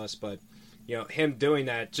for all of us. But him doing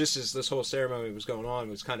that just as this whole ceremony was going on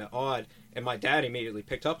was kind of odd. And my dad immediately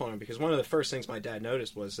picked up on it because one of the first things my dad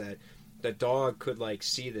noticed was that the dog could like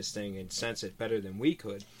see this thing and sense it better than we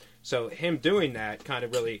could. So him doing that kind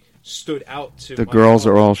of really stood out to the girls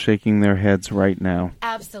are all shaking their heads right now.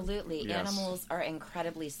 Absolutely, yes. Animals are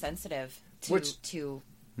incredibly sensitive to.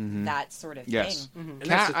 Mm-hmm. That sort of yes. thing. Mm-hmm.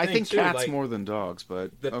 And I think too, cats like, more than dogs,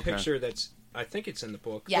 but the picture I think it's in the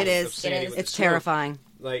book. Yes, it is. It's terrifying.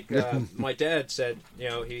 Like my dad said,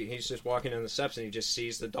 he's just walking down the steps and he just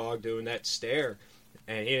sees the dog doing that stare,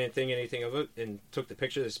 and he didn't think anything of it, and took the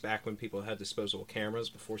picture. This back when people had disposable cameras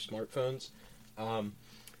before smartphones.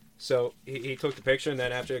 So he took the picture, and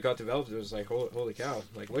then after it got developed, it was like, holy cow!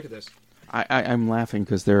 Like, look at this. I'm laughing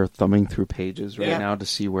because they're thumbing through pages right now to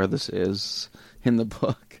see where this is in the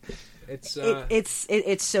book.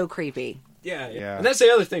 It's so creepy. Yeah. And that's the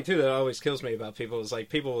other thing too that always kills me about people is like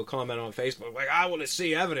people will comment on Facebook like, I want to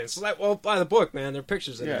see evidence. Like, well, buy the book, man. There are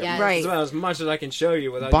pictures in it. Yes. Right. It's about as much as I can show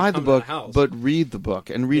you without buy you the coming book, to the house. but read the book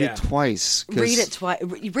and read it twice. Read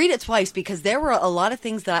it twice because there were a lot of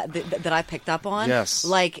things that I picked up on. Yes.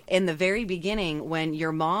 Like in the very beginning when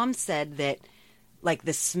your mom said that like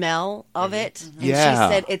the smell of it. And Yeah. she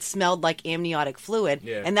said it smelled like amniotic fluid.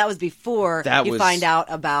 Yeah. And that was before you find out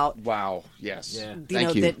about Wow. Yes. Yeah.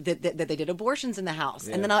 Thank you. that they did abortions in the house.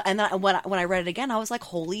 Yeah. And then when I read it again, I was like,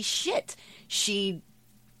 holy shit, she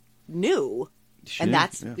knew. And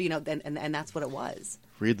that's and that's what it was.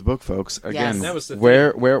 Read the book, folks. Again, That was the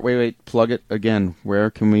wait, plug it again. Where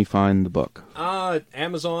can we find the book?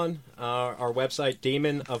 Amazon, our website,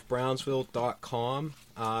 demonofbrownsville.com.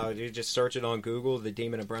 You just search it on Google, The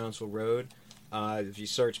Demon of Brownsville Road. If you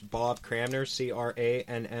search Bob Cranmer,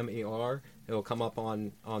 Cranmer, it'll come up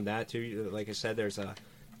on that too. Like I said, there's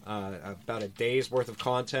about a day's worth of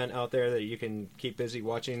content out there that you can keep busy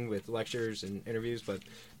watching with lectures and interviews. But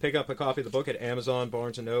pick up a copy of the book at Amazon,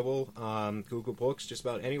 Barnes & Noble, Google Books, just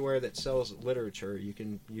about anywhere that sells literature, you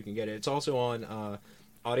can get it. It's also on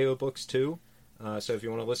audiobooks too. So if you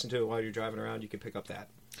want to listen to it while you're driving around, you can pick up that.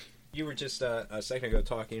 You were just a second ago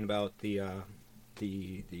talking about the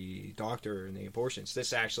doctor and the abortions.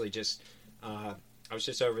 This actually just I was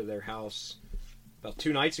just over at their house about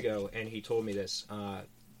 2 nights ago, and he told me this.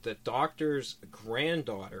 The doctor's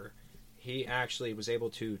granddaughter, he actually was able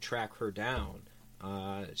to track her down.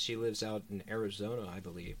 She lives out in Arizona, I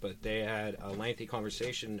believe, but they had a lengthy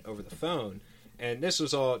conversation over the phone, and this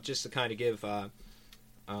was all just to kind of give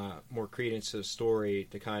more credence to the story,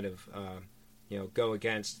 to kind of go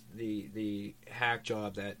against the hack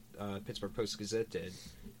job that Pittsburgh Post-Gazette did.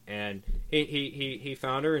 And he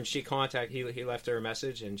found her, and he left her a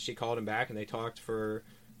message, and she called him back, and they talked for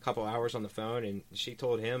a couple hours on the phone, and she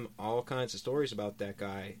told him all kinds of stories about that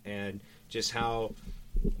guy and just how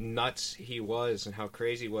nuts he was and how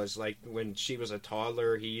crazy he was. Like when she was a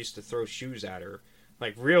toddler, he used to throw shoes at her,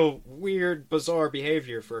 like real weird, bizarre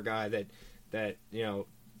behavior for a guy that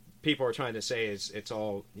people are trying to say it's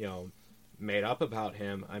all made up about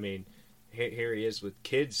him. I mean, here he is with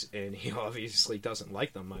kids, and he obviously doesn't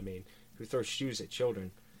like them. I mean, who throws shoes at children?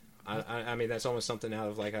 I mean, that's almost something out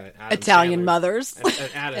of like an Italian mothers,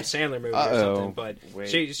 an Adam Sandler movie or something. But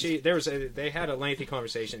they had a lengthy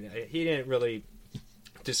conversation. He didn't really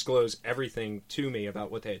disclose everything to me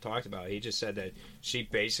about what they had talked about. He just said that she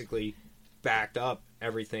basically backed up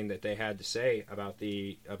everything that they had to say about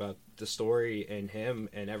the story and him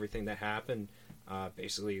and everything that happened.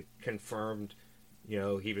 Basically confirmed,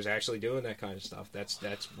 he was actually doing that kind of stuff. That's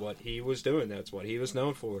what he was doing. That's what he was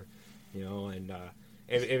known for, and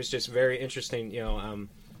it was just very interesting.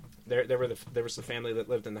 There was the family that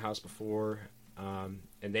lived in the house before, and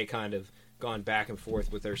they kind of gone back and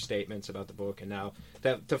forth with their statements about the book, and now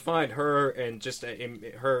to find her and just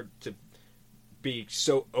her to be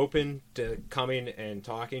so open to coming and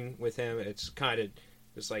talking with him, it's kind of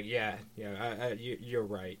it's like, you're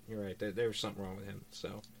right. You're right. There was something wrong with him.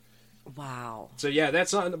 So, wow. So yeah,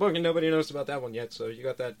 that's not in the book, and nobody knows about that one yet. So you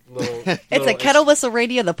got that little. It's a Kettle Whistle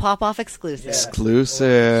Radio, the Pop-Off exclusive. Yeah.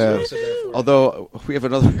 Exclusive. Although we have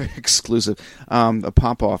another exclusive, a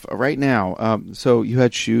pop-off right now. So you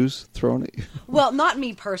had shoes thrown at you? Well, not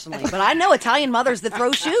me personally, but I know Italian mothers that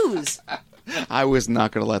throw shoes. I was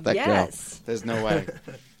not going to let that go. There's no way.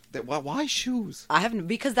 Why shoes? I haven't,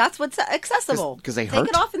 because that's what's accessible. Because they take hurt? Take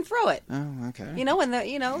it off and throw it. Oh, okay. When they're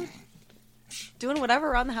doing whatever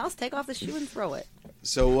around the house, take off the shoe and throw it.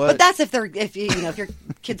 So what? But that's if your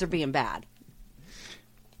kids are being bad.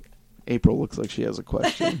 April looks like she has a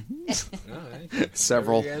question. All right.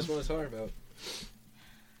 Several. What do you guys want to talk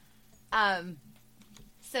about?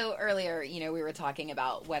 So earlier, we were talking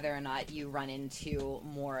about whether or not you run into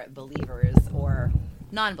more believers or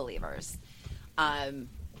non-believers.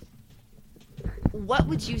 What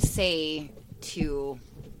would you say to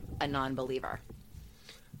a non-believer?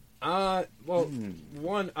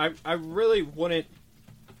 One, I really wouldn't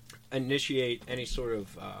initiate any sort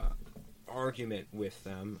of argument with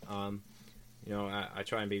them. I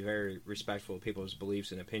try and be very respectful of people's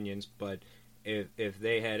beliefs and opinions, but if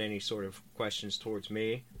they had any sort of questions towards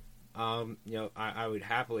me, I would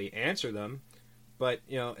happily answer them. But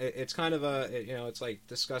it's kind of it's like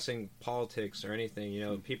discussing politics or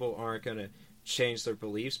anything. People aren't going to change their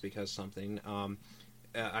beliefs because something.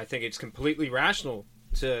 I think it's completely rational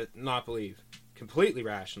to not believe. Completely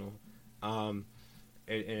rational. And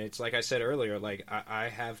it's like I said earlier. Like I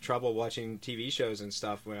have trouble watching TV shows and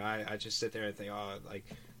stuff where I just sit there and think,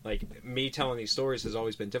 like me telling these stories has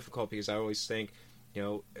always been difficult because I always think,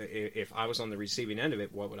 if I was on the receiving end of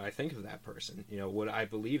it, what would I think of that person? Would I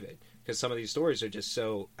believe it? Because some of these stories are just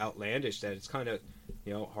so outlandish that it's kind of,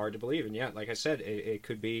 hard to believe. And yeah, like I said, it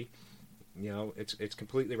could be, it's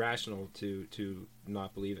completely rational to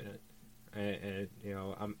not believe in it. And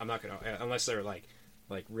I'm not gonna, unless they're like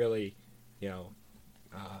really,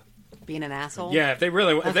 being an asshole. Yeah, if they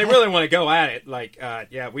really want to go at it, like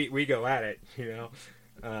we go at it.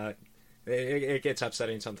 It gets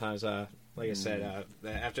upsetting sometimes. Like I said,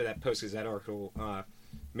 after that Post-Gazette article,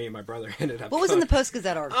 me and my brother ended up. What was in the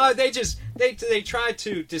Post-Gazette article? They tried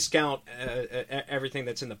to discount everything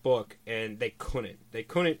that's in the book, and they couldn't. They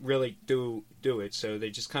couldn't really do it, so they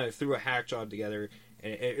just kind of threw a hack job together,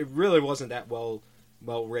 and it really wasn't that well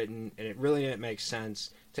written, and it really didn't make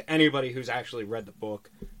sense to anybody who's actually read the book.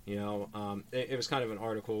 It was kind of an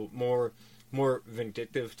article more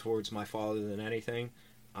vindictive towards my father than anything,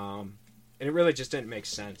 and it really just didn't make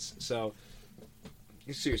sense. So.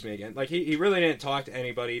 Excuse me again. Like, he really didn't talk to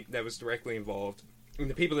anybody that was directly involved. And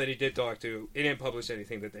the people that he did talk to, he didn't publish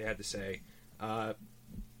anything that they had to say.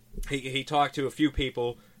 He talked to a few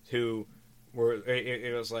people who were,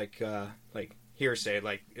 it was like hearsay.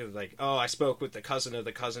 Like, it was like, oh, I spoke with the cousin of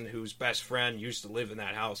the cousin whose best friend used to live in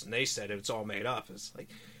that house, and they said it's all made up. It's like,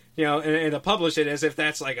 and to publish it as if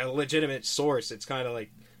that's like a legitimate source, it's kind of like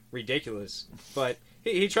ridiculous. But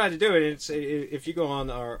he tried to do it. And if you go on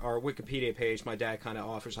our Wikipedia page, my dad kind of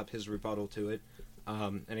offers up his rebuttal to it.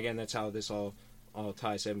 And again, that's how this all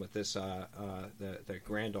ties in with this the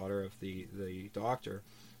granddaughter of the doctor.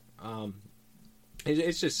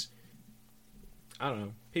 It's just, I don't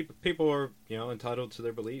know. People are entitled to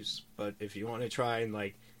their beliefs, but if you want to try and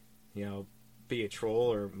be a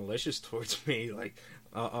troll or malicious towards me, like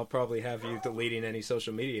I'll probably have you deleting any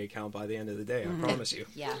social media account by the end of the day. I promise you.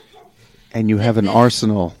 Yeah. And you have an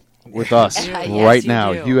arsenal with us right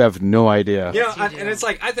now. You have no idea. And it's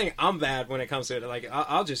like, I think I'm bad when it comes to it. Like,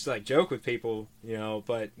 I'll just like joke with people,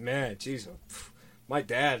 but man, jeez, my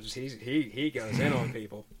dad, he goes in on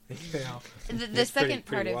people. The second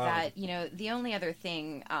part of that, the only other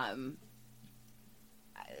thing,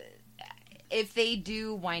 if they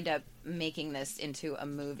do wind up making this into a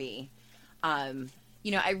movie, I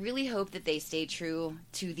really hope that they stay true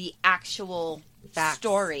to the actual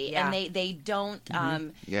story, and they don't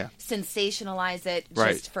sensationalize it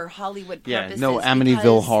just for Hollywood purposes. No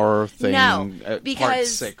Amityville horror thing. No, because part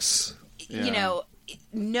 6.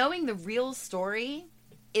 Knowing the real story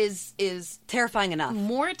is terrifying enough.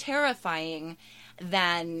 More terrifying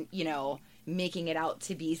than making it out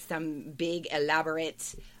to be some big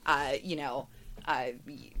elaborate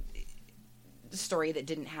story that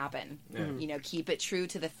didn't happen. Keep it true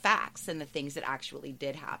to the facts and the things that actually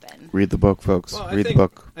did happen. Read the book, folks. Well, Read the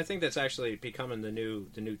book. I think that's actually becoming the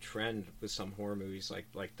new trend with some horror movies,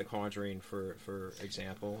 like The Conjuring, for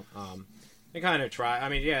example. They kind of try.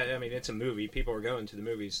 It's a movie. People are going to the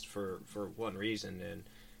movies for one reason, and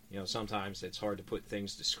sometimes it's hard to put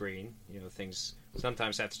things to screen. Things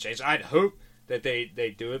sometimes have to change. I'd hope that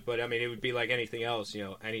they do it, but it would be like anything else.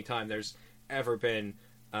 Anytime there's ever been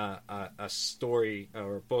a story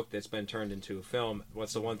or a book that's been turned into a film,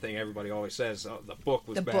 what's the one thing everybody always says? Oh, the book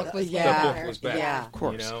was bad. The book was bad. Yeah, of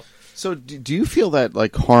course. So do you feel that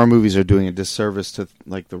like horror movies are doing a disservice to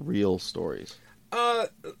like the real stories?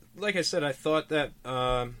 Like I said, I thought that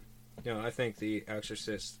I think The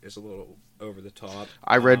Exorcist is a little over the top.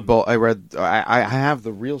 I read both. I have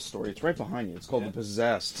the real story. It's right behind you. It's called The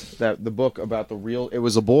Possessed. The book about the real. It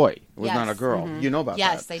was a boy. It was not a girl. You know about that?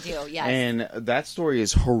 Yes, I do. Yes. And that story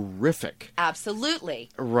is horrific. Absolutely.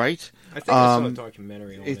 Right. I think I saw a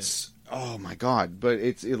documentary on it. Oh my God! But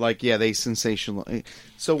it's they sensational.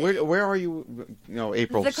 So where are you?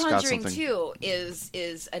 April. The Conjuring 2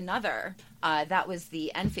 is another. That was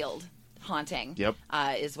the Enfield haunting. Yep.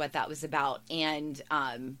 Is what that was about, and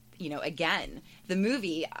again, the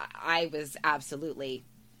movie, I was absolutely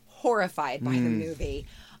horrified by the movie.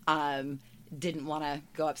 Didn't want to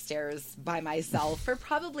go upstairs by myself for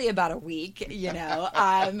probably about a week, so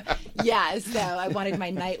I wanted my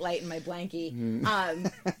nightlight and my blankie.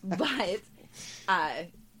 But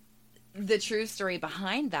the true story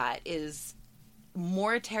behind that is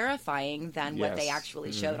more terrifying than what they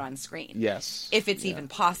actually showed on screen. Yes. If it's even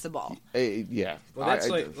possible. Yeah. Well, that's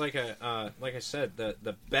like I said,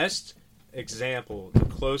 the best example, the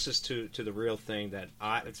closest to the real thing that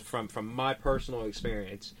it's from my personal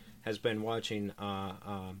experience has been watching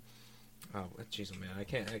jeez, man, I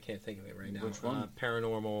can't think of it right now. Which one?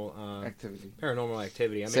 Paranormal Activity. Paranormal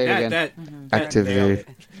Activity. Say it again. That Activity. nailed it.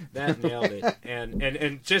 That nailed it.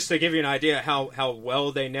 And just to give you an idea how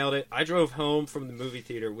well they nailed it, I drove home from the movie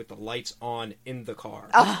theater with the lights on in the car.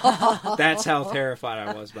 That's how terrified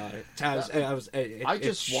I was about it. I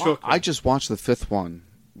just watched the 5th one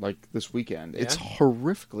like this weekend. It's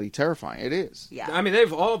horrifically terrifying. It is. Yeah.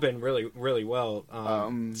 They've all been really, really well.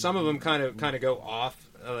 Some of them kind of go off.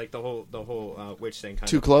 Like the whole witch thing kind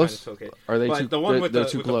too of close. Kind of took it. Are they but too? The one with the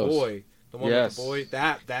too with close. the boy, The one with the boy.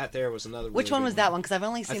 That there was another. Which really one good was that one? Because I've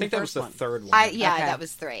only seen the first one. I think that was the third one. Yeah, Okay. that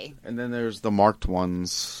was 3. And then there's the marked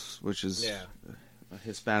ones, which is a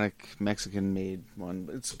Hispanic Mexican made one.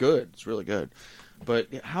 It's good. It's really good.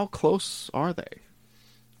 But how close are they?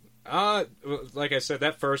 Like I said,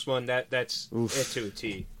 that first one that's it to a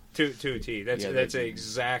T. To a T. That's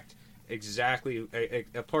exactly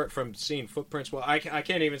apart from seeing footprints. Well, I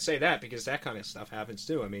can't even say that because that kind of stuff happens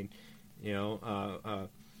too. I mean, you know,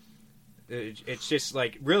 it's just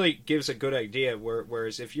like really gives a good idea.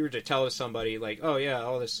 Whereas if you were to tell somebody like, oh yeah,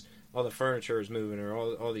 all the furniture is moving, or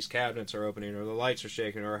all these cabinets are opening, or the lights are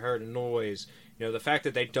shaking, or I heard a noise. You know, the fact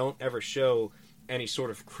that they don't ever show any sort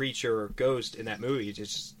of creature or ghost in that movie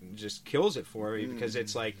just kills it for me, because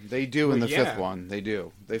it's like they do in the fifth one. They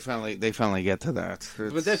do. They finally get to that.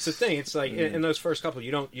 But that's the thing. It's like in those first couple,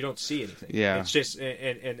 you don't see anything. Yeah. It's just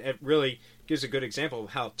and it really gives a good example of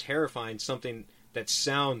how terrifying something that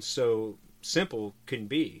sounds so simple can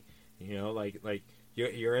be. You know, like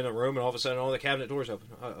you're in a room and all of a sudden all the cabinet doors open.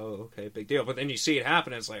 Oh, okay, big deal. But then you see it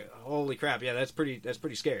happen, and it's like, holy crap! Yeah, that's pretty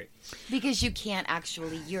scary. Because you can't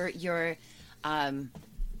actually. You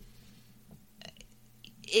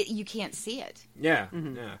can't see it. Yeah,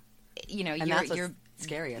 yeah. You know, you're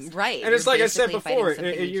scariest, right? And it's like I said before,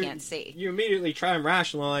 you can't see. You immediately try and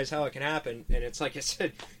rationalize how it can happen, and it's like I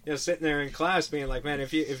said, you know, sitting there in class being like, man,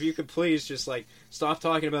 if you could please just like stop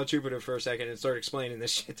talking about Jupiter for a second and start explaining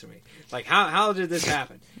this shit to me. Like, how did this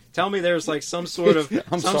happen? Tell me there's like some sort of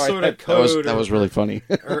sort of code. That was really funny.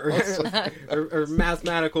 or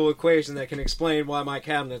mathematical equation that can explain why my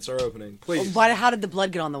cabinets are opening. Please. How did the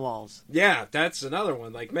blood get on the walls? Yeah, that's another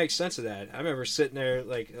one. Like, makes sense of that. I remember sitting there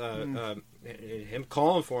like him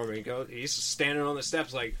calling for me. He's standing on the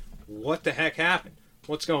steps like, what the heck happened?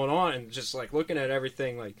 What's going on? And just like looking at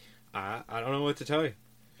everything like, I don't know what to tell you.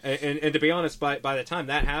 And to be honest, by the time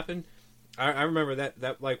that happened, I remember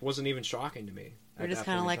that like wasn't even shocking to me. You're just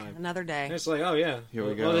kind of like another day. And it's like, oh yeah, here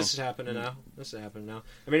we go. Well, this is happening now. This is happening now.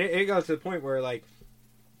 I mean, it got to the point where like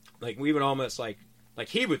we would almost like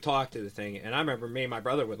he would talk to the thing, and I remember me and my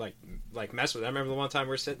brother would like mess with it. I remember the one time we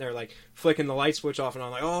were sitting there like flicking the light switch off and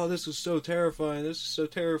on, like, oh, this is so terrifying. This is so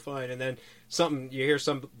terrifying. And then you hear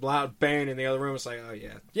some loud bang in the other room. It's like, oh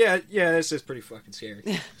yeah, this is pretty fucking scary.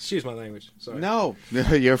 Excuse my language. Sorry. No,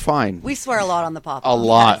 you're fine. We swear a lot on the pop. A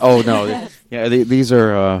lot. Oh no, yeah. These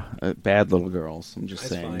are bad little girls. I'm just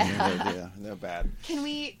saying. They're bad. Can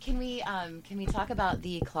we talk about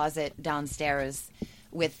the closet downstairs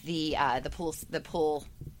with the pull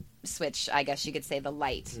switch? I guess you could say the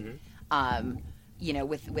light. Mm-hmm. You know,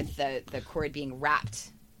 with the cord being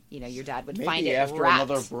wrapped. You know, your dad would Maybe find it after wrapped.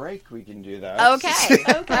 another break we can do that.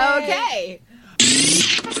 Okay.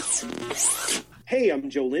 Hey, I'm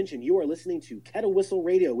Joe Lynch, and you are listening to Kettle Whistle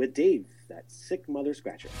Radio with Dave, that sick mother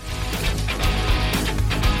scratcher.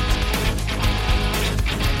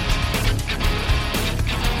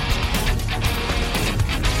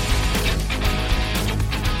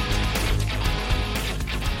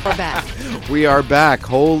 We're back. We are back.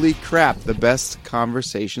 Holy crap! The best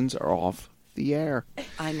conversations are off the air.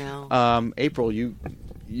 I know. April, you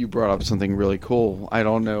brought up something really cool. I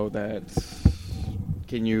don't know that.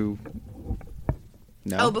 Can you?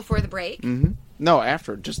 No. Oh, before the break? Mm-hmm. No,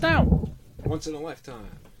 after. Just now. Once in a lifetime.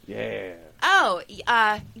 Yeah. Oh,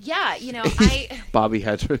 yeah. You know, Bobby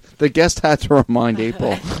had to. The guest had to remind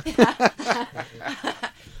April.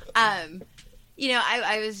 You know,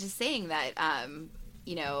 I was just saying that.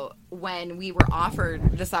 You know, when we were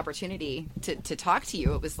offered this opportunity to talk to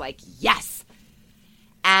you, it was like, yes.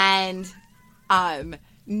 And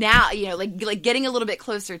now, you know, like getting a little bit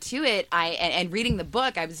closer to it, and reading the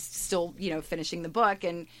book, I was still, you know, finishing the book,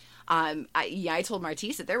 and I told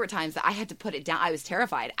Martise that there were times that I had to put it down. I was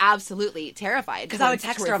terrified, absolutely terrified, because I would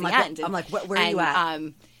text her. I'm like, where are you at?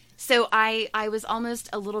 So I was almost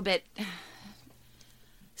a little bit,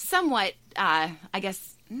 somewhat, I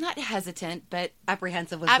guess. Not hesitant, but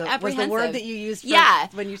apprehensive was the word that you used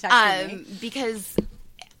when you texted me. Because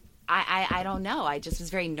I don't know. I just was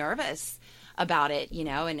very nervous about it, you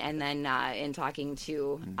know, and then in talking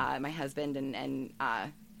to my husband and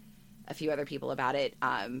a few other people about it,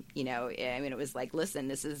 you know, I mean, it was like, listen,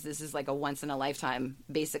 this is like a once in a lifetime,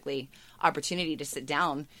 basically, opportunity to sit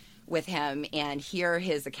down with him and hear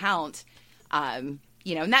his account.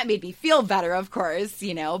 You know, and that made me feel better, of course,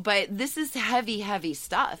 you know, but this is heavy, heavy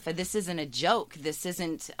stuff. This isn't a joke. This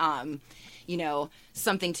isn't, you know,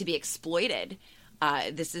 something to be exploited.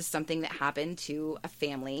 This is something that happened to a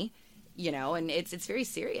family, you know, and it's very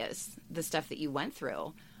serious, the stuff that you went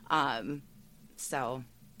through. So,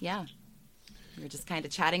 yeah, we were just kind of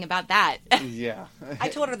chatting about that. Yeah. I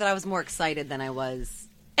told her that I was more excited than I was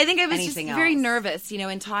I think I was just anything very else. nervous,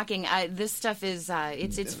 in talking. This stuff is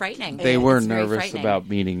it's frightening. They were It's very nervous frightening. about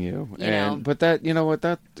meeting you, You know. but that's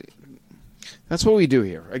what we do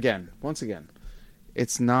here. Once again,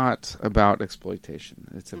 it's not about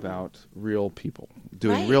exploitation. It's about real people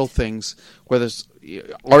doing Right. real things, whether it's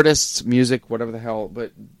artists, music, whatever the hell.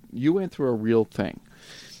 But you went through a real thing,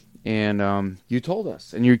 and you told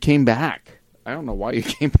us, and you came back. I don't know why you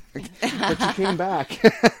came back, but you came back.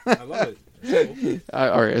 I love it. It's cool.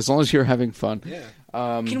 All right, as long as you're having fun.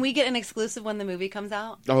 Yeah. Can we get an exclusive when the movie comes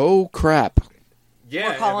out? Oh crap!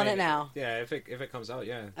 Yeah, We're calling it now. Yeah, if it comes out,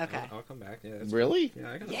 yeah. Okay. I'll come back. Yeah. That's Really? Cool.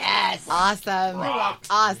 Yeah, I got Yes. Awesome.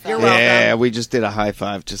 Awesome. You're Yeah, welcome. we just did a high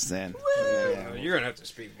five just then. You're gonna have to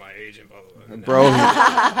speak with my agent, blah blah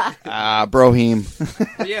blah. Bro,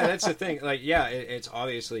 Brohim. But yeah, that's the thing. Like, yeah, it's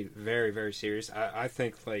obviously very, very serious. I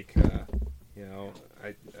think, like,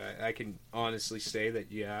 I can honestly say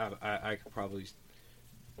that, yeah, I could probably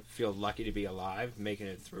feel lucky to be alive, making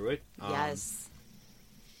it through it. Yes.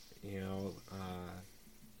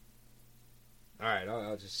 All right,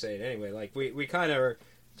 I'll just say it anyway. Like, we kind of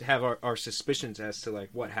have our suspicions as to, like,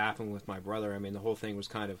 what happened with my brother. I mean, the whole thing was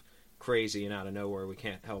kind of crazy and out of nowhere. We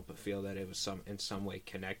can't help but feel that it was in some way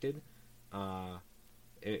connected.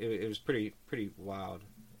 It was pretty wild.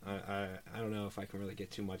 I don't know if I can really get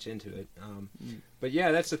too much into it. But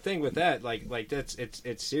yeah, that's the thing with that. Like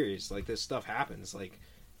it's serious. Like, this stuff happens. Like,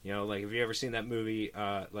 like, have you ever seen that movie,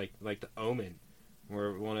 like The Omen, where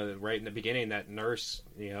right in the beginning, that nurse,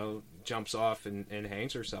 jumps off and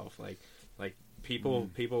hangs herself. Like people,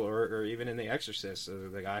 or even in The Exorcist,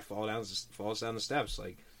 the guy falls down the steps.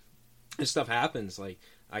 Like, this stuff happens. Like,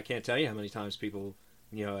 I can't tell you how many times people,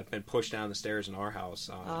 have been pushed down the stairs in our house.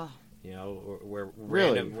 Where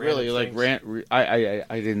really, like, things- I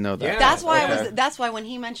didn't know that. Yeah. That's why Okay. That's why when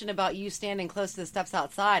he mentioned about you standing close to the steps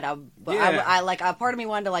outside, Yeah. a part of me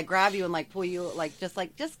wanted to, like, grab you and, like, pull you, like, just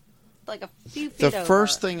like a few feet The over.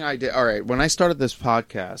 first thing I did, all right, when I started this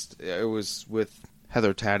podcast, it was with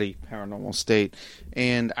Heather Taddy, Paranormal State,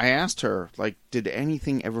 and I asked her, like, did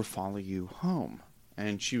anything ever follow you home?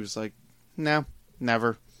 And she was like, no,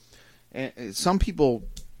 never. And some people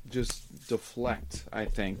just deflect, I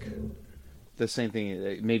think. The same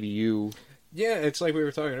thing, maybe you... Yeah, it's like we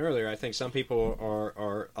were talking earlier. I think some people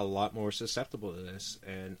are a lot more susceptible to this,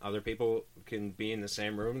 and other people can be in the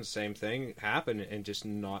same room, the same thing happen, and just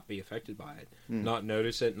not be affected by it, not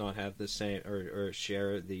notice it, not have the same or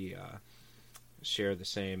share the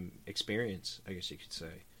same experience. I guess you could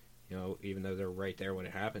say, even though they're right there when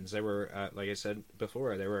it happens. There were, like I said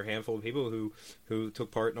before, there were a handful of people who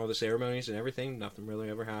took part in all the ceremonies and everything. Nothing really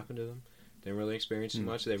ever happened to them. Didn't really experience too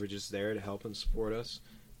much. They were just there to help and support us.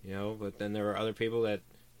 But then there were other people that,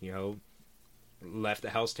 left the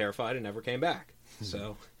house terrified and never came back.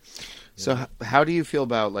 So, how do you feel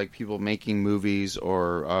about, like, people making movies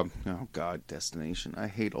or, oh God, Destination? I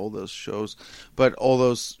hate all those shows, but all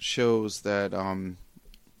those shows that,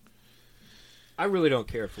 I really don't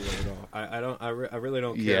care for it at all. I really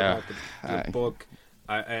don't care about the book.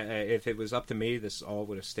 If it was up to me, this all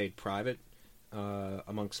would have stayed private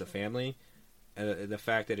amongst the family. The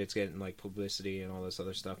fact that it's getting, like, publicity and all this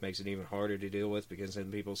other stuff makes it even harder to deal with, because then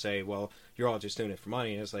people say, well, you're all just doing it for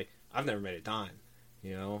money, and it's like, I've never made a dime.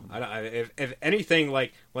 If anything,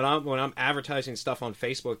 like, when I'm advertising stuff on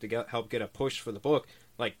Facebook to help get a push for the book,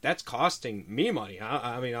 like, that's costing me money.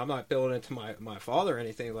 I mean, I'm not billing it to my father or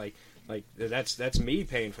anything. Like that's me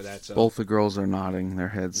paying for that. So both the girls are nodding their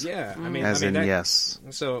heads. Yeah, yes.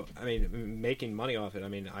 So I mean, making money off it. I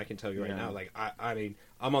mean, I can tell you right now. Like, I mean,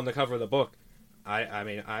 I'm on the cover of the book. I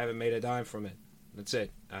mean, I haven't made a dime from it. That's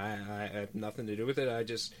it. I have nothing to do with it. I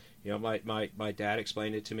just, my dad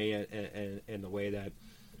explained it to me in the way that,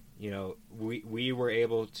 we were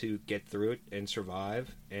able to get through it and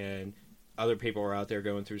survive, and other people are out there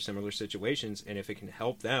going through similar situations, and if it can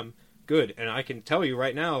help them, good. And I can tell you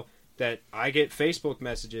right now that I get Facebook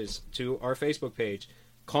messages to our Facebook page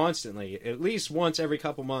constantly. At least once every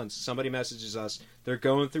couple months, somebody messages us. They're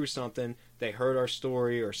going through something. They heard our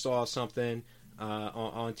story or saw something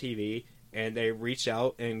on TV, and they reach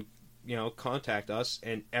out and contact us.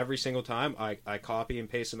 And every single time, I copy and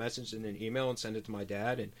paste a message in an email and send it to my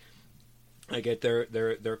dad, and I get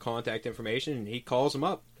their contact information, and he calls them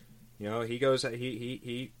up. He goes,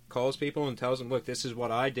 he calls people and tells them, look, this is what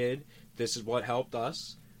I did. This is what helped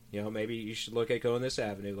us. Maybe you should look at going this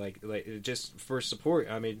avenue, like just for support.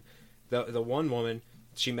 I mean, the one woman,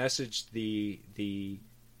 she messaged the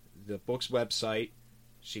book's website.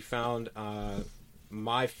 She found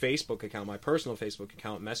my Facebook account, my personal Facebook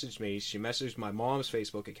account, messaged me. She messaged my mom's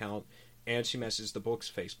Facebook account, and she messaged the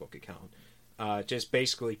book's Facebook account. just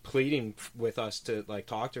basically pleading with us to like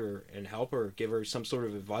talk to her and help her, give her some sort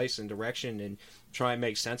of advice and direction, and try and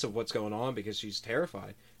make sense of what's going on because she's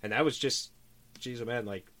terrified. And that was just, geez, man,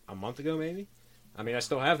 like a month ago maybe. I mean, I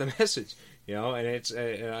still have the message, you know, and it's.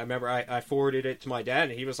 I remember I forwarded it to my dad,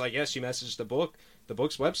 and he was like, "Yes, she messaged the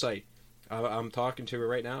book's website." I'm talking to her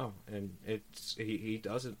right now, and he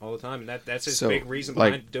does it all the time, and that's his big reason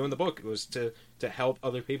behind doing the book. It was to help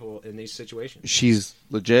other people in these situations. She's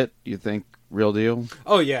legit, you think? Real deal?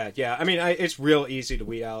 Oh yeah. I mean, it's real easy to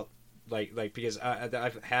weed out, like because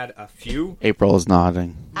I've had a few. April is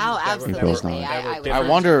nodding. Oh, absolutely. I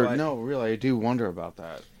wonder. But, no, really, I do wonder about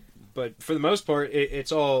that. But for the most part,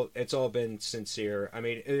 it's all been sincere. I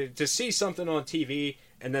mean, to see something on TV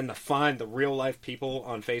and then to find the real life people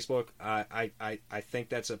on Facebook, I think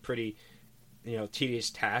that's a pretty, tedious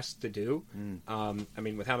task to do. I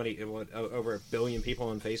mean, with how many over 1 billion people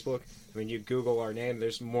on Facebook, I mean, you Google our name,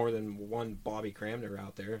 there's more than one Bobby Cramner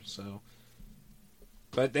out there. So,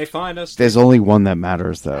 but they find us. There's only one that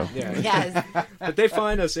matters, though. Yeah, yes. But they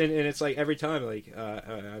find us, and it's like every time, like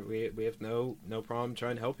we have no problem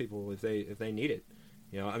trying to help people if they need it.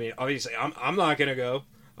 I mean, obviously, I'm not gonna go.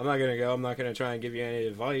 I'm not gonna try and give you any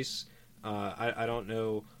advice. I don't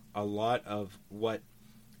know a lot of what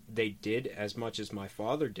they did as much as my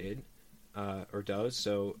father did or does.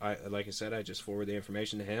 So, like I said, I just forward the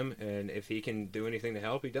information to him, and if he can do anything to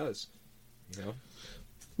help, he does.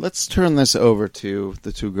 Let's turn this over to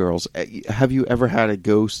the two girls. Have you ever had a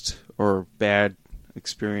ghost or bad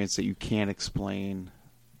experience that you can't explain?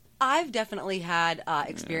 I've definitely had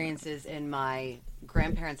experiences in my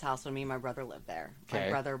grandparents' house when me and my brother lived there. Okay. My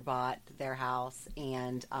brother bought their house,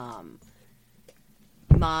 and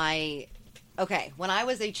when I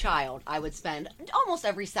was a child, I would spend almost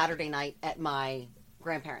every Saturday night at my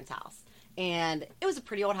grandparents' house. And it was a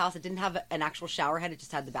pretty old house. It didn't have an actual shower head. It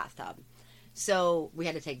just had the bathtub. So we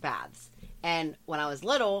had to take baths. And when I was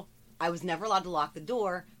little, I was never allowed to lock the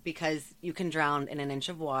door because you can drown in an inch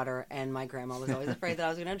of water. And my grandma was always afraid that I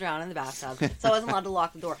was going to drown in the bathtub. So I wasn't allowed to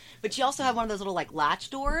lock the door. But she also had one of those little latch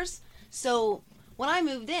doors. So when I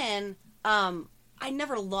moved in, I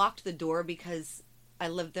never locked the door because I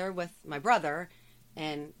lived there with my brother.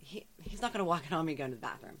 And he's not going to walk in on me going to the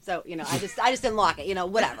bathroom. So, I just didn't lock it.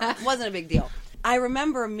 Whatever. It wasn't a big deal. I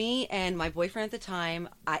remember me and my boyfriend at the time,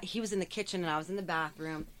 he was in the kitchen and I was in the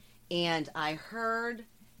bathroom, and I heard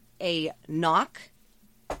a knock,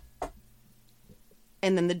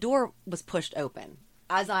 and then the door was pushed open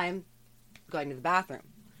as I'm going to the bathroom.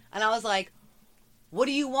 And I was like, "What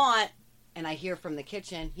do you want?" And I hear from the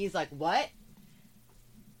kitchen, he's like, "What?"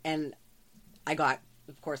 And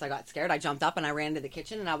of course I got scared. I jumped up and I ran into the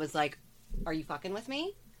kitchen and I was like, "Are you fucking with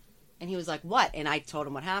me?" And he was like, "What?" And I told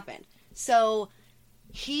him what happened. So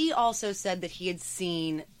he also said that he had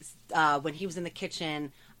seen, when he was in the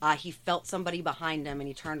kitchen, he felt somebody behind him and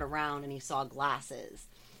he turned around and he saw glasses.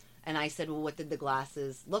 And I said, "Well, what did the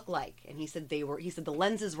glasses look like?" And he said the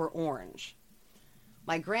lenses were orange.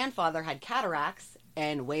 My grandfather had cataracts,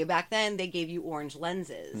 and way back then they gave you orange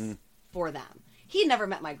lenses for them. He had never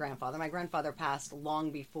met my grandfather. My grandfather passed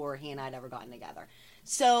long before he and I had ever gotten together.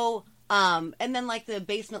 So, and then the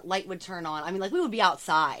basement light would turn on. I mean, we would be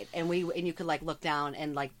outside and you could look down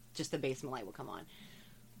and just the basement light would come on.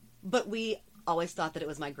 But we always thought that it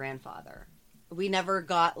was my grandfather. We never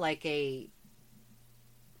got a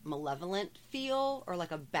malevolent feel or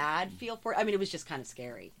a bad feel for it. I mean, it was just kind of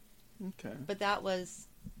scary. Okay. But that was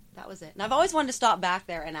it. And I've always wanted to stop back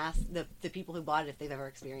there and ask the people who bought it if they've ever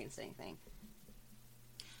experienced anything.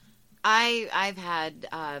 I've had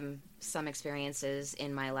some experiences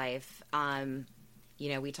in my life.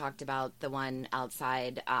 We talked about the one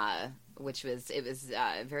outside, which was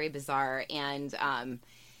very bizarre. And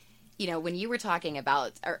when you were talking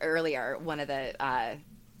about earlier, one of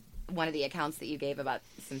the accounts that you gave about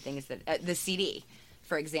some things that the CD,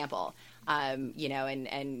 for example,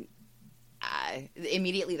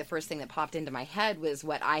 immediately the first thing that popped into my head was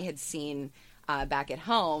what I had seen back at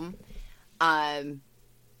home.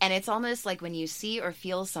 And it's almost like when you see or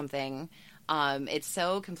feel something, it's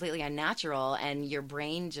so completely unnatural, and your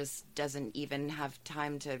brain just doesn't even have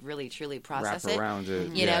time to really truly process Wrap around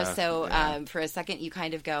it. You know, so for a second you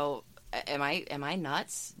kind of go, "Am I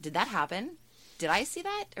nuts? Did that happen? Did I see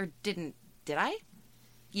that, or did I?"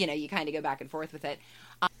 You kind of go back and forth with it.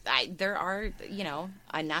 There are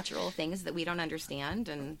unnatural things that we don't understand,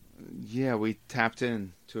 and we tapped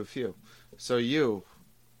in to a few. So you,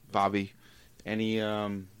 Bobby. Any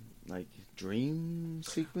dream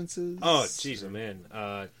sequences? Oh, jeez, man.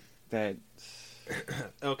 That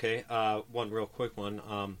okay. One real quick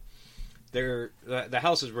one. the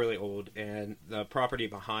house is really old, and the property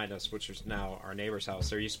behind us, which is now our neighbor's house,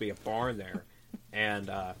 there used to be a barn there, and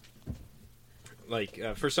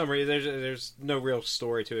for some reason there's no real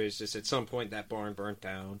story to it. It's just at some point that barn burnt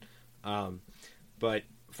down, but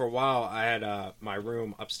for a while I had my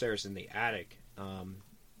room upstairs in the attic,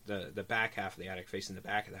 the back half of the attic facing the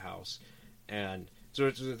back of the house, and so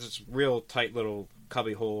it's this real tight little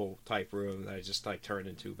cubbyhole type room that I just like turned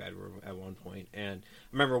into a bedroom at one point. And I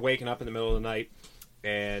remember waking up in the middle of the night,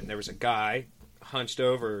 and there was a guy hunched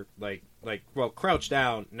over, crouched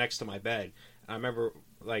down next to my bed. I remember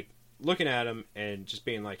like looking at him and just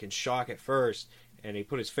being like in shock at first. And he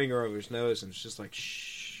put his finger over his nose and was just like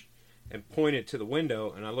shh, and pointed to the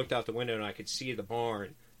window. And I looked out the window and I could see the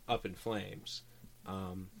barn up in flames.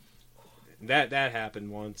 That happened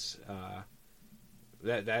once.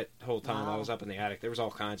 That whole time I was up in the attic, there was all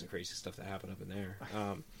kinds of crazy stuff that happened up in there.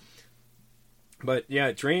 But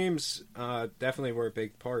yeah, dreams definitely were a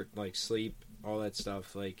big part, like sleep, all that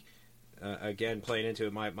stuff. Like again, playing into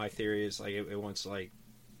it, my theory is like it wants to like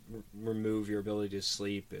remove your ability to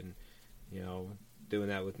sleep, and doing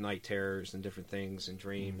that with night terrors and different things and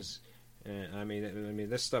dreams. And I mean,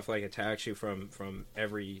 this stuff like attacks you from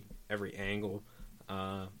every angle.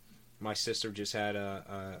 My sister just had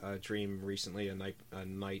a dream recently, a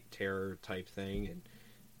night terror type thing, and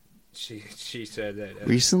she said that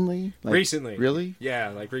recently. Recently, really? Yeah,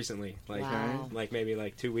 like recently, Wow. like maybe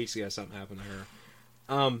like 2 weeks ago, something happened to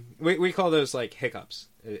her. We call those like hiccups.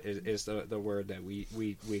 Is the word that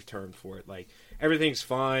we've termed for it. Like everything's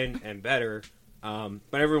fine and better,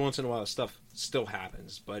 but every once in a while stuff still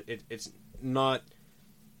happens, but it's not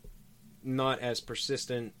as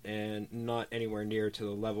persistent and not anywhere near to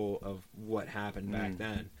the level of what happened back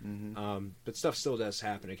then. Mm-hmm. But stuff still does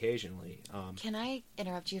happen occasionally. Can I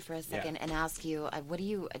interrupt you for a second and ask you, what do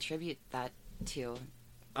you attribute that to?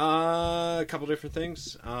 A couple different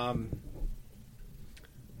things. Some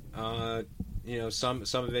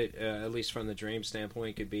of it, at least from the dream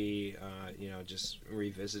standpoint, could be, just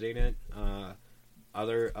revisiting it.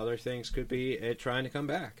 Other things could be it trying to come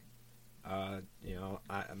back. My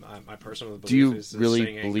personal belief is do you really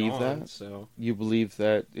thing ain't believe gone, that? So you believe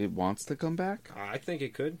that it wants to come back? I think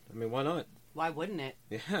it could. I mean, why not? Why wouldn't it?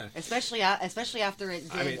 Yeah. Especially after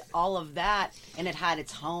it did all of that and it had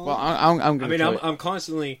its home. Well, I'm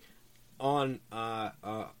constantly on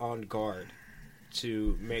guard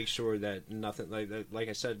to make sure that nothing like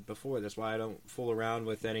I said before. That's why I don't fool around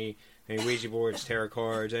with any Ouija boards, tarot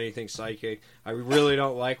cards, anything psychic. I really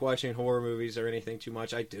don't like watching horror movies or anything too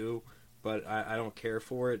much. I do, but I don't care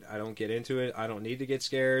for it. I don't get into it. I don't need to get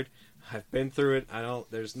scared. I've been through it.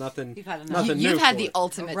 There's nothing. You've had enough. Nothing new. You've had for the it.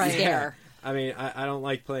 ultimate Right. scare. I mean, I don't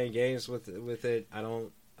like playing games with it. I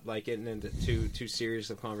don't like getting into too serious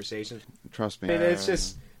of conversations. Trust me. I mean, it's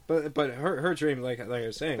just, but her dream, like I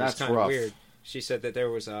was saying, was That's kind of rough. weird. She said that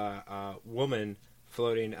there was a woman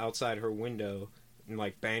floating outside her window and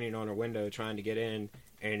like banging on her window trying to get in,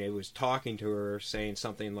 and it was talking to her, saying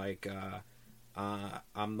something like,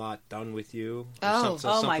 "I'm not done with you." Oh my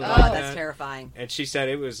something God, like that's that. terrifying. And she said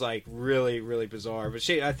it was like really, really bizarre. But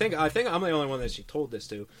I think I'm the only one that she told this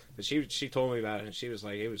to. But she told me about it, and she was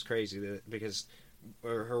like, it was crazy because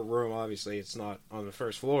her room, obviously, it's not on the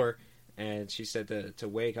first floor. And she said to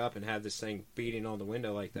wake up and have this thing beating on the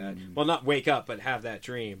window like that. Well, not wake up, but have that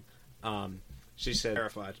dream. She said,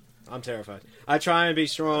 terrified. I'm terrified. I try and be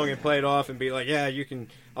strong and play it off and be like, yeah, you can.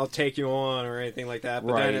 I'll take you on or anything like that.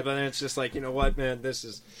 But Right. then it's just like, you know what, man, this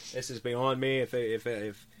is beyond me.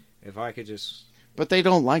 If I could just. But they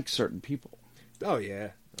don't like certain people. Oh yeah.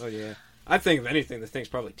 I think if anything, the thing's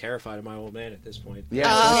probably terrified of my old man at this point.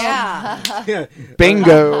 Yeah. Yeah.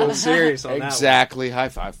 Bingo. I'm serious on that one. Exactly. High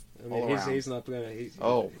five. I mean, he's not gonna. It's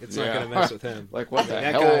yeah. not gonna mess with him. Like what I mean, the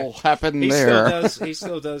that hell guy, happened he there?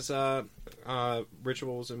 Still does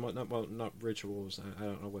rituals and whatnot. Well, not rituals. I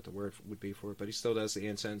don't know what the word would be for it, but he still does the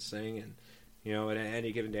incense thing. And at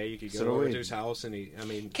any given day, you could go over to his house,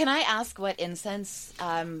 and Can I ask what incense,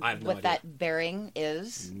 that bearing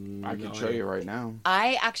is? I can show you right now.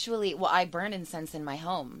 I actually, I burn incense in my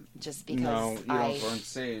home just because No, you don't burn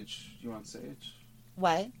sage. You want sage?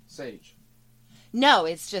 What? Sage. No,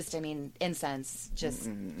 it's just, incense, just,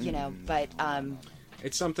 but...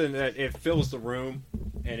 It's something that it fills the room,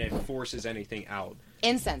 and it forces anything out.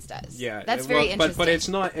 Incense does. Yeah. That's very interesting. But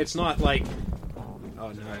it's not like... Oh,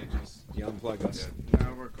 no. You unplug us. Yeah.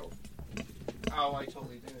 No, we're cool. Oh, I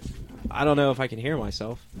totally did. I don't know if I can hear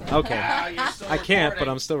myself. Okay. I can't, but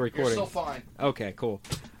I'm still recording. You're still fine. Okay, cool.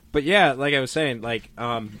 But yeah, like I was saying,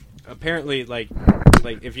 apparently, like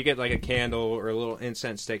if you get like a candle or a little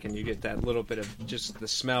incense stick and you get that little bit of just the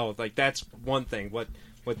smell, like that's one thing. What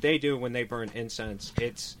what they do when they burn incense,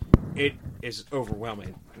 it is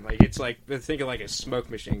overwhelming. Like it's like think of like a smoke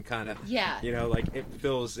machine kind of. Yeah. You know, like it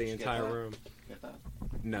fills the entire room.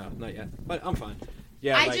 No, not yet. But I'm fine.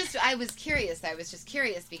 Yeah. I was curious. I was just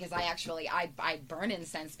curious because I burn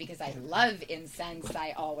incense because I love incense.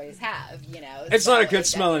 I always have. You know. It's not a good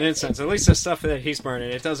smelling incense. At least the stuff that he's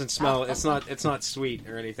burning, it doesn't smell. It's not sweet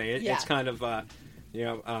or anything. It's kind of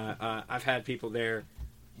I've had people there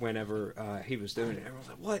whenever he was doing it. Everyone's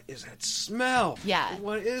like, "What is that smell? Yeah,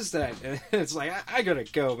 what is that?" And it's like, I gotta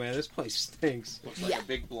go, man. This place stinks. Looks like a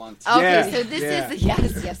big blunt. Okay, so this is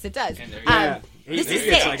yes, it does. This is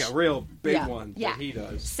it's like a real big one that he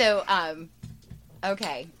does. So,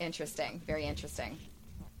 okay, interesting, very interesting.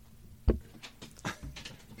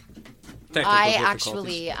 I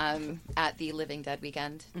actually, at the Living Dead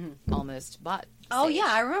weekend, almost bought. Oh sage. yeah,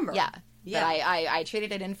 I remember. Yeah. But I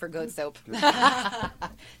traded it in for goat soap.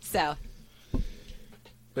 So.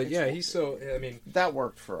 But yeah, he's so. I mean, that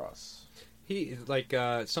worked for us. He like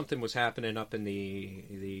something was happening up in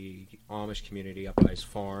the Amish community up by his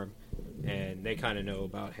farm, and they kind of know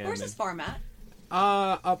about him. Where's his farm at?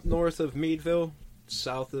 Up north of Meadville,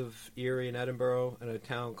 south of Erie and Edinburgh, in a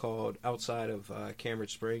town called outside of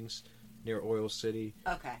Cambridge Springs, near Oil City.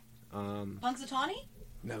 Okay. Punxsutawney?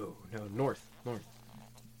 No, north.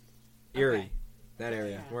 Erie, that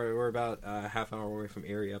area. Yeah. We're about a half hour away from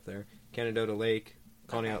Erie up there. Canandaigua Lake,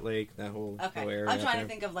 Conneaut Lake, that whole area. I'm trying to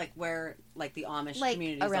think of like where like the Amish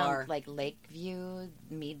communities around, are. Like Lakeview,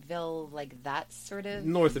 Meadville, like that sort of.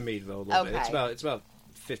 North of Meadville a little bit. It's about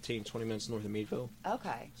 15, 20 minutes north of Meadville.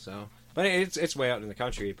 Okay. So, but it's way out in the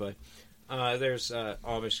country. But there's a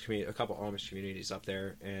couple Amish communities up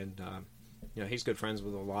there, and he's good friends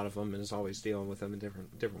with a lot of them, and is always dealing with them in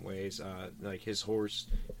different ways. Like his horse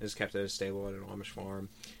is kept at a stable at an Amish farm,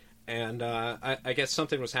 and I guess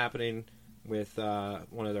something was happening with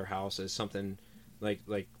one of their houses. Something like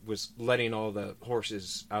was letting all the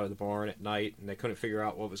horses out of the barn at night, and they couldn't figure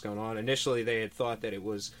out what was going on. Initially, they had thought that it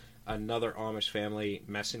was another Amish family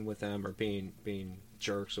messing with them or being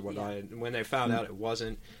jerks or whatnot. Yeah. And when they found out it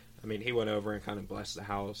wasn't, I mean, he went over and kind of blessed the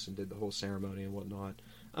house and did the whole ceremony and whatnot.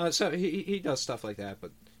 So he does stuff like that,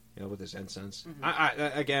 but with his incense.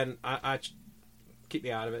 Mm-hmm. I keep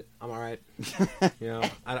me out of it. I'm all right.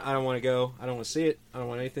 I don't want to go. I don't want to see it. I don't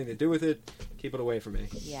want anything to do with it. Keep it away from me.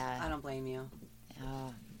 Yeah, I don't blame you.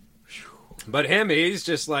 But him, he's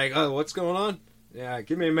just like, oh, what's going on? Yeah,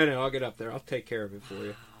 give me a minute. I'll get up there. I'll take care of it for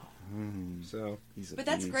you. So, but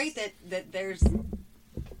that's great that there's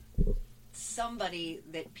somebody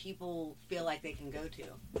that people feel like they can go to.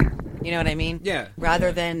 You know what I mean? Yeah.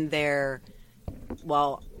 Rather than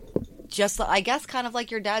just I guess kind of like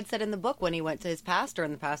your dad said in the book when he went to his pastor,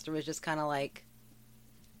 and the pastor was just kind of like,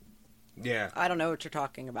 yeah, I don't know what you're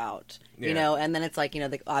talking about, yeah. And then it's like,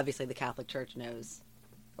 obviously the Catholic Church knows.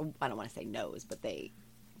 I don't want to say knows, but they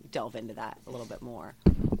delve into that a little bit more.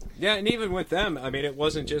 Yeah, and even with them, I mean, it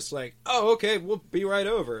wasn't just like, oh, okay, we'll be right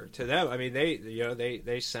over. To them, I mean,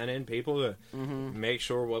 they sent in people to make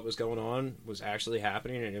sure what was going on was actually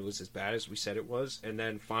happening, and it was as bad as we said it was. And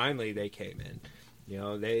then finally, they came in.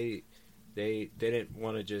 They didn't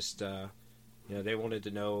want to just, they wanted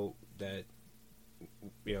to know that,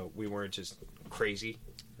 we weren't just crazy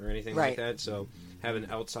or anything like that. So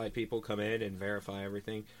having outside people come in and verify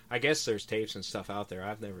everything. I guess there's tapes and stuff out there.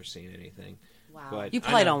 I've never seen anything. Wow. But you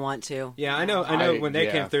probably don't want to. Yeah, I know. When they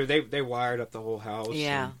came through, they wired up the whole house.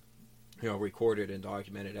 Yeah. And, recorded and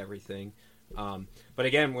documented everything. But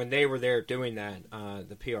again, when they were there doing that,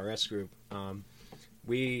 the PRS group,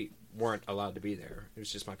 we weren't allowed to be there. It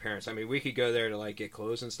was just my parents. I mean, we could go there to get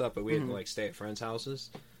clothes and stuff, but we had to stay at friends' houses.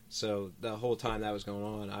 So the whole time that was going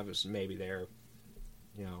on, I was maybe there,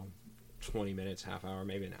 20 minutes, half hour,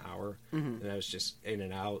 maybe an hour, and I was just in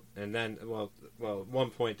and out. And then, well, at one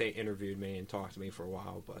point they interviewed me and talked to me for a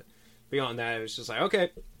while, but beyond that, it was just like,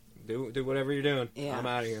 okay, do whatever you're doing. Yeah. I'm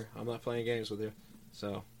out of here. I'm not playing games with you.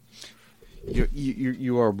 So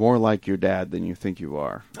you are more like your dad than you think you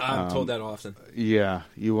are. I'm told that often. Yeah,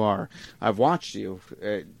 you are. I've watched you,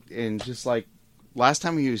 and just like last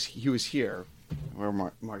time he was here, where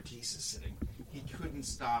Martise is sitting, he couldn't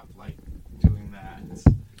stop doing that.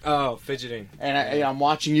 Oh, fidgeting. And I'm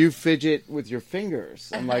watching you fidget with your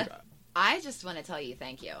fingers. I'm like, I just want to tell you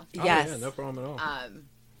thank you. Oh, yes. Yeah, no problem at all.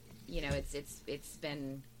 It's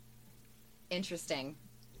been interesting,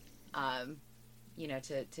 to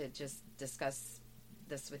just discuss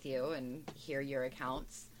this with you and hear your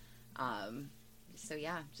accounts. So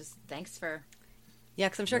yeah, just thanks for. Yeah,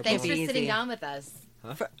 because I'm sure thanks for sitting down with us.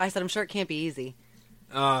 Huh? I said I'm sure it can't be easy.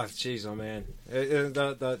 Oh, jeez, oh man.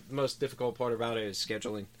 The most difficult part about it is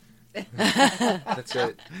scheduling. That's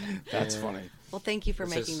it. That's funny. Well, thank you for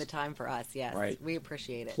This making is- the time for us. Yes, Right. we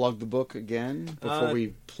appreciate it. Plug the book again before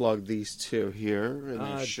we plug these two here in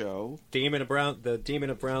the show. The Demon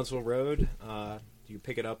of Brownsville Road. You can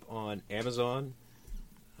pick it up on Amazon,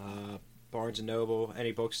 Barnes and Noble,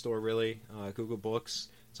 any bookstore really. Google Books.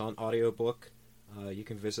 It's on audiobook. You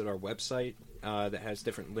can visit our website that has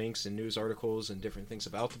different links and news articles and different things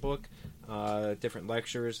about the book. Different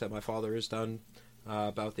lectures that my father has done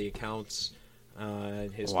about the accounts.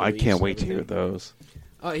 And his I beliefs can't and wait to hear everything. those.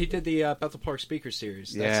 He did the Bethel Park Speaker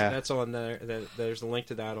Series. That's on there. There's a link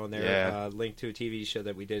to that on there. Yeah. Link to a TV show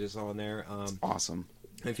that we did is on there. Awesome.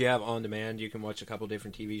 If you have on demand, you can watch a couple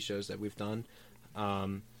different TV shows that we've done.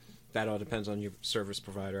 That all depends on your service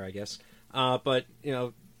provider, I guess. But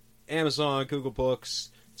Amazon, Google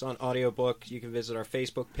Books. It's on audiobook. You can visit our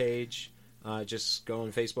Facebook page. Just go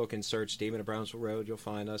on Facebook and search Demon of Brownsville Road. You'll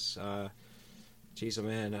find us.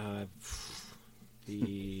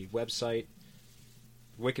 The website,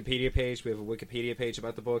 Wikipedia page. We have a Wikipedia page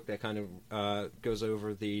about the book that kind of goes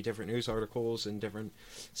over the different news articles and different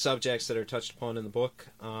subjects that are touched upon in the book.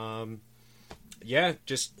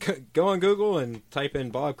 Just go on Google and type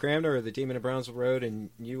in Bob Cramner or the Demon of Brownsville Road,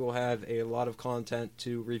 and you will have a lot of content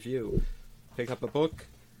to review. Pick up a book.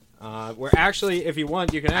 We're actually, if you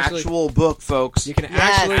want, you can actually actual book, folks. You can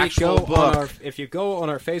actually go book. on our. If you go on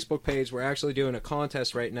our Facebook page, we're actually doing a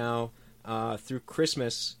contest right now through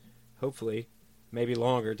Christmas, hopefully, maybe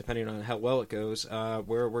longer, depending on how well it goes.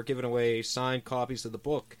 We're giving away signed copies of the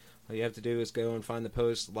book. All you have to do is go and find the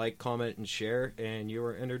post, like, comment, and share, and you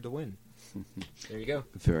are entered to win. There you go.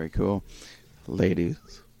 Very cool, ladies.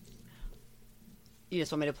 You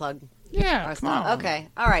just want me to plug? Yeah, our come stuff? on. Okay,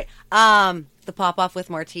 all right. The Pop Off with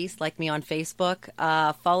Martise. Like me on Facebook.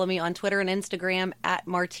 Follow me on Twitter and Instagram at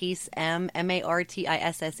MartiseM,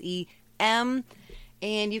 MartissEM.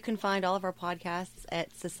 And you can find all of our podcasts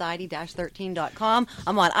at society-13.com.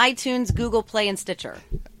 I'm on iTunes, Google Play, and Stitcher.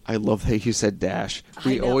 I love that you said dash.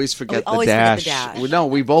 We know. always forget We always the forget dash. the dash. No,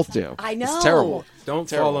 we both do. I know. It's terrible. Don't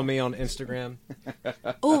Terrible. follow me on Instagram.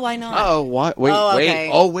 Oh, why not? Oh, what? Wait, okay. wait.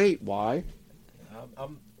 Oh, wait. Why?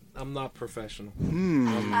 I'm not professional.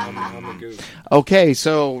 I'm a goof. Okay,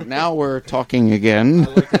 so now we're talking again.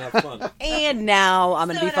 I like to have fun. And now I'm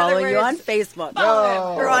going to So be in following other you on words, Facebook.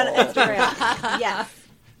 No. Or on Instagram. Yes.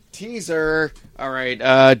 Teaser. All right.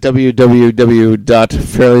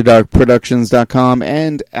 www.fairlydarkproductions.com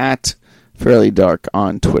and at Fairly Dark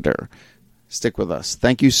on Twitter. Stick with us.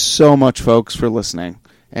 Thank you so much, folks, for listening.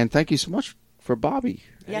 And thank you so much for Bobby.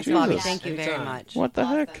 Yes, Jesus. Bobby. Thank you very Anytime. much. What the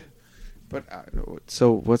heck? But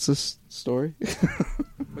so what's this story?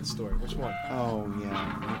 What story? Which one? Oh,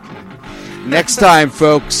 yeah. Okay. Next time,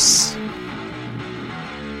 folks.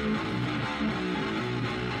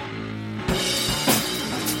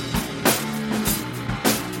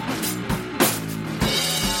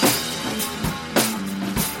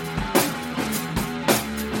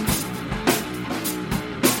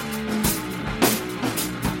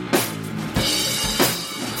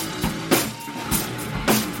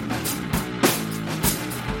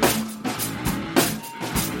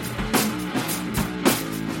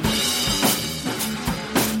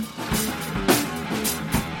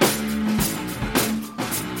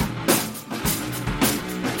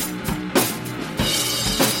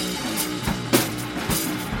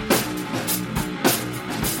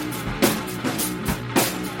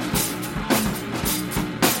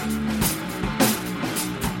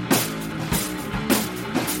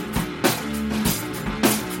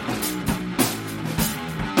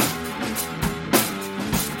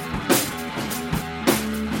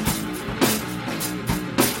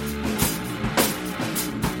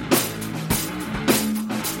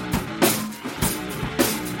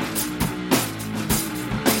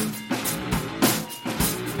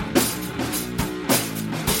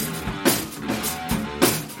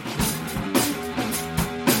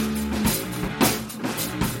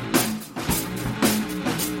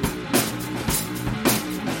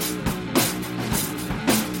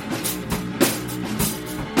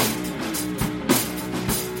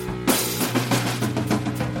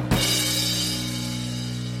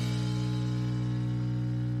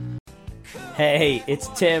 Hey, it's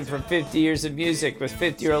Tim from 50 Years of Music with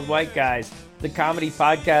 50-Year-Old White Guys, the comedy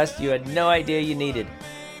podcast you had no idea you needed.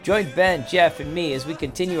 Join Ben, Jeff, and me as we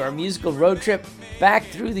continue our musical road trip back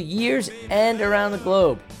through the years and around the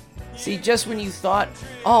globe. See, just when you thought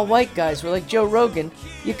all white guys were like Joe Rogan,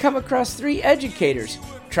 you come across three educators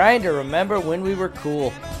trying to remember when we were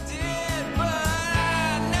cool.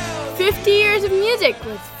 50 Years of Music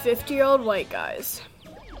with 50-Year-Old White Guys.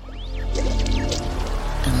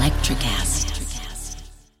 Electric acid.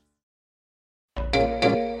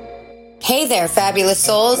 Hey there, fabulous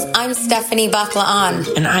souls. I'm Stephanie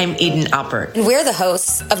Baklaan. And I'm Eden Alpert. And we're the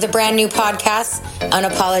hosts of the brand new podcast,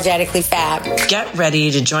 Unapologetically Fab. Get ready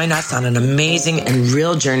to join us on an amazing and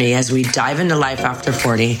real journey as we dive into life after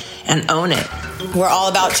 40 and own it. We're all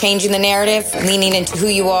about changing the narrative, leaning into who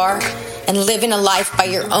you are, and living a life by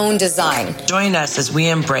your own design. Join us as we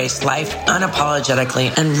embrace life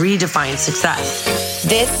unapologetically and redefine success.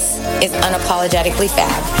 This is Unapologetically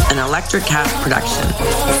Fab, an Electric Cat production.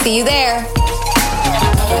 See you there.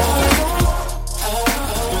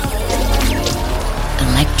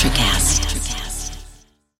 Electricast.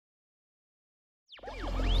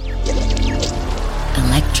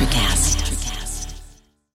 Electricast.